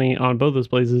Killer Bunny on both those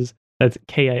places. That's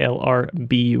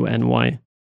KILRBUNY,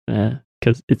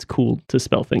 because it's cool to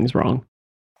spell things wrong,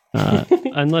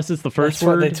 unless it's the first That's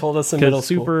what word. they told us in middle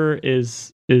school.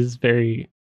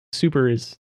 Super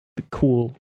is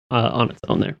cool on its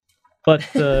own there. But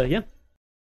yeah,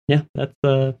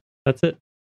 that's it.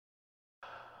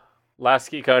 Last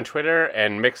Geek on Twitter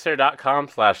and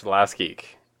mixer.com/lastgeek.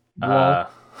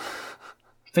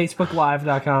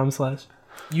 FacebookLive.com/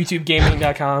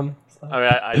 YouTubeGaming.com. I mean,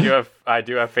 I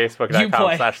do have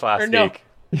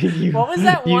Facebook.com/lastgeek. What was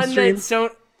that one Ustream. that so?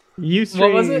 Ustream.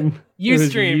 What was it?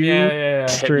 Ustream. Yeah.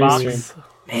 Hitbox.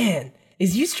 Man,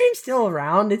 is Ustream still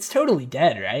around? It's totally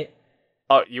dead, right?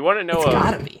 Oh, you want to know It's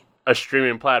gotta be. a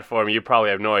streaming platform you probably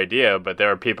have no idea, but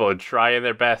there are people trying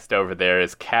their best over there,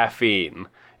 is Caffeine.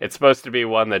 It's supposed to be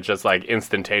one that's just like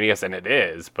instantaneous, and it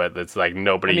is, but it's like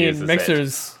nobody uses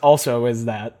Mixers also is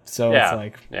that, so Yeah. it's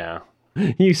like Yeah.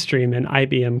 Ustream, an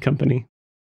IBM company,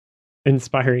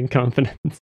 inspiring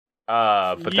confidence.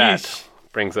 But that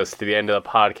brings us to the end of the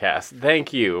podcast.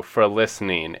 Thank you for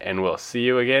listening, and we'll see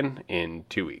you again in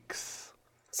 2 weeks.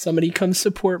 somebody come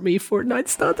support me.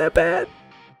 Fortnite's not that bad.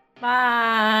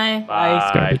 Bye.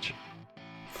 Bye. Garbage.